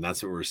November, and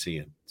that's what we're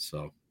seeing.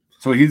 So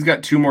he's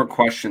got two more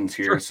questions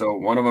here. Sure. So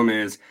one of them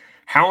is,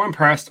 how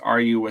impressed are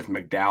you with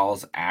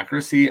McDowell's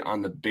accuracy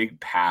on the big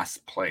pass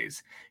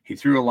plays? He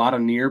threw a lot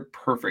of near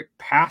perfect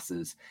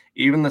passes.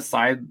 Even the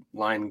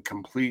sideline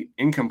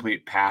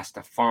incomplete pass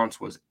to Fonts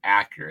was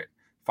accurate.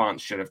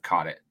 Fonts should have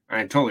caught it.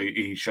 And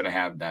he should have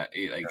had that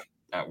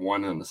that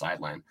one on the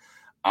sideline.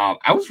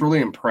 I was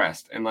really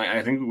impressed, and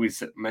I think we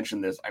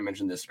mentioned this. I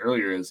mentioned this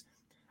earlier. Is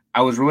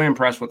I was really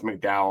impressed with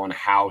McDowell and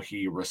how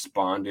he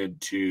responded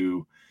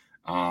to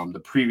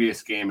the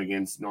previous game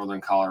against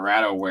Northern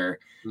Colorado, where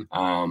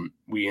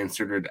we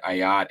inserted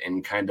Ayat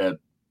and kind of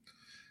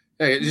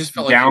it just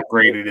felt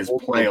downgraded his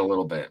play a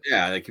little bit.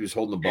 Yeah, like he was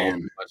holding the ball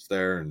too much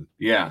there, and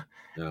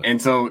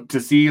and so to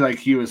see like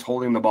he was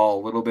holding the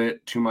ball a little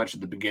bit too much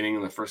at the beginning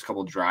of the first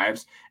couple of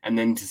drives, and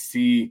then to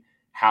see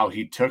how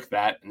he took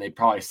that, and they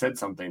probably said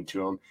something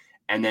to him,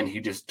 and then he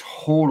just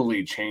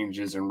totally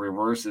changes and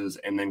reverses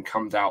and then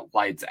comes out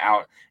lights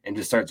out and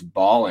just starts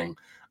bawling.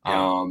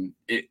 Yeah.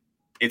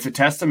 It's a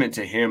testament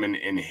to him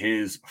and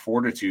his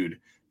fortitude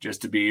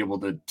just to be able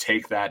to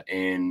take that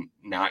and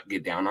not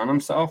get down on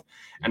himself.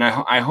 And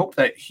I hope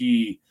that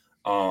he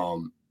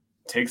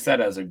takes that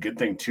as a good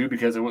thing too,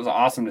 because it was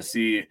awesome to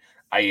see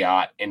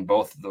Ayat and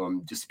both of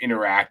them just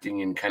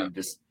interacting and kind of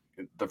just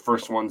the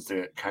first ones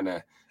to kind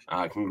of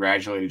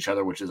congratulate each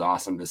other, which is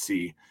awesome to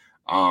see.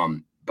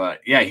 But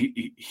yeah,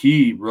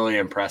 he really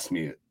impressed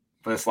me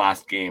this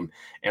last game.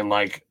 And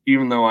like,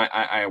 even though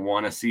I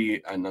want to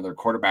see another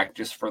quarterback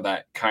just for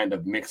that kind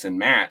of mix and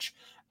match,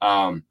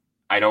 I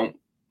don't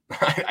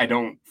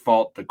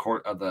fault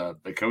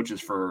the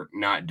coaches for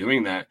not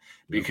doing that,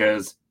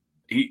 because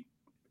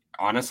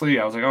honestly,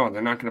 I was like, oh,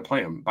 they're not going to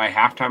play him. By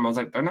halftime, I was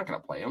like, they're not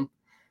going to play him.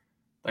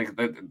 Like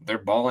they're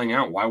balling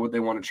out. Why would they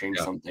want to change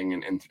something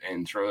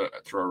and throw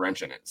a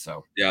wrench in it?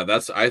 So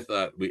I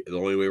thought the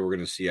only way we're going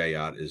to see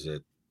Ayat is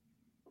at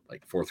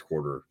like fourth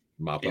quarter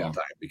mop up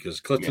time, because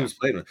Clifton's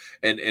playing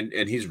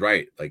and he's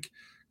right. Like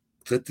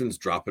Clifton's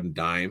dropping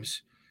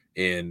dimes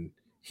and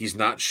he's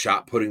not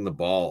shot putting the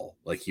ball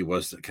like he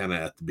was kind of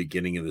at the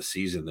beginning of the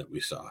season that we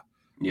saw.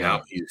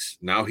 Yeah.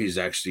 Now he's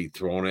actually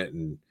throwing it,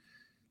 and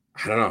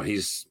I don't know,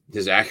 his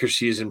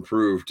accuracy has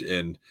improved,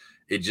 and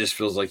it just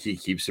feels like he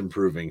keeps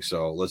improving.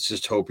 So let's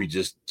just hope he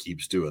just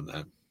keeps doing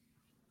that.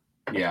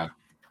 Yeah.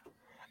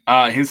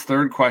 His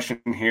third question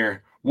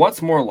here: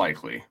 what's more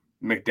likely,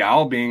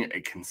 McDowell being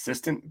a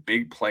consistent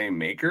big play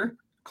maker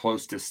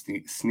close to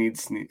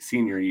Snead's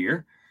senior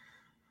year,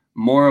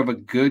 more of a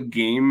good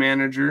game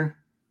manager,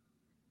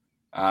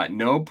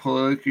 no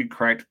politically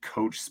correct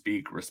coach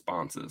speak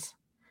responses?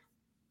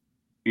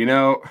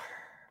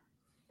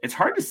 It's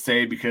hard to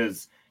say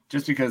because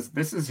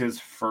this is his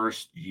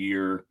first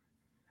year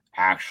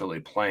actually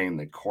playing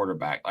the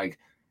quarterback. Like,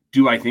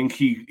 do I think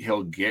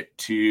he'll get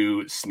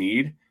to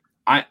Snead?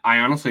 I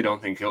honestly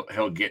don't think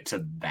he'll get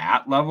to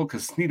that level,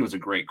 because Snead was a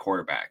great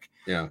quarterback.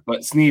 Yeah.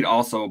 But Snead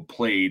also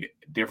played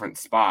different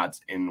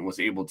spots and was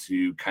able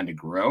to kind of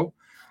grow.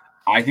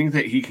 I think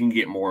that he can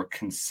get more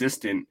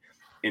consistent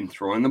in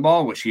throwing the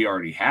ball, which he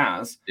already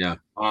has. Yeah.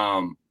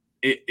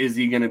 Is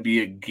he going to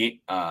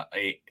be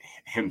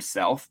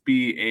himself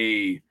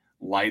be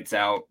a lights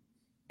out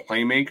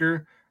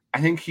playmaker? I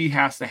think he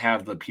has to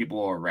have the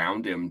people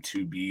around him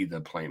to be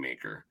the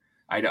playmaker.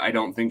 I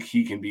don't think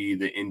he can be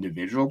the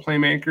individual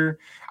playmaker.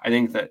 I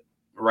think that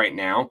right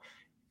now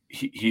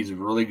he's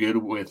really good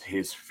with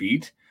his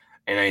feet,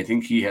 and I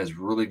think he has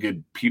really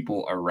good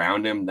people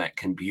around him that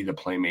can be the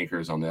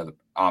playmakers on the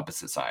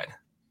opposite side.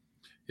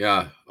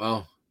 Yeah,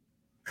 well,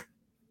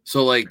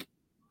 so like,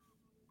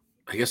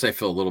 I guess I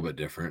feel a little bit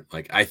different.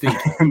 Like, I think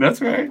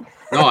that's right.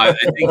 No, I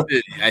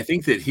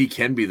think that he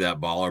can be that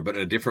baller, but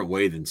in a different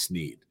way than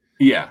Snead.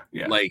 Yeah.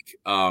 Like,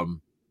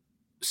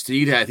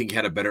 Snead, I think,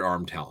 had a better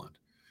arm talent.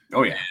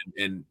 Oh yeah,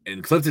 and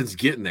Clifton's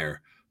getting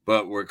there,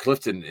 but where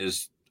Clifton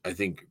is, I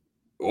think,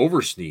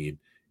 over Snead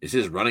is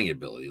his running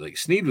ability. Like,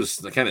 Snead was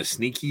the kind of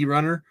sneaky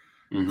runner.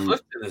 Mm-hmm.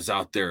 Clifton is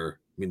out there.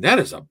 I mean, that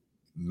is a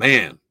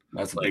man.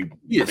 That's like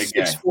he is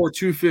 6'4",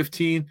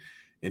 215,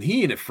 and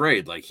he ain't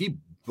afraid. Like, he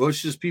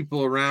pushes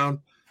people around.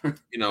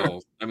 You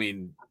know, I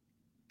mean,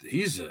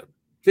 he's a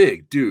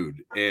big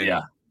dude.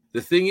 And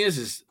the thing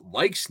is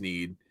like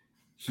Snead,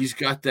 he's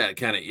got that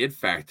kind of it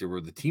factor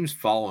where the team's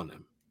following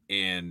him,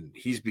 and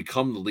he's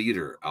become the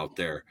leader out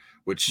there,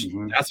 which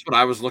that's what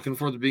I was looking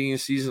for at the beginning of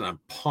the season. I'm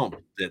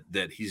pumped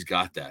that he's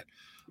got that.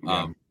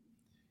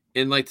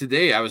 And like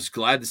today, I was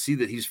glad to see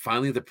that he's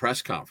finally at the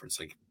press conference.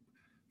 Like,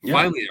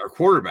 finally, our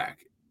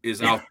quarterback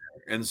is out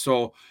there. And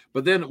so,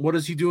 but then what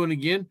is he doing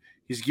again?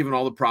 He's giving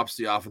all the props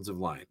to the offensive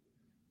line.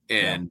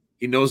 And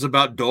he knows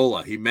about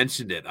Dola. He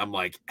mentioned it. I'm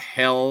like,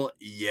 hell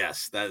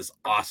yes, that is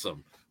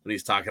awesome when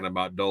he's talking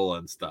about Dola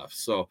and stuff.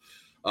 So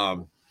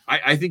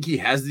I think he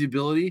has the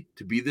ability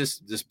to be this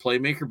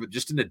playmaker, but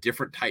just in a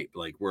different type,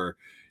 like where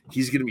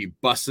he's going to be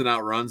busting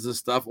out runs and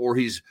stuff, or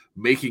he's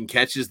making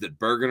catches that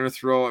Bergener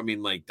throw. I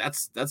mean, like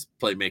that's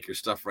playmaker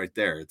stuff right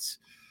there. It's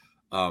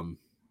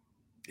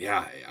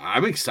yeah,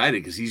 I'm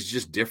excited because he's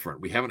just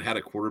different. We haven't had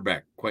a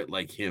quarterback quite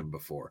like him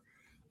before.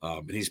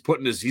 And he's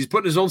putting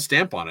his own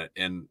stamp on it,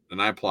 and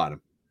I applaud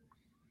him.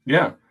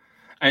 Yeah,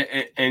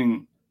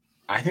 and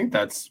I think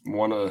that's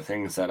one of the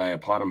things that I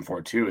applaud him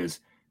for too. Is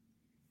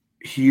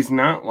he's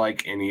not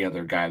like any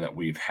other guy that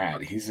we've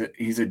had. He's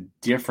a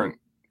different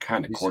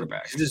kind of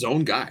quarterback. He's his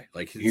own guy.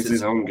 Like he's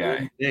his own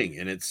guy thing,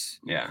 and it's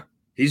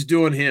he's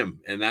doing him,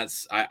 and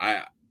that's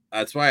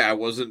why I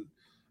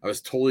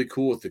was totally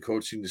cool with the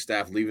coaching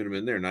staff leaving him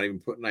in there, not even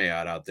putting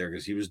Ayat out there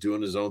because he was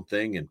doing his own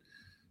thing and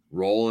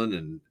rolling,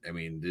 and I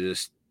mean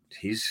just.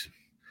 He's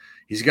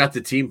got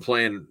the team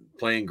playing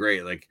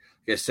great. Like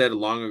I said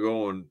long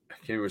ago, and I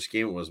can't remember which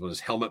game it was, when his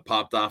helmet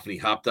popped off and he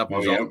hopped up and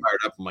was all fired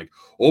up. I'm like,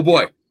 oh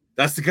boy,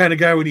 that's the kind of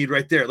guy we need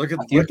right there. Look at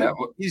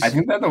I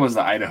think that was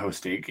the Idaho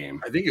State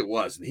game. I think it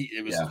was, and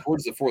it was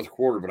towards the fourth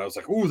quarter. But I was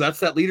like, oh, that's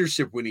that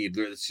leadership we need.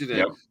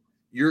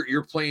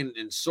 You're playing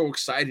and so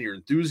excited. Your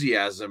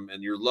enthusiasm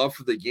and your love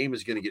for the game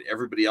is going to get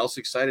everybody else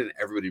excited and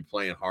everybody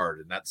playing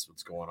hard, and that's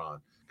what's going on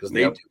because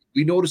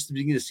we noticed at the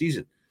beginning of the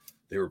season.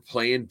 They were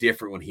playing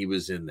different when he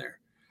was in there.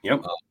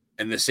 Yep.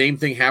 And the same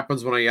thing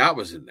happens when Ayat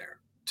was in there,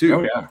 too.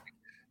 Oh, yeah.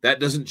 That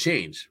doesn't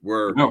change.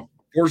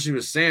 Fortunately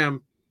with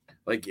Sam,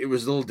 like, it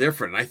was a little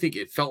different. And I think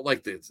it felt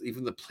like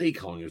even the play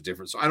calling was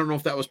different. So I don't know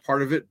if that was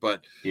part of it,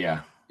 but,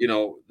 you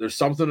know, there's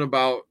something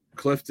about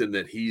Clifton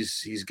that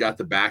he's got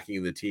the backing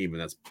of the team, and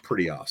that's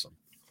pretty awesome.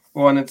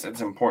 Well, and it's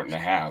important to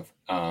have.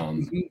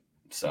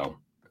 So,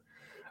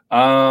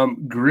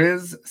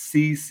 Griz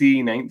CC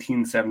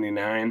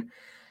 1979.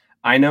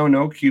 I know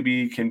no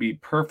QB can be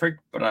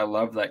perfect, but I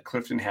love that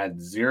Clifton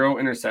had 0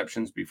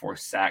 interceptions before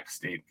Sac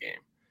State game.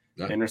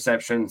 The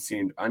interception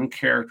seemed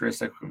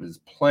uncharacteristic of his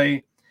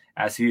play,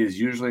 as he is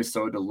usually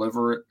so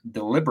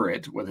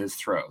deliberate with his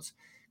throws.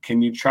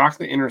 Can you chalk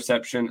the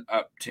interception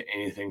up to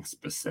anything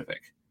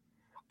specific?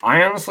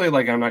 I honestly,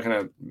 I'm not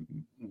going to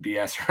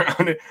BS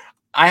around it.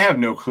 I have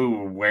no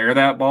clue where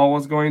that ball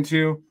was going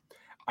to.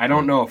 I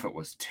don't know if it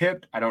was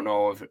tipped. I don't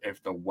know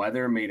if the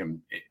weather made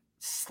him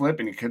slip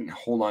and he couldn't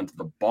hold on to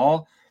the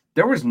ball.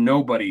 There was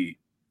nobody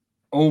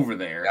over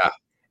there,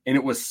 and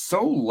it was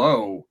so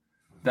low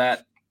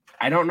that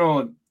I don't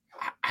know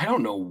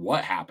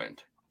what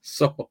happened.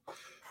 So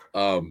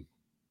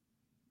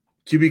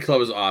QB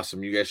Club is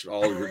awesome. You guys should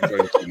all join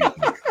the QB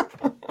Club.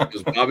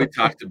 Because Bobby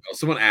talked about,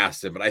 someone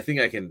asked him, but I think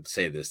I can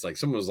say this. Like,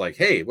 someone was like,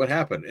 hey, what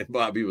happened? And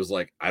Bobby was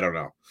like, I don't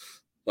know.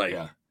 Like,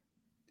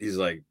 he's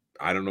like,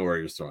 I don't know where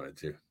he was throwing it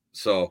to.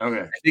 So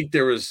I think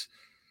there was,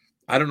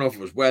 I don't know if it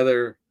was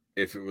weather,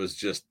 if it was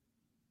just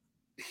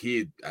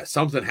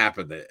something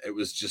happened that it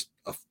was just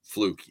a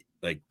fluke.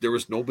 Like, there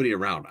was nobody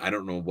around. I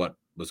don't know what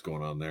was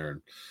going on there.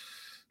 And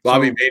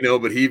Bobby may know,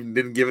 but he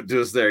didn't give it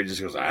to us there. He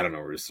just goes, I don't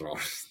know where he's throwing.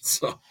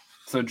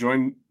 So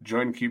join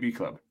QB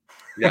Club.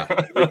 Yeah,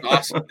 it's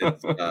awesome.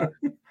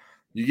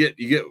 You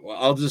get.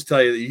 I'll just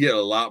tell you that you get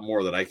a lot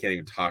more that I can't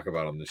even talk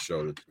about on this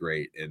show. That's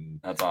great, and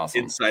that's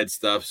awesome. Inside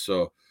stuff.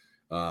 So,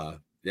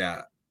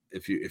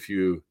 if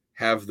you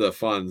have the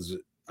funds,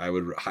 I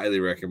would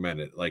highly recommend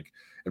it. Like,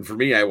 and for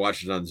me, I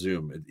watch it on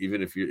Zoom.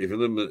 Even if you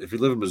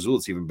live in Missoula,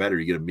 it's even better.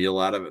 You get a meal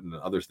out of it and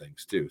other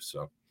things too.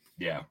 So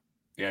yeah,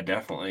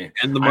 definitely.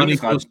 And the money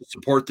goes to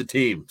support the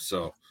team.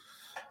 So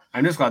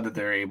I'm just glad that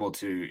they're able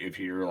to. If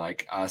you're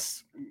like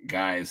us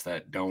guys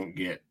that don't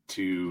get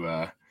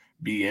to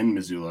be in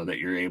Missoula, that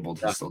you're able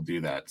to still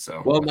do that.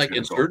 So like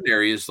in certain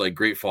areas like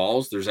Great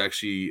Falls, there's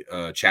actually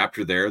a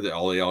chapter there that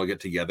they all get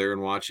together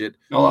and watch it.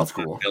 Oh, that's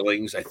cool.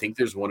 Billings, I think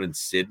there's one in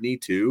Sydney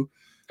too.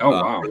 Oh,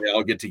 wow. They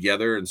all get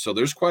together. And so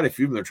there's quite a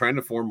few of them. They're trying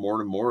to form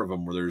more and more of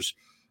them where there's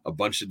a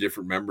bunch of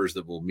different members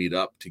that will meet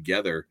up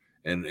together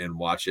and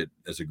watch it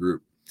as a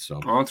group. So,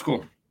 that's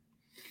cool.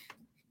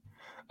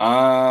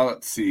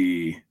 Let's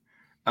see.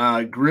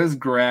 Griz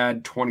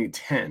Grad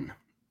 2010.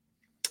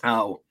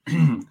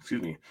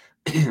 Excuse me.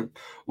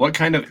 What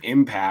kind of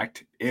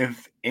impact,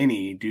 if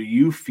any, do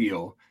you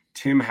feel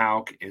Tim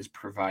Houck is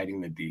providing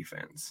the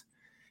defense?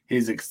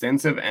 His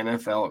extensive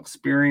NFL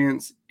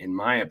experience, in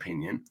my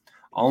opinion,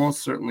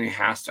 almost certainly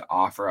has to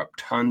offer up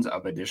tons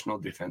of additional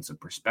defensive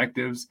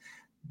perspectives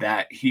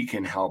that he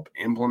can help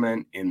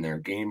implement in their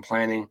game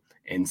planning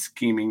and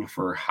scheming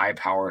for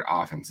high-powered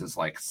offenses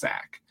like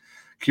Sac.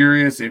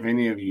 Curious if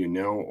any of you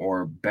know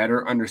or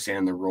better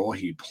understand the role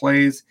he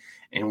plays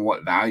and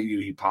what value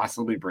he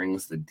possibly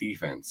brings to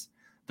defense.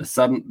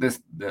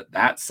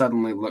 That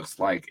suddenly looks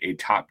like a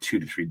top 2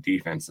 to 3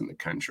 defense in the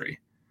country.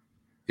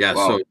 Yeah,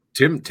 well,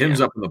 so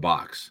Tim's up in the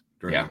box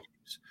during the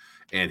games,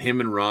 and him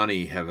and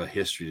Ronnie have a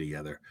history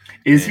together.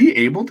 Is he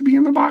able to be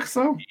in the box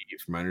though?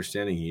 From my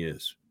understanding, he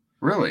is.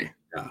 Really?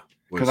 Yeah.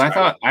 Because I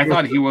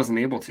thought he wasn't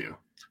able to.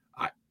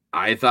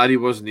 I thought he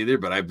wasn't either,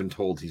 but I've been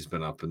told he's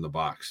been up in the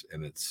box,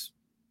 and it's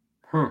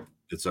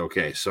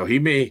okay. So he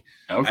may.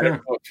 Okay. I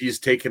don't know if he's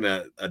taken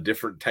a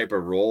different type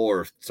of role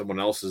or if someone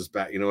else is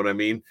back. You know what I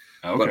mean?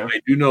 Okay. But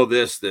I do know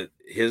that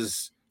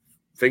his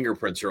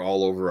fingerprints are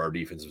all over our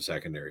defensive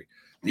secondary.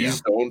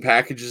 These zone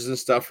packages and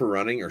stuff for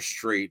running are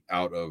straight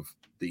out of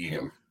the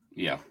Eagle.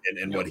 Yeah.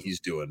 And what he's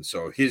doing.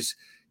 So he's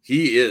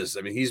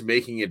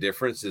making a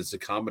difference. It's a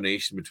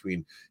combination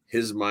between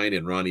his mind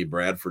and Ronnie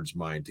Bradford's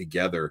mind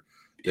together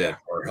that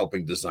are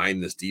helping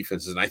design this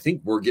defense. And I think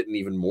we're getting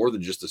even more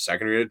than just a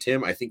secondary to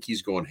Tim. I think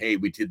he's going, hey,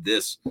 we did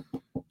this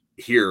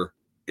here.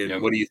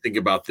 And what do you think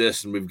about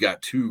this? And we've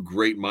got two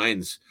great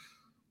minds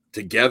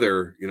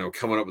together,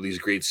 coming up with these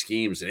great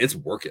schemes, and it's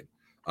working.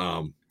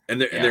 And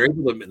they're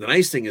able to. The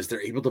nice thing is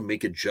they're able to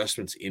make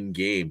adjustments in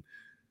game.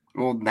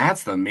 Well,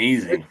 that's the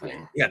amazing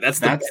thing. Yeah, that's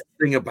the best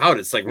thing about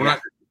it. It's like we're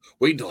not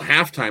waiting until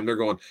halftime. They're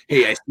going,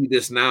 "Hey, I see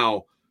this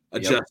now.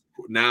 Adjust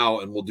now,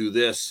 and we'll do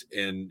this."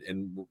 And I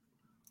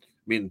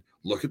mean,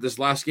 look at this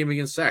last game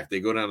against Sac. They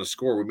go down to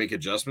score. We make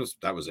adjustments.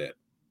 That was it.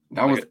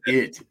 That was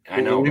it. I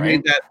know.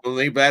 When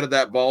they batted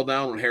that ball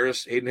down, when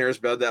Hayden Harris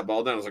batted that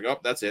ball down, I was like, "Oh,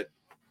 that's it."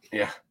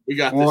 Yeah, we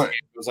got this.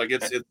 It was like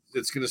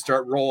it's going to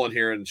start rolling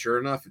here, and sure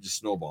enough, it just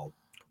snowballed.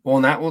 Well,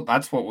 and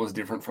that's what was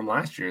different from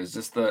last year is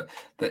just the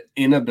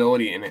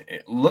inability, and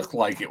it looked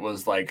like it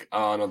was like,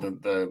 oh no,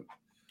 the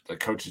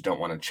coaches don't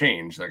want to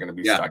change; they're going to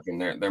be stuck in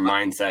their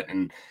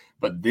mindset.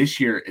 But this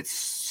year, it's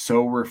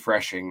so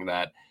refreshing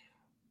that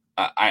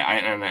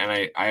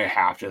I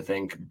have to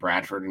thank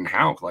Bradford and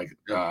Houck, like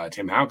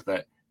Tim Houck,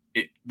 that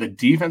the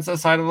defensive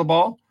side of the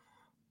ball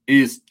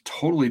is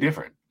totally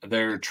different.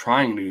 They're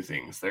trying new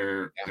things.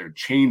 They're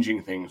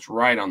changing things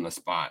right on the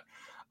spot,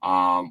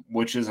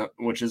 which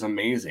is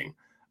amazing.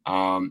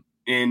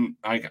 And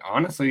like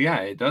honestly,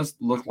 it does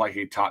look like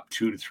a top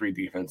 2 to 3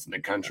 defense in the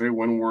country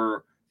when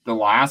we're the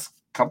last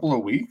couple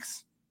of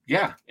weeks.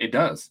 Yeah, it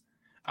does.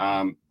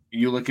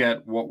 You look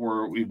at what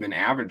we've been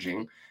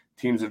averaging.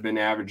 Teams have been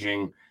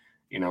averaging,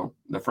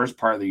 the first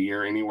part of the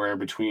year anywhere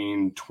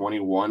between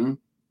 21,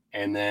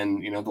 and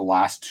then the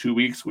last 2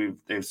 weeks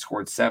they've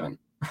scored 7.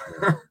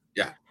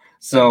 Yeah.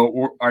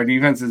 So our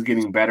defense is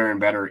getting better and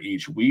better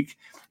each week.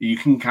 You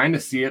can kind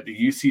of see it. The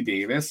UC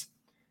Davis.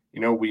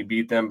 We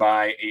beat them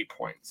by 8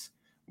 points.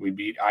 We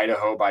beat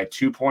Idaho by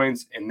 2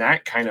 points, and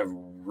that kind of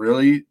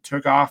really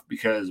took off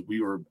because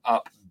we were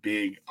up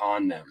big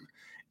on them.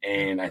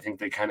 And I think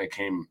they kind of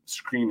came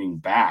screaming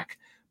back.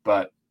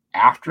 But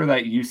after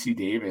that UC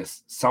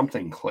Davis,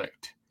 something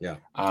clicked. Yeah.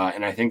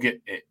 And I think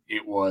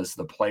it was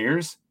the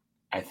players.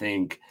 I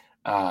think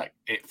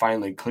it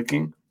finally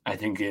clicking. I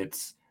think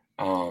it's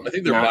I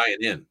think they're buying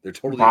in. They're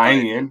totally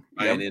buying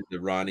into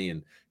Ronnie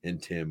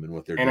and Tim and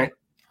what they're doing.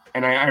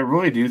 And I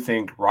really do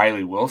think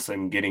Riley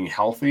Wilson getting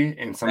healthy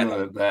and some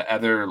of the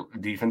other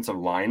defensive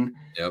line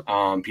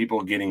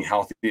people getting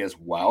healthy as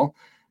well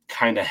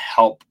kind of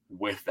help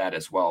with that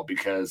as well,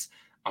 because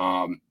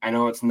I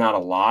know it's not a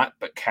lot,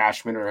 but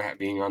Cashman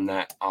being on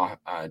that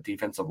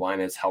defensive line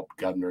has helped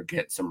Governor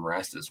get some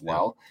rest as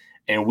well.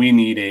 And we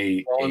need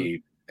a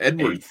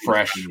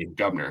fresh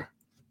Governor.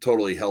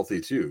 Totally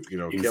healthy too.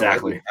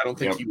 Exactly. I don't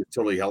think he was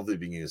totally healthy at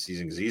the beginning of the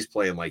season because he's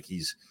playing like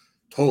he's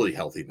totally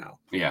healthy now.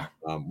 Yeah.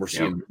 We're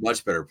seeing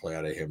much better play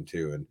out of him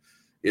too. And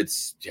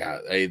it's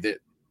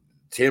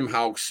Tim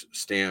Houck's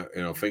stamp,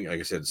 like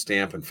I said,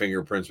 stamp and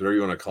fingerprints, whatever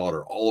you want to call it,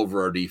 are all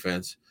over our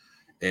defense.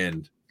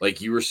 And like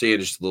you were saying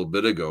just a little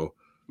bit ago,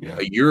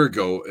 a year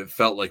ago, it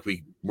felt like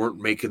we weren't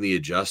making the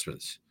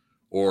adjustments,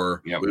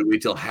 or we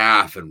wait till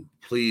half and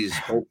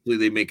hopefully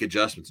they make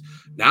adjustments.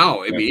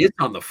 Now, I mean, it's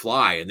on the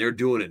fly and they're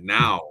doing it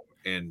now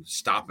and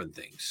stopping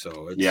things.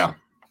 So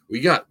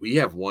we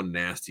have one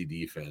nasty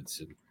defense,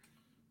 and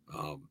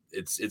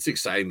it's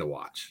exciting to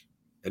watch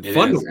and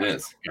fun to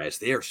watch, guys.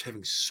 They are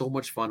having so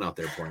much fun out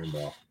there playing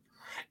ball.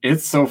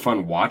 It's so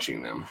fun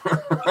watching them.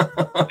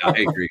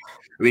 I agree.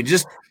 I mean,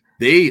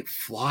 they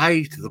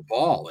fly to the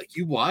ball. Like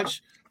you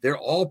watch, they're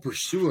all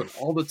pursuing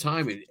all the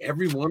time, and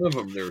every one of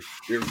them, they're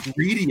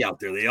greedy out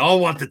there. They all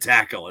want to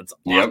tackle. It's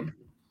awesome.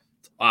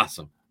 It's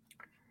awesome.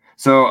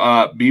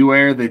 So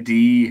beware the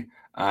D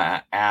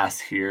ass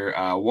here.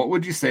 What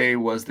would you say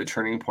was the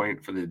turning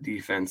point for the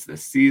defense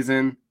this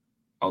season?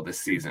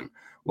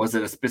 Was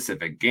it a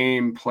specific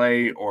game,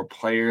 play, or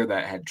player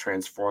that had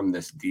transformed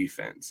this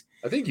defense?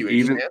 I think you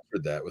even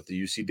answered that with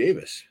the UC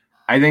Davis.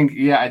 I think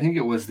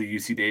it was the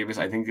UC Davis.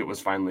 I think it was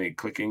finally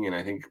clicking, and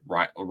I think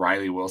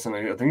Riley Wilson.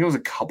 I think it was a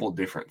couple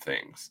different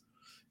things.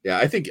 Yeah,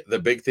 I think the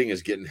big thing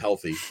is getting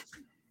healthy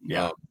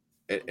Yeah.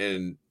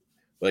 And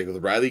like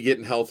with Riley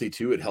getting healthy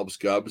too, it helps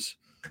Gubbs.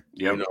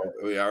 Yep.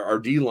 You know, our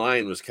D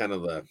line was kind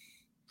of the,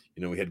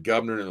 you know, we had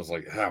Governor and it was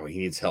like, he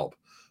needs help.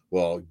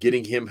 Well,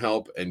 getting him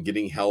help and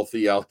getting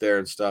healthy out there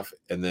and stuff.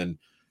 And then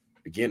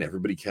again,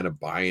 everybody kind of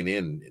buying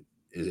in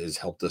has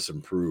helped us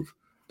improve.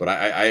 But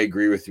I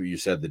agree with you. You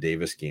said the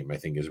Davis game, I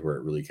think, is where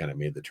it really kind of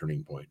made the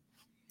turning point.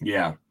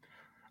 Yeah.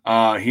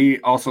 He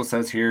also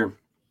says here,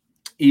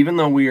 even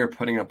though we are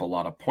putting up a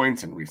lot of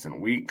points in recent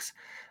weeks,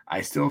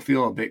 I still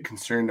feel a bit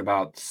concerned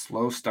about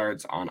slow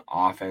starts on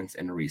offense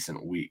in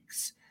recent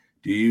weeks.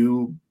 Do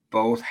you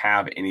both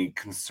have any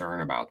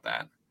concern about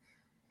that?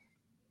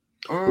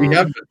 We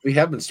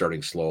have been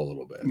starting slow a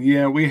little bit.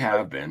 Yeah, we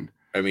have been.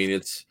 I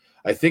mean,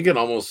 I think it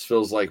almost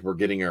feels like we're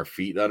getting our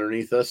feet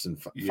underneath us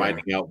and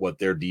finding out what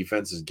their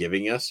defense is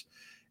giving us.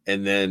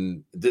 And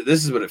then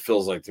this is what it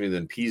feels like to me.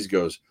 Then Pease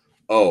goes,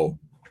 "Oh,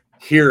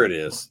 here it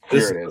is.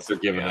 This is what they're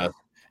giving us."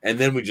 And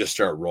then we just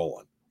start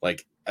rolling.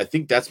 Like, I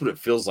think that's what it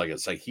feels like.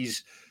 It's like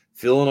he's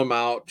filling them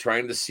out,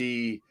 trying to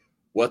see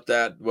what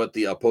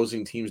the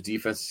opposing team's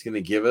defense is going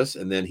to give us,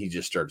 and then he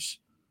just starts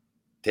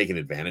taking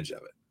advantage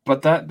of it.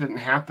 But that didn't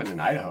happen in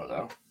Idaho,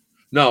 though.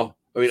 No,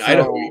 I mean,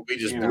 Idaho, we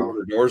just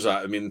blew the doors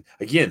out. I mean,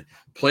 again,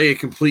 play a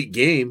complete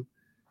game,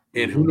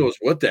 and who knows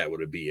what that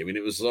would be. I mean,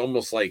 it was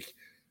almost like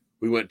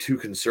we went too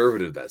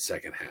conservative that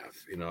second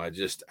half. You know, I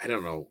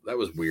don't know. That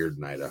was weird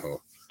in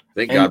Idaho.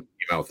 Thank God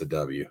we came out with the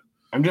W.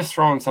 I'm just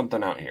throwing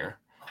something out here.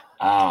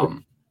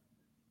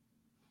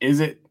 Is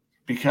it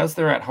because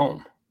they're at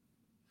home?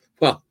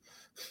 Well,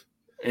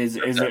 is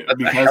it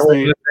because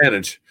they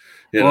advantage?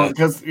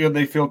 Because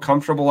they feel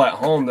comfortable at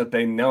home that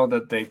they know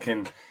that they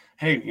can.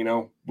 Hey,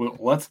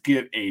 let's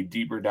get a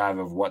deeper dive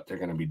of what they're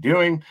going to be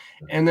doing,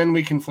 and then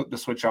we can flip the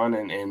switch on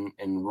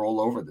and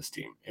roll over this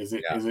team. Is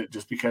it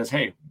just because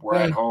we're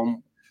at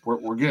home,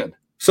 we're good?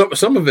 So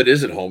some of it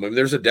is at home. I mean,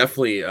 there's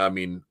definitely. I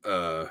mean,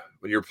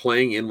 when you're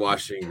playing in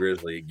Washington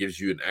Grizzly, it gives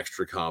you an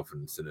extra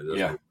confidence than it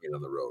does being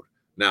on the road.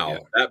 Now,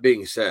 that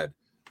being said,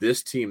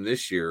 this team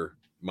this year,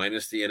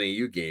 minus the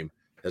NAU game,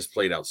 has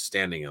played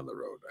outstanding on the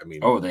road. I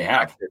mean, they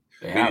have.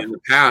 In the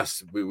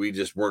past, we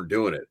just weren't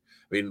doing it.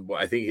 I mean,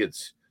 I think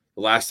it's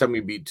the last time we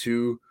beat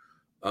two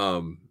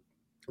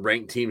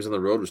ranked teams on the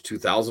road was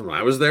 2000 when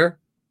I was there.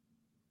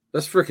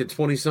 That's freaking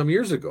 20 some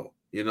years ago.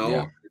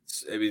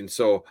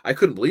 So I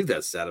couldn't believe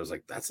that stat. I was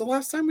like, that's the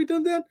last time we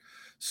done that.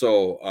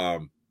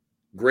 So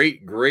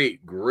great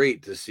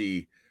to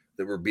see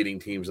that we're beating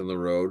teams on the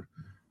road.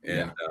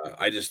 And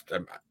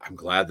I'm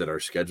glad that our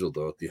schedule,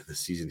 though, at the end of the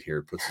season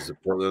here puts us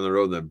at Portland on the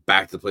road and then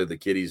back to play the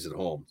Kitties at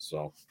home.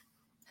 So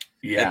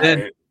and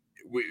then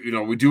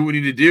we do what we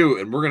need to do,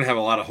 and we're gonna have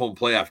a lot of home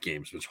playoff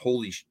games. Which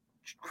holy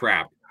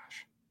crap,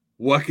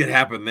 what could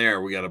happen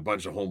there? We got a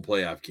bunch of home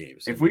playoff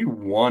games. If we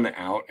won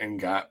out and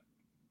got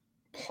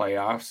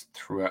playoffs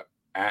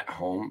at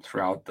home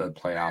throughout the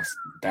playoffs,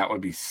 that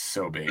would be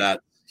so big.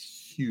 That's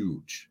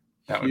huge.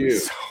 That would be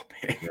so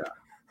big.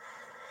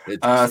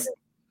 Yeah.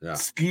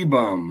 Ski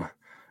bum.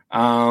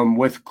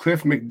 With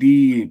Cliff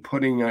McD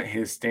putting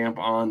his stamp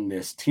on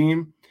this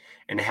team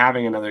and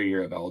having another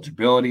year of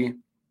eligibility,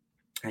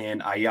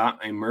 and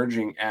Ayat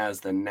emerging as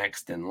the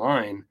next in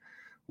line,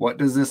 what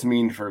does this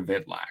mean for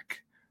Vidlak?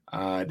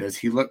 Does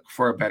he look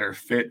for a better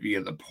fit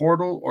via the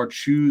portal or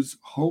choose,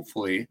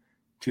 hopefully,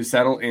 to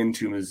settle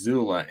into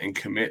Missoula and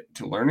commit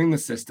to learning the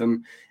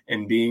system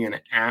and being an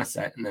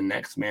asset in the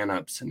next man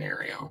up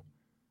scenario?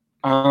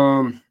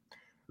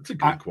 That's a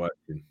good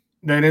question.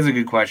 That is a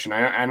good question.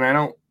 I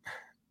don't.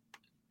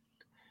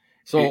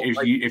 So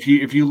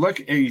if you look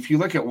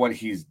at what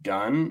he's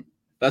done,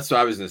 that's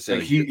what I was going to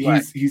say.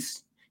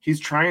 He's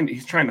trying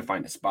to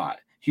find a spot.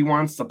 He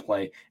wants to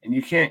play, and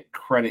you can't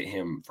credit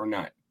him for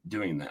not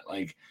doing that.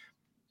 Like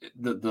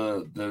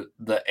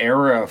the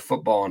era of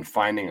football and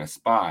finding a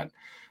spot.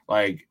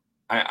 Like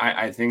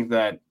I think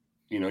that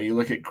you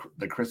look at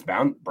the Chris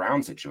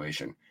Brown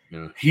situation.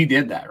 Yeah. He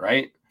did that,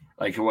 right?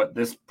 Like what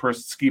this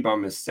ski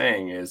bum is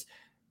saying is,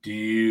 do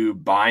you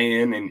buy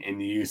in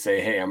and you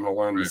say, hey, I'm going to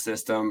learn the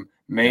system,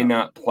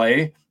 not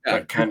play,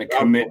 but kind of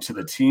commit to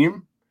the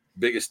team?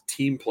 Biggest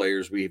team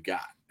players we've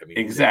got. I mean,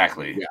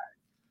 exactly. Yeah.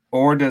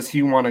 Or does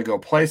he want to go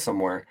play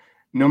somewhere?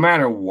 No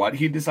matter what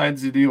he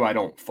decides to do, I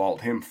don't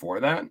fault him for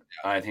that.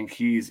 Yeah. I think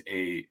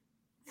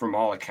from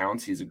all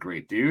accounts, he's a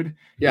great dude.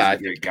 Yeah. He's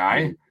a great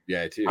guy.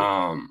 Yeah, too.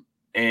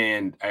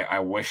 And I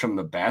wish him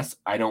the best.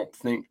 I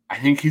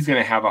think he's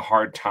going to have a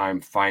hard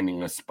time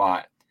finding a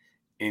spot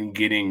in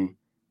getting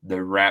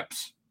the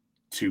reps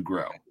to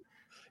grow.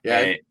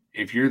 Yeah.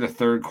 If you're the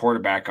third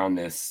quarterback on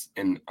this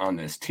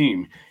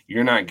team,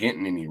 you're not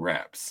getting any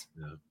reps.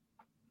 Yeah.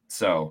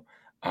 So,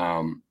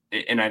 and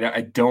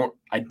I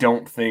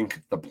don't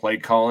think the play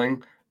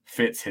calling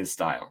fits his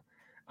style.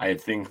 I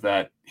think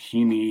that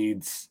he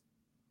needs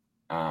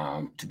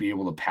to be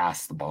able to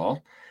pass the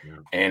ball,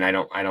 and I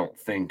don't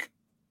think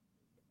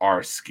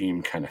our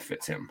scheme kind of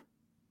fits him.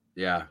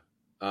 Yeah.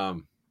 I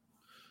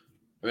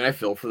mean, I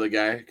feel for the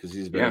guy because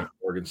he's been at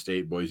Oregon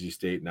State, Boise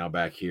State, now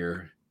back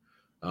here.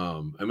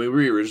 I mean,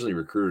 we originally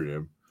recruited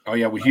him. Oh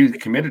yeah, well, he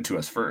committed to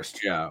us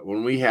first. Yeah,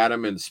 when we had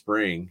him in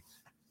spring,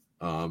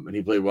 and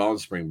he played well in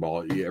spring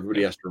ball.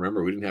 Everybody has to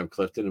remember we didn't have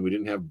Clifton and we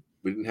didn't have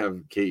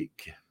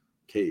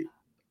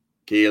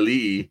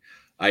Kaylee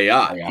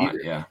Ayat.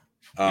 Yeah.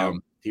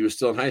 He was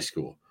still in high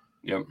school.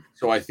 Yep.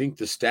 So I think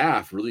the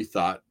staff really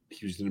thought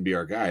he was going to be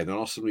our guy. Then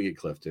all of a sudden we get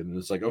Clifton, and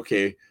it's like,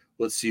 okay,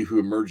 let's see who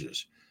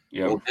emerges.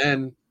 Yep. Well,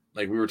 then,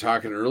 like we were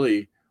talking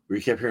early,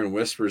 we kept hearing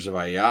whispers of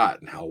Ayat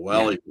and how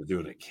well he was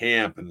doing at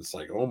camp, and it's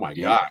like, oh my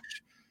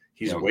gosh,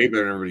 he's way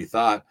better than everybody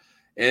thought.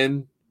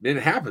 And then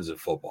it happens in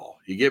football.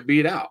 You get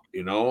beat out,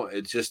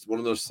 it's just one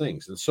of those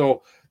things. And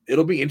so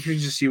it'll be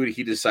interesting to see what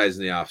he decides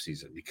in the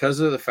offseason because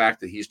of the fact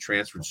that he's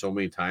transferred so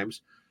many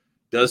times.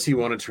 Does he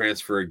want to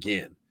transfer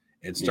again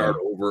and start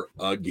over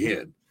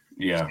again?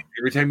 Yeah.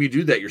 Every time you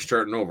do that, you're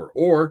starting over.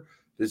 Or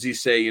does he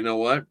say, you know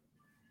what?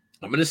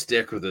 I'm going to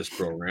stick with this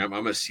program.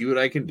 I'm going to see what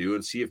I can do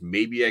and see if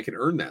maybe I can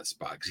earn that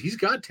spot because he's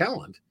got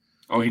talent.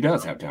 Oh, he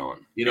does have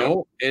talent.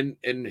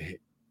 And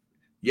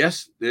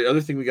yes, the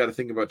other thing we got to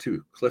think about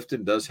too,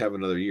 Clifton does have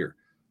another year.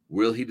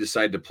 Will he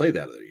decide to play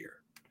that other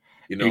year?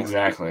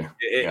 Exactly.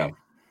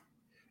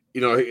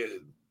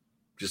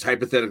 Just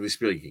hypothetically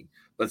speaking,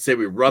 let's say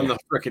we run the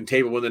freaking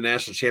table, win the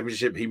national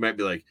championship. He might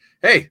be like,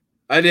 hey,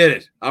 I did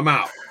it. I'm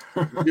out.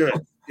 Good.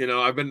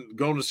 I've been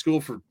going to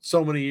school for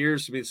so many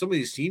years. I mean, some of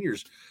these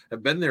seniors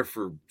have been there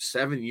for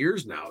 7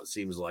 years now, it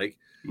seems like.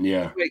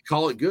 Yeah. They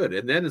call it good.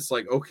 And then it's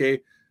like,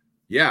 okay,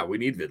 yeah, we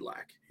need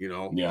Vidlac,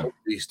 hopefully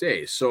he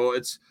stays. So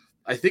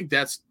I think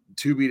that's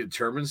to be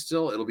determined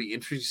still. It'll be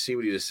interesting to see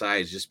what he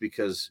decides just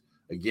because,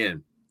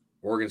 again,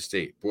 Oregon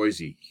State,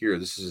 Boise, here,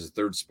 this is his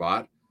third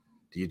spot.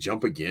 Do you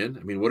jump again?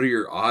 I mean, what are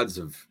your odds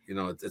of,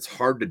 it's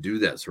hard to do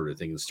that sort of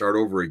thing and start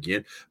over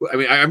again. I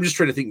mean, I'm just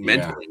trying to think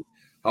mentally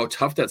how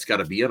tough that's got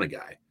to be on a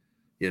guy,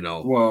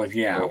 Well,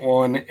 yeah.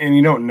 Well, and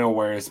you don't know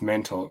where his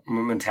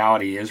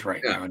mentality is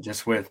right now,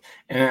 just with,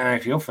 and I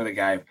feel for the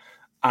guy.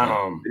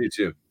 Me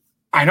too.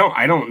 I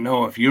don't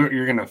know if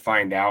you're going to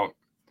find out,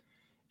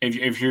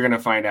 if you're going to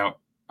find out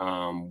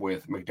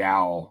with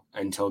McDowell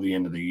until the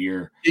end of the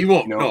year. He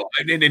won't. No,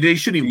 and they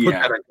shouldn't even put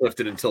that on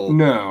Clifton until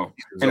no.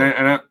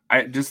 And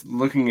I just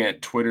looking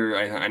at Twitter,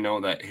 I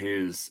know that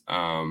his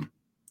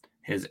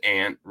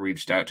aunt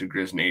reached out to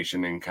Griz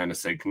Nation and kind of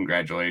said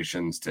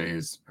congratulations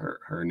to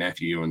her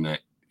nephew and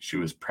that she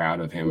was proud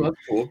of him. Oh, that's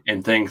cool.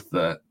 And thanked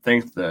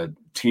the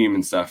team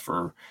and stuff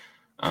for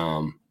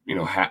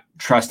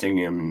trusting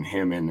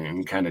him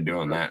and kind of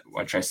doing that,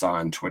 which I saw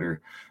on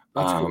Twitter.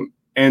 Cool.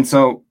 And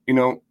so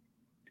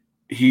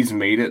he's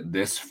made it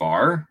this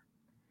far,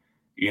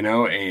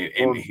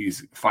 and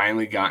he's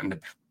finally gotten to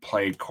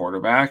play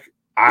quarterback.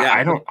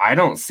 I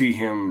don't see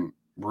him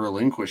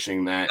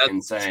relinquishing that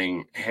and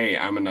saying, hey,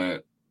 I'm going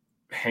to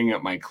hang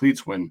up my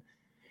cleats when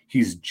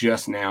he's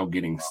just now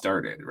getting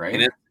started. Right.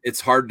 And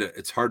it's hard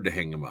to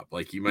hang him up.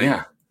 Like you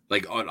might,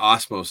 like on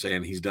Osmo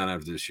saying he's done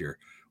after this year.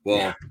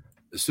 Well,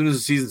 as soon as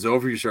the season's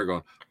over, you start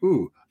going,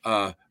 ooh,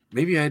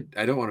 maybe I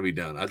don't want to be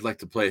done. I'd like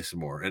to play some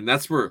more. And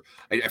that's where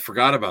I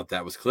forgot about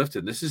that with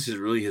Clifton. This is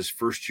really his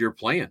first year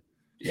playing.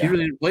 He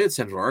really didn't play at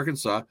Central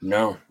Arkansas.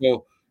 No.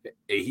 So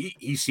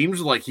he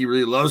seems like he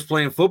really loves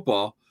playing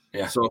football.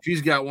 Yeah. So if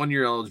he's got 1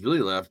 year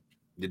eligibility left,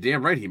 you're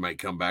damn right he might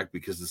come back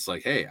because it's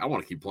like, hey, I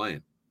want to keep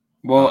playing.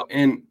 Well,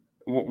 and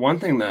one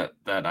thing that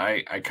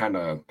I kind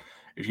of,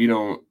 if you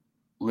don't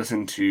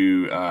listen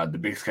to the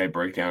Big Sky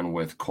Breakdown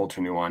with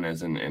Colter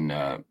Nuanez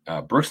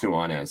and Brooks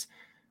Nuanez,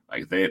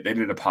 like they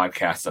did a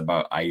podcast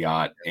about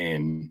Ayat,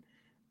 and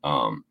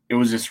it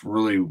was just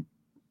really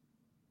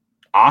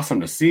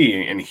awesome to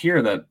see and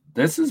hear that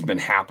this has been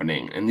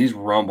happening, and these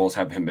rumbles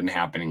have been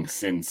happening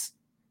since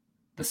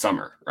the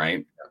summer,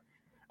 right?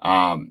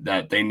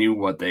 That they knew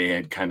what they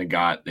had kind of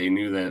got. They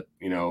knew that,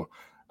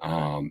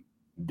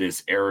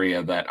 this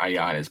area that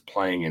Ayat is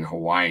playing in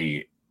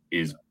Hawaii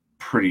is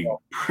pretty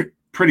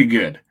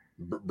good.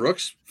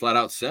 Brooks flat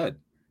out said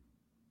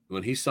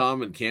when he saw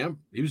him in camp,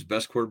 he was the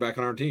best quarterback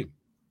on our team.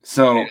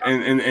 So,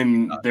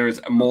 and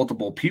there's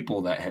multiple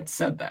people that had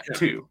said that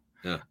too.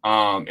 Yeah.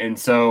 And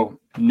so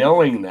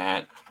knowing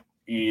that,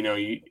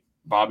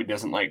 Bobby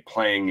doesn't like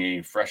playing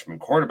a freshman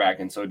quarterback.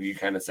 And so do you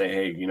kind of say,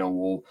 hey,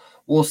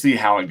 we'll see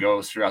how it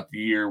goes throughout the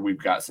year. We've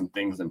got some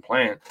things in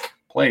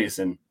place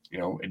and,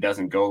 it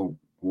doesn't go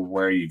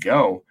where you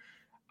go.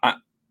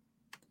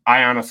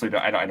 I honestly,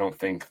 I don't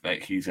think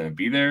that he's going to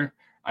be there.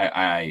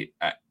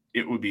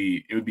 It would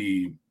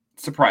be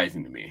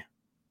surprising to me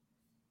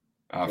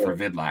for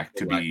Vidlac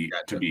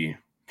to be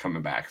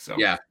coming back. So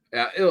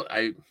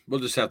we'll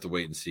just have to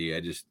wait and see.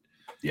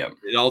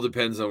 It all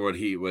depends on what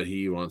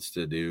he wants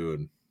to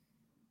do,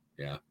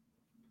 and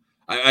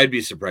I'd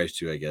be surprised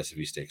too, I guess, if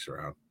he sticks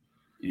around.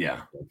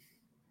 Yeah.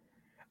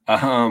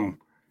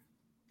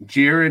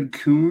 Jared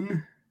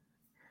Kuhn,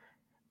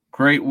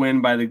 great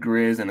win by the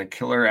Griz and a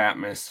killer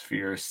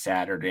atmosphere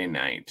Saturday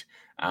night.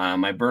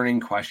 My burning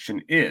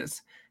question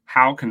is,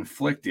 how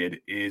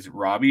conflicted is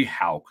Robbie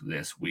Hauk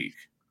this week?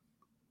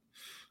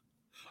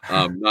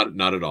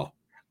 Not at all.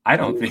 I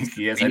don't think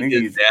he is. I think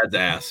he's dad's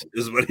ass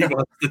is what he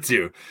wants to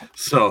do.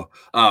 So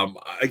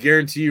I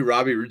guarantee you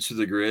Robbie roots for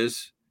the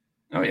Griz.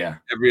 Oh yeah.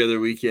 Every other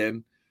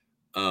weekend.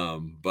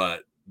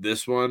 But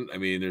this one, I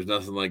mean, there's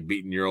nothing like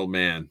beating your old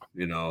man,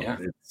 you know. Yeah.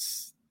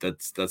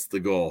 That's the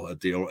goal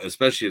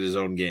especially at his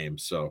own game.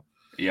 So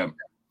yep.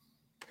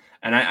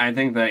 And I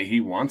think that he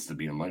wants to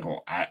beat him. Like,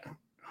 well,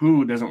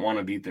 who doesn't want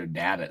to beat their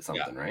dad at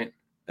something, right?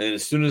 And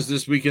as soon as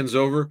this weekend's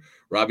over,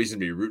 Robbie's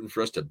gonna be rooting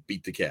for us to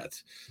beat the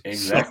Cats.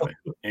 Exactly.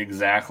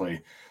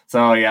 Exactly.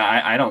 So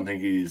yeah, I don't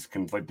think he's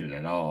conflicted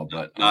at all,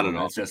 but not at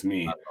all. It's just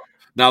me.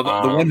 Now the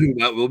one who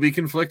will be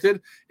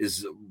conflicted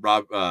is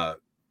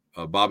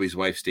Bobby's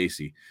wife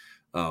Stacy.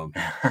 Because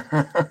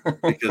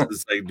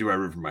it's like, do I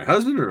root for my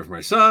husband or for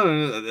my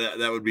son?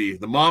 That would be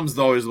the mom's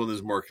always the one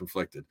that's more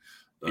conflicted.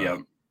 Yeah.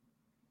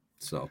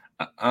 So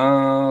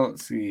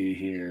let's see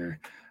here.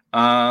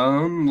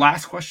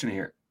 Last question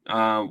here.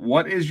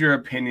 What is your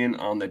opinion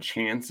on the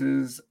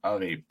chances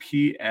of a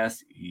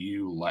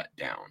PSU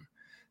letdown?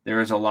 There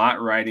is a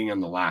lot riding on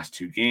the last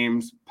two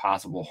games,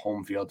 possible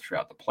home field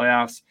throughout the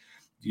playoffs.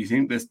 Do you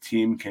think this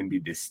team can be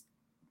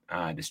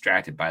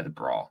distracted by the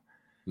brawl?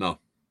 No.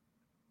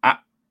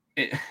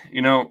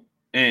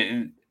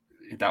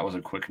 That was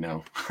a quick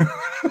no.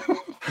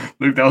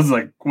 Luke, that was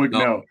like quick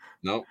no.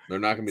 No, they're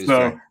not going to be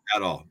distracted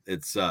at all.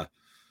 It's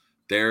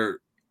they're,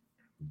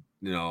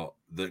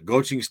 the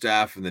coaching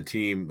staff and the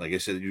team, like I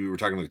said, you were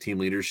talking about team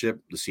leadership,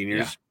 the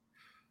seniors,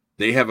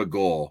 they have a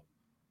goal.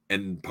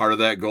 And part of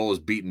that goal is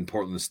beating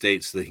Portland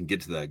State so they can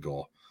get to that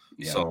goal.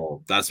 Yeah.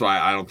 So that's why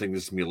I don't think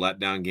this is going to be a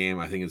letdown game.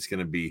 I think it's going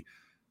to be,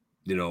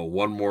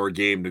 one more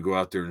game to go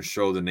out there and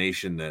show the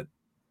nation that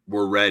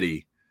we're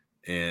ready.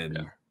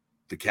 And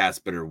the Cats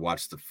better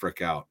watch the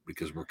frick out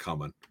because we're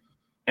coming.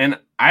 And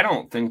I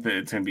don't think that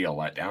it's going to be a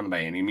letdown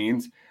by any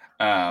means.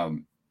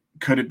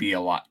 Could it be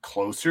a lot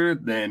closer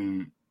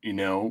than,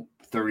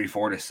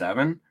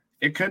 34-7?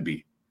 It could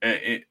be.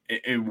 It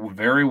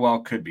very well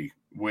could be,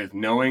 with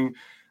knowing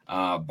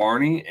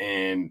Barney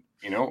and,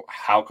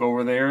 Houck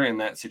over there in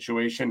that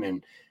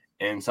situation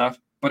and stuff.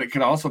 But it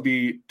could also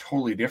be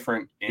totally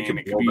different. And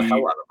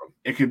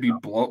it could be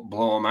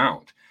blow them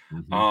out.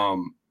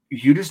 Mm-hmm.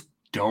 You just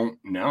don't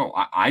know.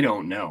 I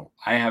don't know.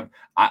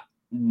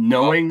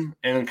 Knowing,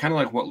 and kind of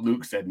like what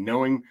Luke said,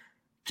 knowing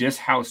just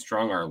how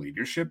strong our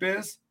leadership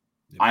is,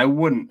 I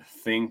wouldn't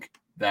think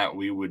that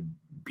we would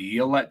be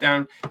a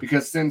letdown,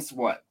 because since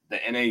the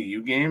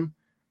NAU game,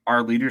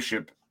 our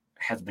leadership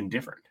has been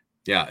different.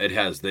 Yeah, it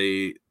has.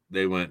 They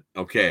went,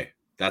 okay,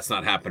 that's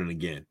not happening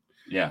again.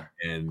 Yeah.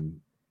 And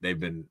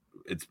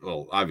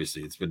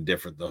obviously it's been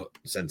different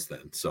since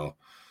then. So,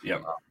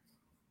 yep.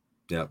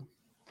 Yep.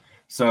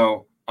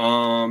 So,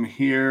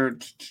 here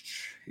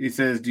he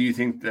says, do you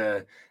think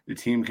the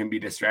team can be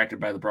distracted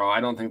by the brawl?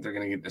 I don't think they're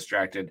going to get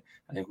distracted.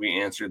 I think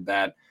we answered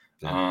that.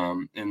 Yeah.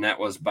 And that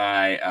was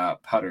by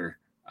Putter.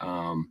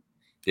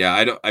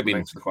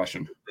 Thanks for the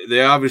question.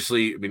 They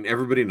obviously,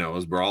 everybody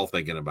knows, we're all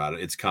thinking about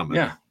it. It's coming.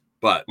 Yeah.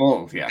 But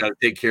got to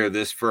take care of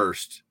this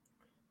first,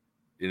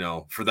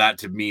 for that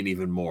to mean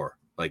even more.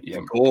 Like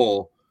the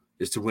goal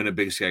is to win a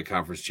Big Sky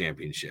Conference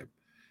championship.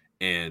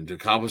 And to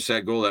accomplish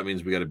that goal, that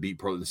means we got to beat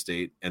Portland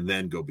State and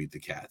then go beat the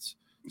Cats.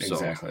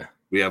 Exactly. So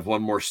we have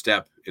one more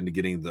step into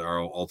getting our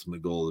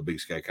ultimate goal of the Big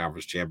Sky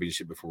Conference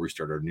championship before we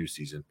start our new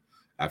season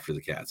after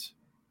the Cats.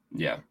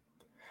 Yeah.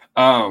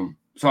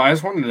 So I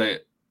just wanted to,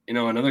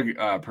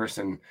 another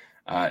person,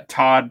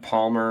 Todd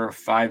Palmer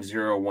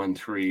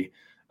 5013,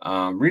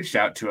 reached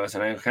out to us,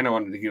 and I kind of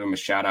wanted to give him a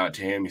shout out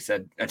to him. He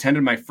said,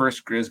 attended my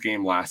first Griz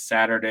game last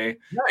Saturday.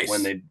 Nice.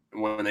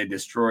 when they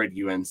destroyed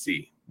UNC.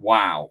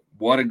 Wow,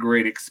 what a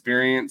great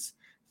experience.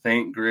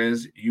 Thank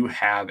Griz, you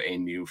have a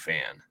new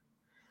fan.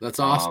 That's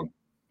awesome.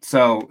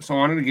 So I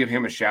wanted to give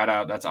him a shout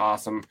out. That's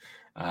awesome.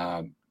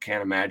 Can't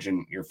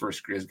imagine your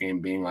first Griz game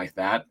being like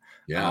that.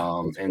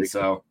 Yeah. And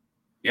so,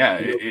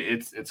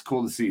 it's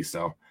cool to see.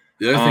 So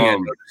the other thing I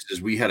noticed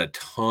is we had a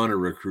ton of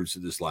recruits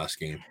at this last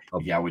game.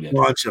 We did. A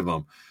bunch of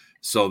them.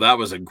 So that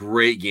was a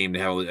great game to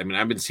have.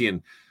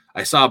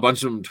 I saw a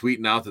bunch of them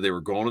tweeting out that they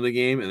were going to the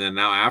game, and then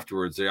now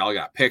afterwards they all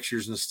got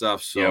pictures and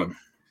stuff. So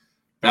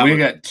and we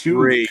got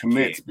 2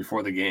 commits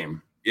before the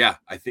game. Yeah,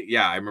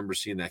 I remember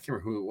seeing that. I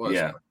can't remember who it was.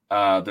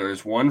 Yeah.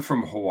 There's one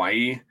from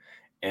Hawaii,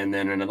 and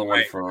then another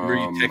one from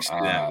you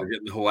texted me that. We're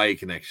getting the Hawaii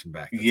connection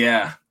back. That's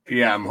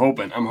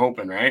awesome. I'm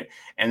hoping, right?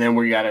 And then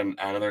we got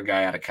another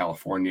guy out of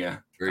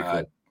California, very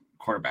cool.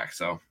 Quarterback.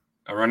 So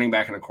a running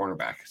back and a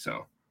cornerback.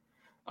 So,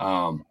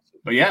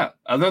 but yeah,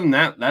 other than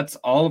that, that's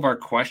all of our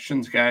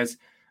questions, guys.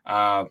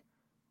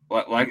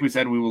 Like we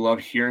said, we will love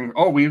hearing.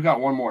 Oh, we've got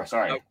one more.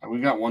 Sorry,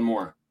 we've got one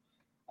more.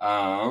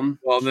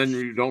 Well, then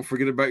you don't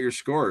forget about your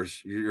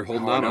scores. You're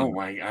holding on.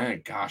 Oh,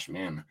 gosh,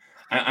 man,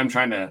 I'm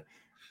trying to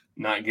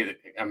not get it.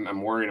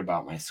 I'm worried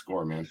about my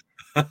score, man.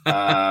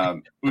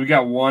 We've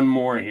got one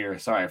more here.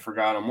 Sorry,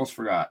 almost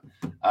forgot.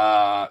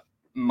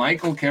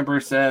 Michael Kemper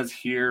says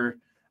here,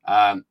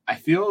 I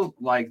feel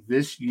like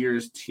this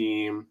year's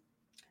team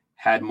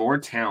had more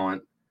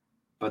talent,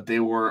 but they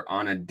were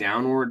on a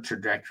downward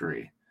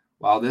trajectory.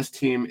 while this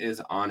team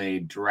is on a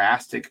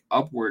drastic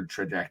upward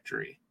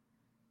trajectory.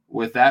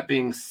 With that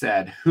being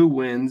said, who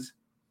wins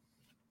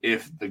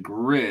if the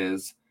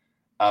Griz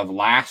of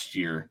last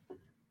year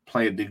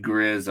played the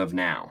Griz of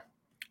now?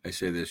 I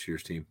say this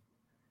year's team.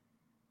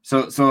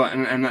 So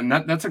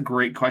that's a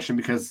great question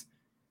because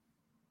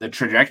the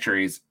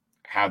trajectories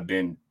have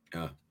been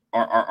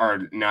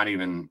are not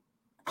even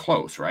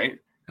close, right?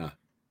 Yeah.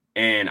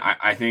 And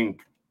I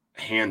think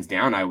hands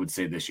down, I would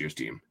say this year's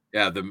team.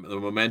 Yeah, the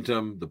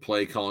momentum, the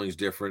play calling is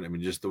different. I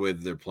mean, just the way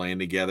that they're playing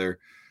together,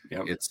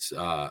 it's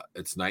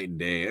night and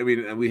day. I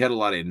mean, and we had a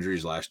lot of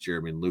injuries last year.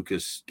 I mean,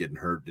 Lucas getting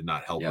hurt did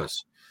not help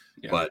us,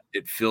 but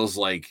it feels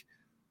like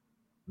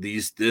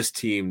this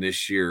team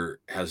this year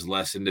has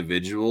less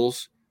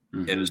individuals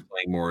and is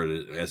playing more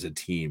as a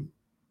team.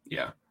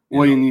 Yeah.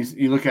 Well,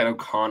 you look at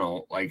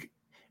O'Connell, like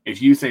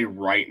if you say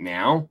right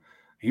now,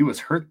 he was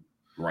hurt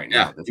right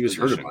now. Yeah, he was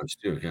hurt a bunch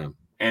too. Yeah.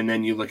 And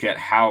then you look at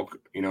how,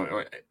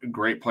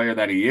 great player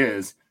that he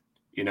is,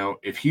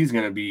 if he's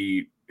going to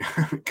be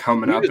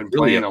coming up and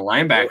really playing a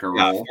linebacker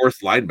role.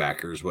 Fourth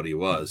linebacker is what he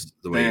was,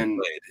 the way he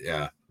played.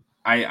 Yeah.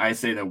 I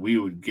say that we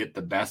would get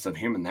the best of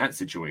him in that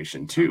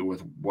situation too,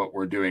 with what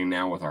we're doing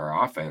now with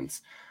our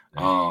offense.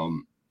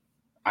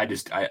 I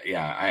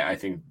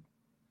think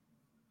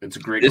it's a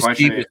great question. This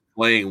team is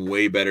playing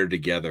way better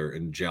together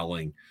and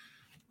gelling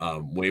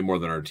way more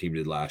than our team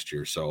did last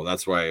year. So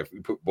that's why if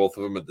we put both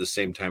of them at the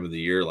same time of the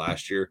year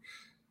last year,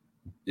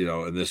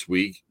 and this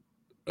week,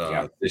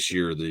 this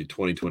year, the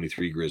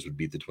 2023 Griz would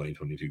beat the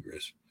 2022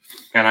 Griz.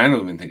 And I don't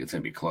even think it's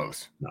going to be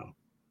close. No.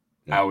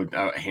 Yeah. I would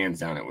hands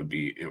down. It would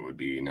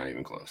be not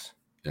even close.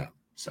 Yeah.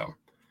 So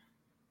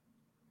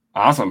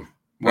awesome.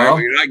 Well,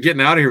 you're not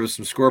getting out of here with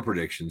some score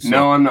predictions. So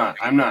no, I'm not.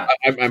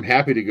 I'm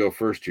happy to go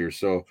first here.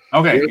 So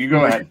okay, you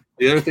go ahead.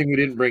 The other thing we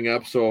didn't bring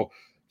up. So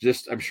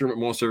I'm sure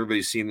most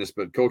everybody's seen this,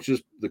 but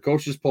the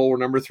coaches poll were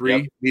number 3,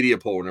 Yep. Media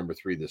poll were number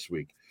 3 this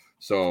week.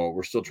 So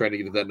we're still trying to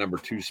get to that number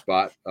 2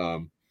 spot.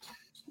 We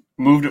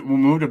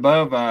moved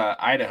above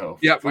Idaho.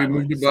 Yeah, we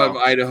moved above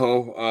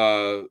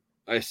Idaho.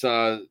 I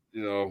saw,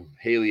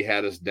 Haley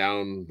had us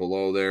down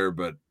below there,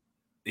 but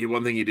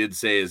one thing he did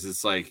say is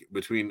it's like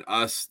between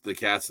us, the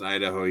Cats, and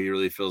Idaho, he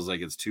really feels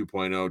like it's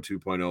 2.0,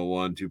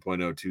 2.01,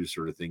 2.02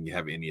 sort of thing. You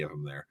have any of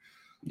them there.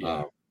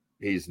 Yeah.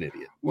 He's an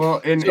idiot. Well,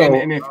 and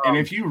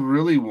if you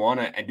really want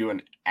to do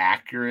an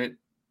accurate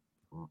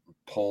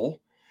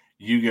poll,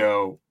 you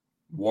go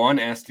 1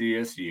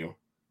 SDSU,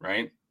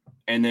 right?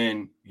 And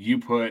then you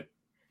put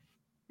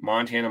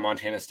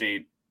Montana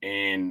State,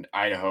 and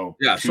Idaho.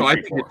 Yeah, 2, so 3, I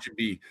think 4. It should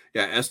be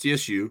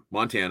SDSU,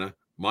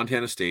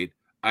 Montana State,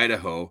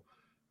 Idaho,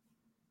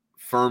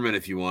 Furman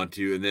if you want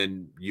to, and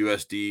then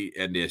USD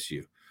and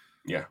NDSU.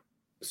 Yeah.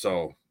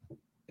 So,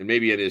 and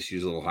maybe NDSU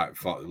is a little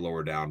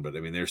lower down, but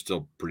I mean they're still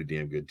a pretty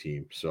damn good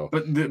team. So,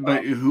 but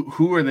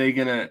who are they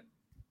gonna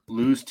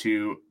lose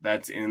to?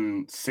 That's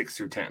in 6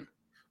 through 10.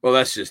 Well,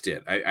 that's just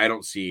it. I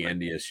don't see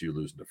NDSU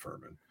losing to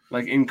Furman.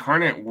 Like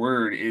Incarnate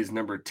Word is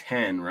number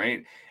 10,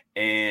 right?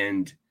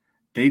 And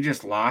they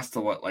just lost to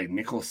like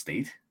Nicholls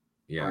State?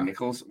 Yeah. Or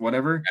Nicholls,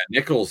 whatever. Yeah,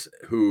 Nicholls,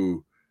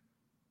 who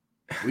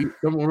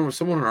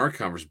someone in our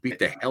conference beat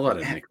the hell out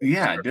of Nicholls.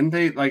 Yeah, didn't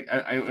they?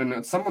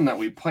 And someone that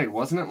we played,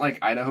 wasn't it like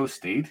Idaho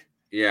State?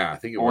 Yeah, I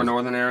think it was. Or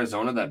Northern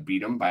Arizona that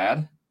beat them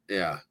bad?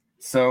 Yeah.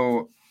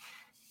 So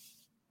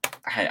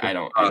I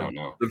don't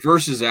know. The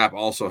Versus app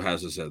also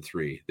has us at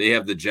 3. They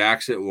have the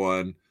Jacks at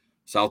 1,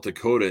 South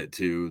Dakota at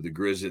 2, the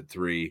Griz at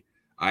 3,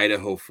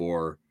 Idaho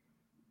 4,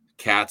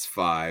 Cats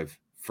 5,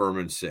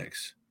 Furman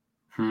 6.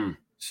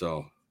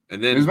 So,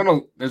 and then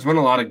there's been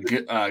a lot of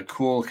good,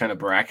 cool kind of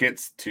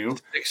brackets too.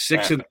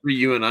 6 and 3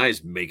 UNI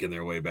is making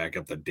their way back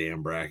up the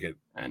damn bracket.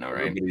 I know,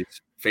 right?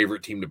 Everybody's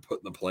favorite team to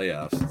put in the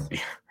playoffs. Yeah.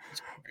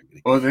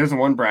 Well, there's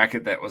one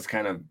bracket that was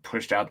kind of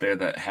pushed out there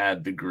that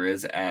had the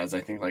Griz as I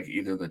think like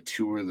either the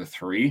 2 or the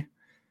 3.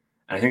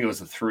 I think it was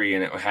the 3,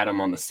 and it had them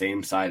on the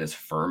same side as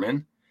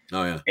Furman.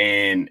 Oh yeah,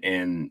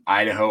 and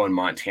Idaho and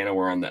Montana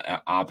were on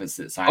the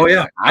opposite side. Oh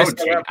yeah, I would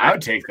take that. I'll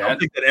take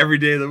that every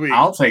day of the week.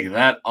 I'll take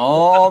that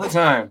all the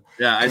time.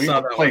 Yeah, I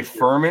saw that. Play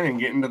Furman and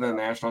get into the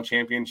national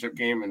championship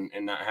game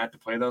and not have to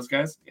play those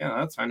guys. Yeah,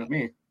 that's fine with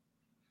me.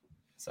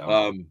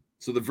 So,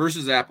 so the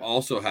Versus app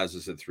also has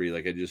us at 3,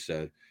 like I just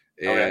said,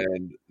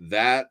 and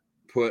that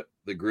put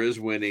the Griz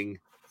winning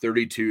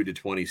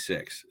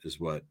 32-26 is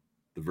what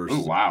the Versus.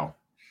 Oh wow.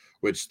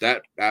 Which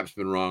that app's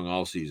been wrong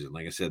all season.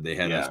 Like I said, they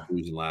had us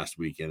losing last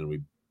weekend,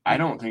 and I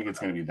don't think it's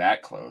going to be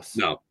that close.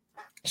 No.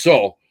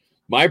 So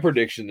my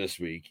prediction this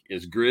week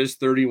is Griz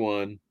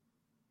 31,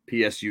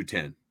 PSU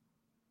 10.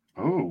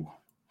 Oh,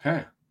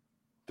 okay.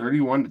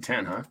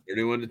 31-10, huh?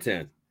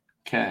 31-10.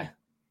 Okay.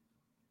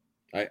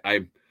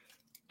 I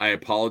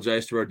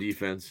apologize to our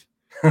defense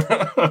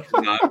for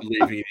not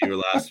believing in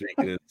you last week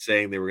and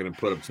saying they were going to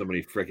put up so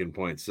many freaking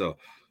points. So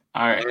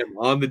all right. I'm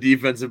on the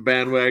defensive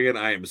bandwagon.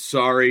 I am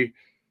sorry.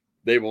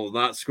 They will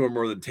not score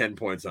more than 10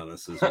 points on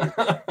us this week.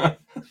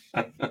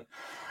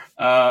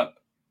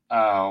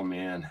 Oh,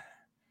 man.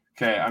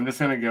 Okay, I'm just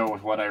going to go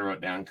with what I wrote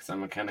down because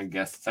I'm kind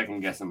of second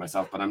guessing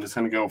myself, but I'm just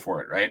going to go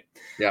for it, right?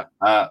 Yeah.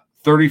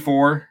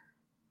 34-14.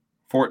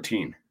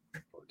 14.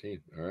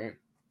 All right.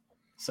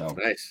 So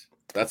nice.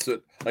 That's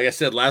what, like I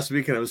said last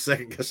week, and I was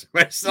second guessing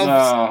myself.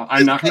 No,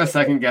 I'm not going to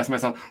second guess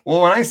myself.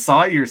 Well, when I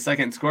saw your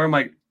second score, I'm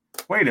like,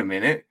 wait a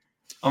minute.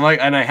 I'm like,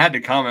 and I had to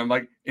comment. I'm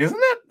like, isn't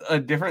that a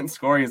different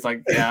score? He's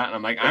like, yeah. And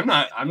I'm like, I'm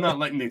not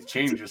letting you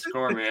change your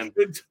score, man.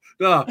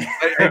 No,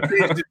 I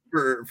changed it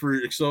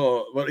for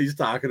so what he's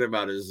talking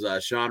about is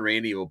Sean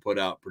Rainey will put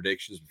out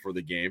predictions before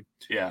the game.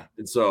 Yeah.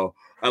 And so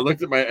I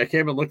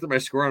came and looked at my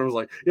score and I was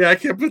like, yeah, I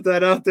can't put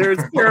that out there.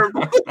 It's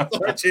terrible.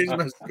 So I changed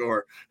my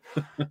score.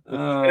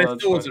 And I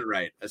still wasn't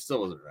right.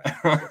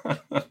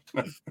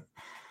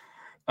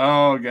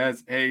 Oh,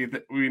 guys. Hey,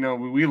 we know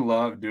we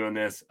love doing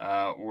this.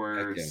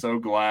 We're so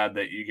glad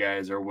that you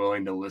guys are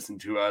willing to listen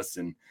to us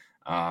and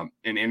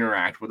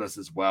interact with us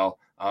as well.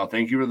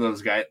 Thank you to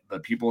those guys, the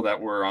people that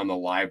were on the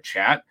live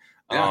chat,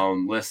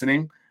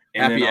 listening.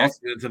 And happy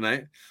accident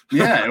tonight.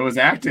 Yeah, it was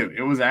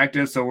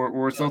active. So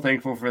we're so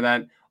thankful for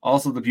that.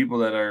 Also, the people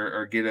that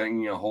are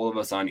getting a hold of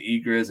us on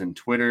eGriz and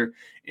Twitter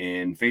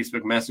and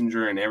Facebook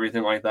Messenger and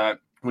everything like that.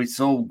 We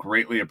so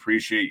greatly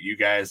appreciate you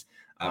guys.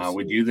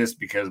 We do this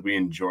because we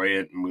enjoy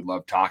it and we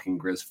love talking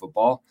Griz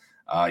football.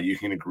 You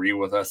can agree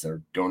with us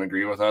or don't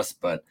agree with us,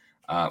 but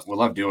we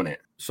love doing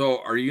it.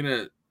 So are you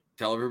going to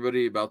tell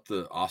everybody about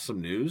the awesome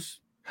news?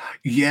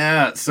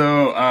 Yeah.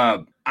 So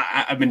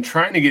I've been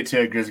trying to get to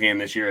a Griz game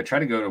this year. I try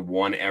to go to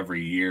one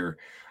every year.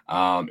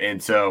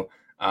 And so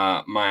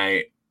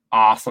my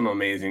awesome,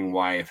 amazing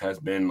wife has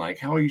been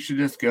like, oh, you should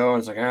just go. And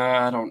it's like,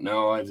 I don't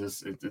know.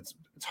 It's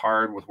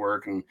hard with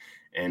work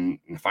and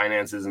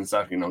finances and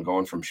stuff,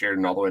 going from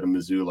Sheridan all the way to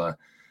Missoula.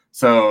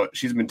 So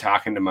she's been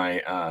talking to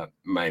my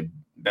my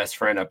best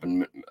friend up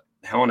in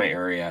Helena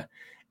area,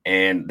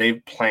 and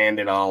they've planned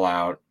it all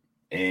out.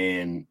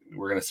 And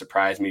we're going to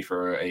surprise me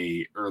for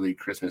a early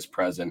Christmas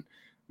present.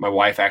 My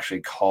wife actually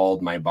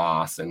called my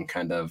boss and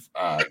kind of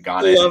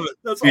got it. I love it.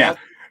 That's awesome.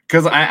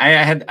 Because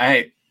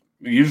I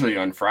usually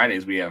on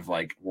Fridays we have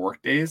like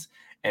work days,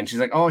 and she's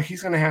like, oh,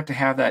 he's going to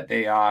have that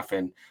day off.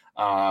 And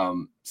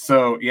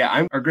so, yeah,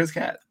 I'm our Griz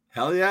cat.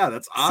 Hell yeah.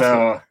 That's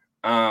awesome.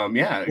 So,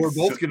 yeah. We're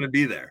both going to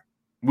be there.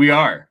 We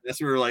are. Yes,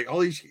 we were like,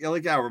 holy shit,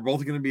 yeah, we're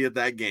both going to be at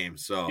that game.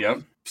 So,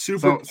 yep.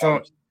 Super.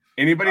 So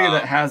anybody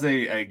that has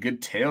a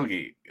good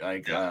tailgate,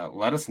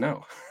 let us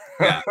know.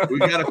 Yeah, we've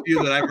got a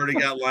few that I've already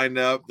got lined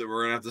up that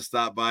we're going to have to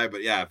stop by.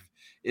 But yeah, if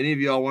any of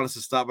you all want us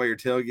to stop by your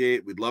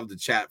tailgate, we'd love to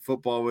chat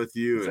football with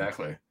you.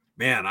 Exactly. And,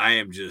 man, I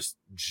am just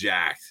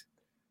jacked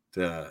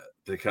to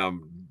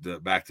come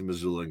back to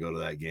Missoula and go to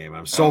that game.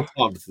 I'm so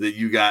pumped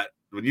that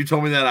when you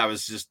told me that, I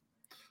was just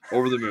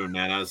over the moon,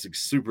 man. I was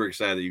super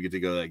excited that you get to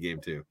go to that game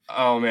too.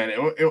 Oh man,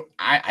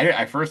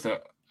 I first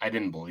I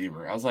didn't believe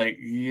her. I was like,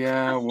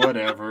 yeah,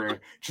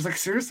 whatever. She's like,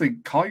 seriously,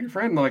 call your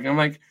friend. I'm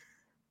like,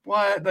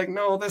 what? Like,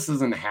 no, this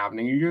isn't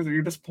happening.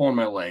 You're just pulling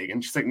my leg.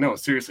 And she's like, no,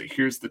 seriously,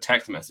 here's the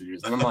text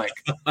messages. And I'm like,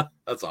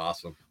 that's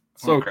awesome.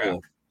 So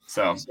cool.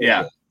 So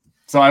yeah. Cool.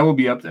 So I will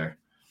be up there.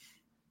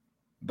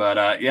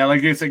 But yeah,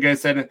 like you guys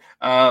said,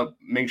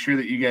 make sure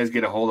that you guys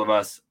get a hold of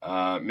us.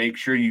 Make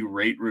sure you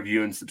rate,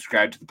 review, and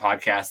subscribe to the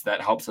podcast. That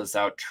helps us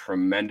out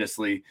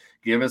tremendously.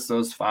 Give us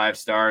those 5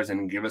 stars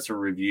and give us a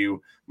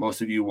review.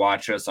 Most of you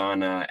watch us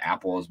on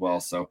Apple as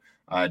well, so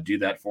do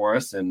that for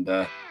us. And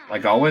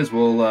like always,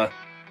 we'll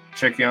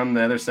check you on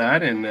the other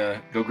side and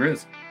go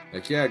Griz.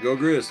 Heck yeah, go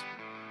Griz.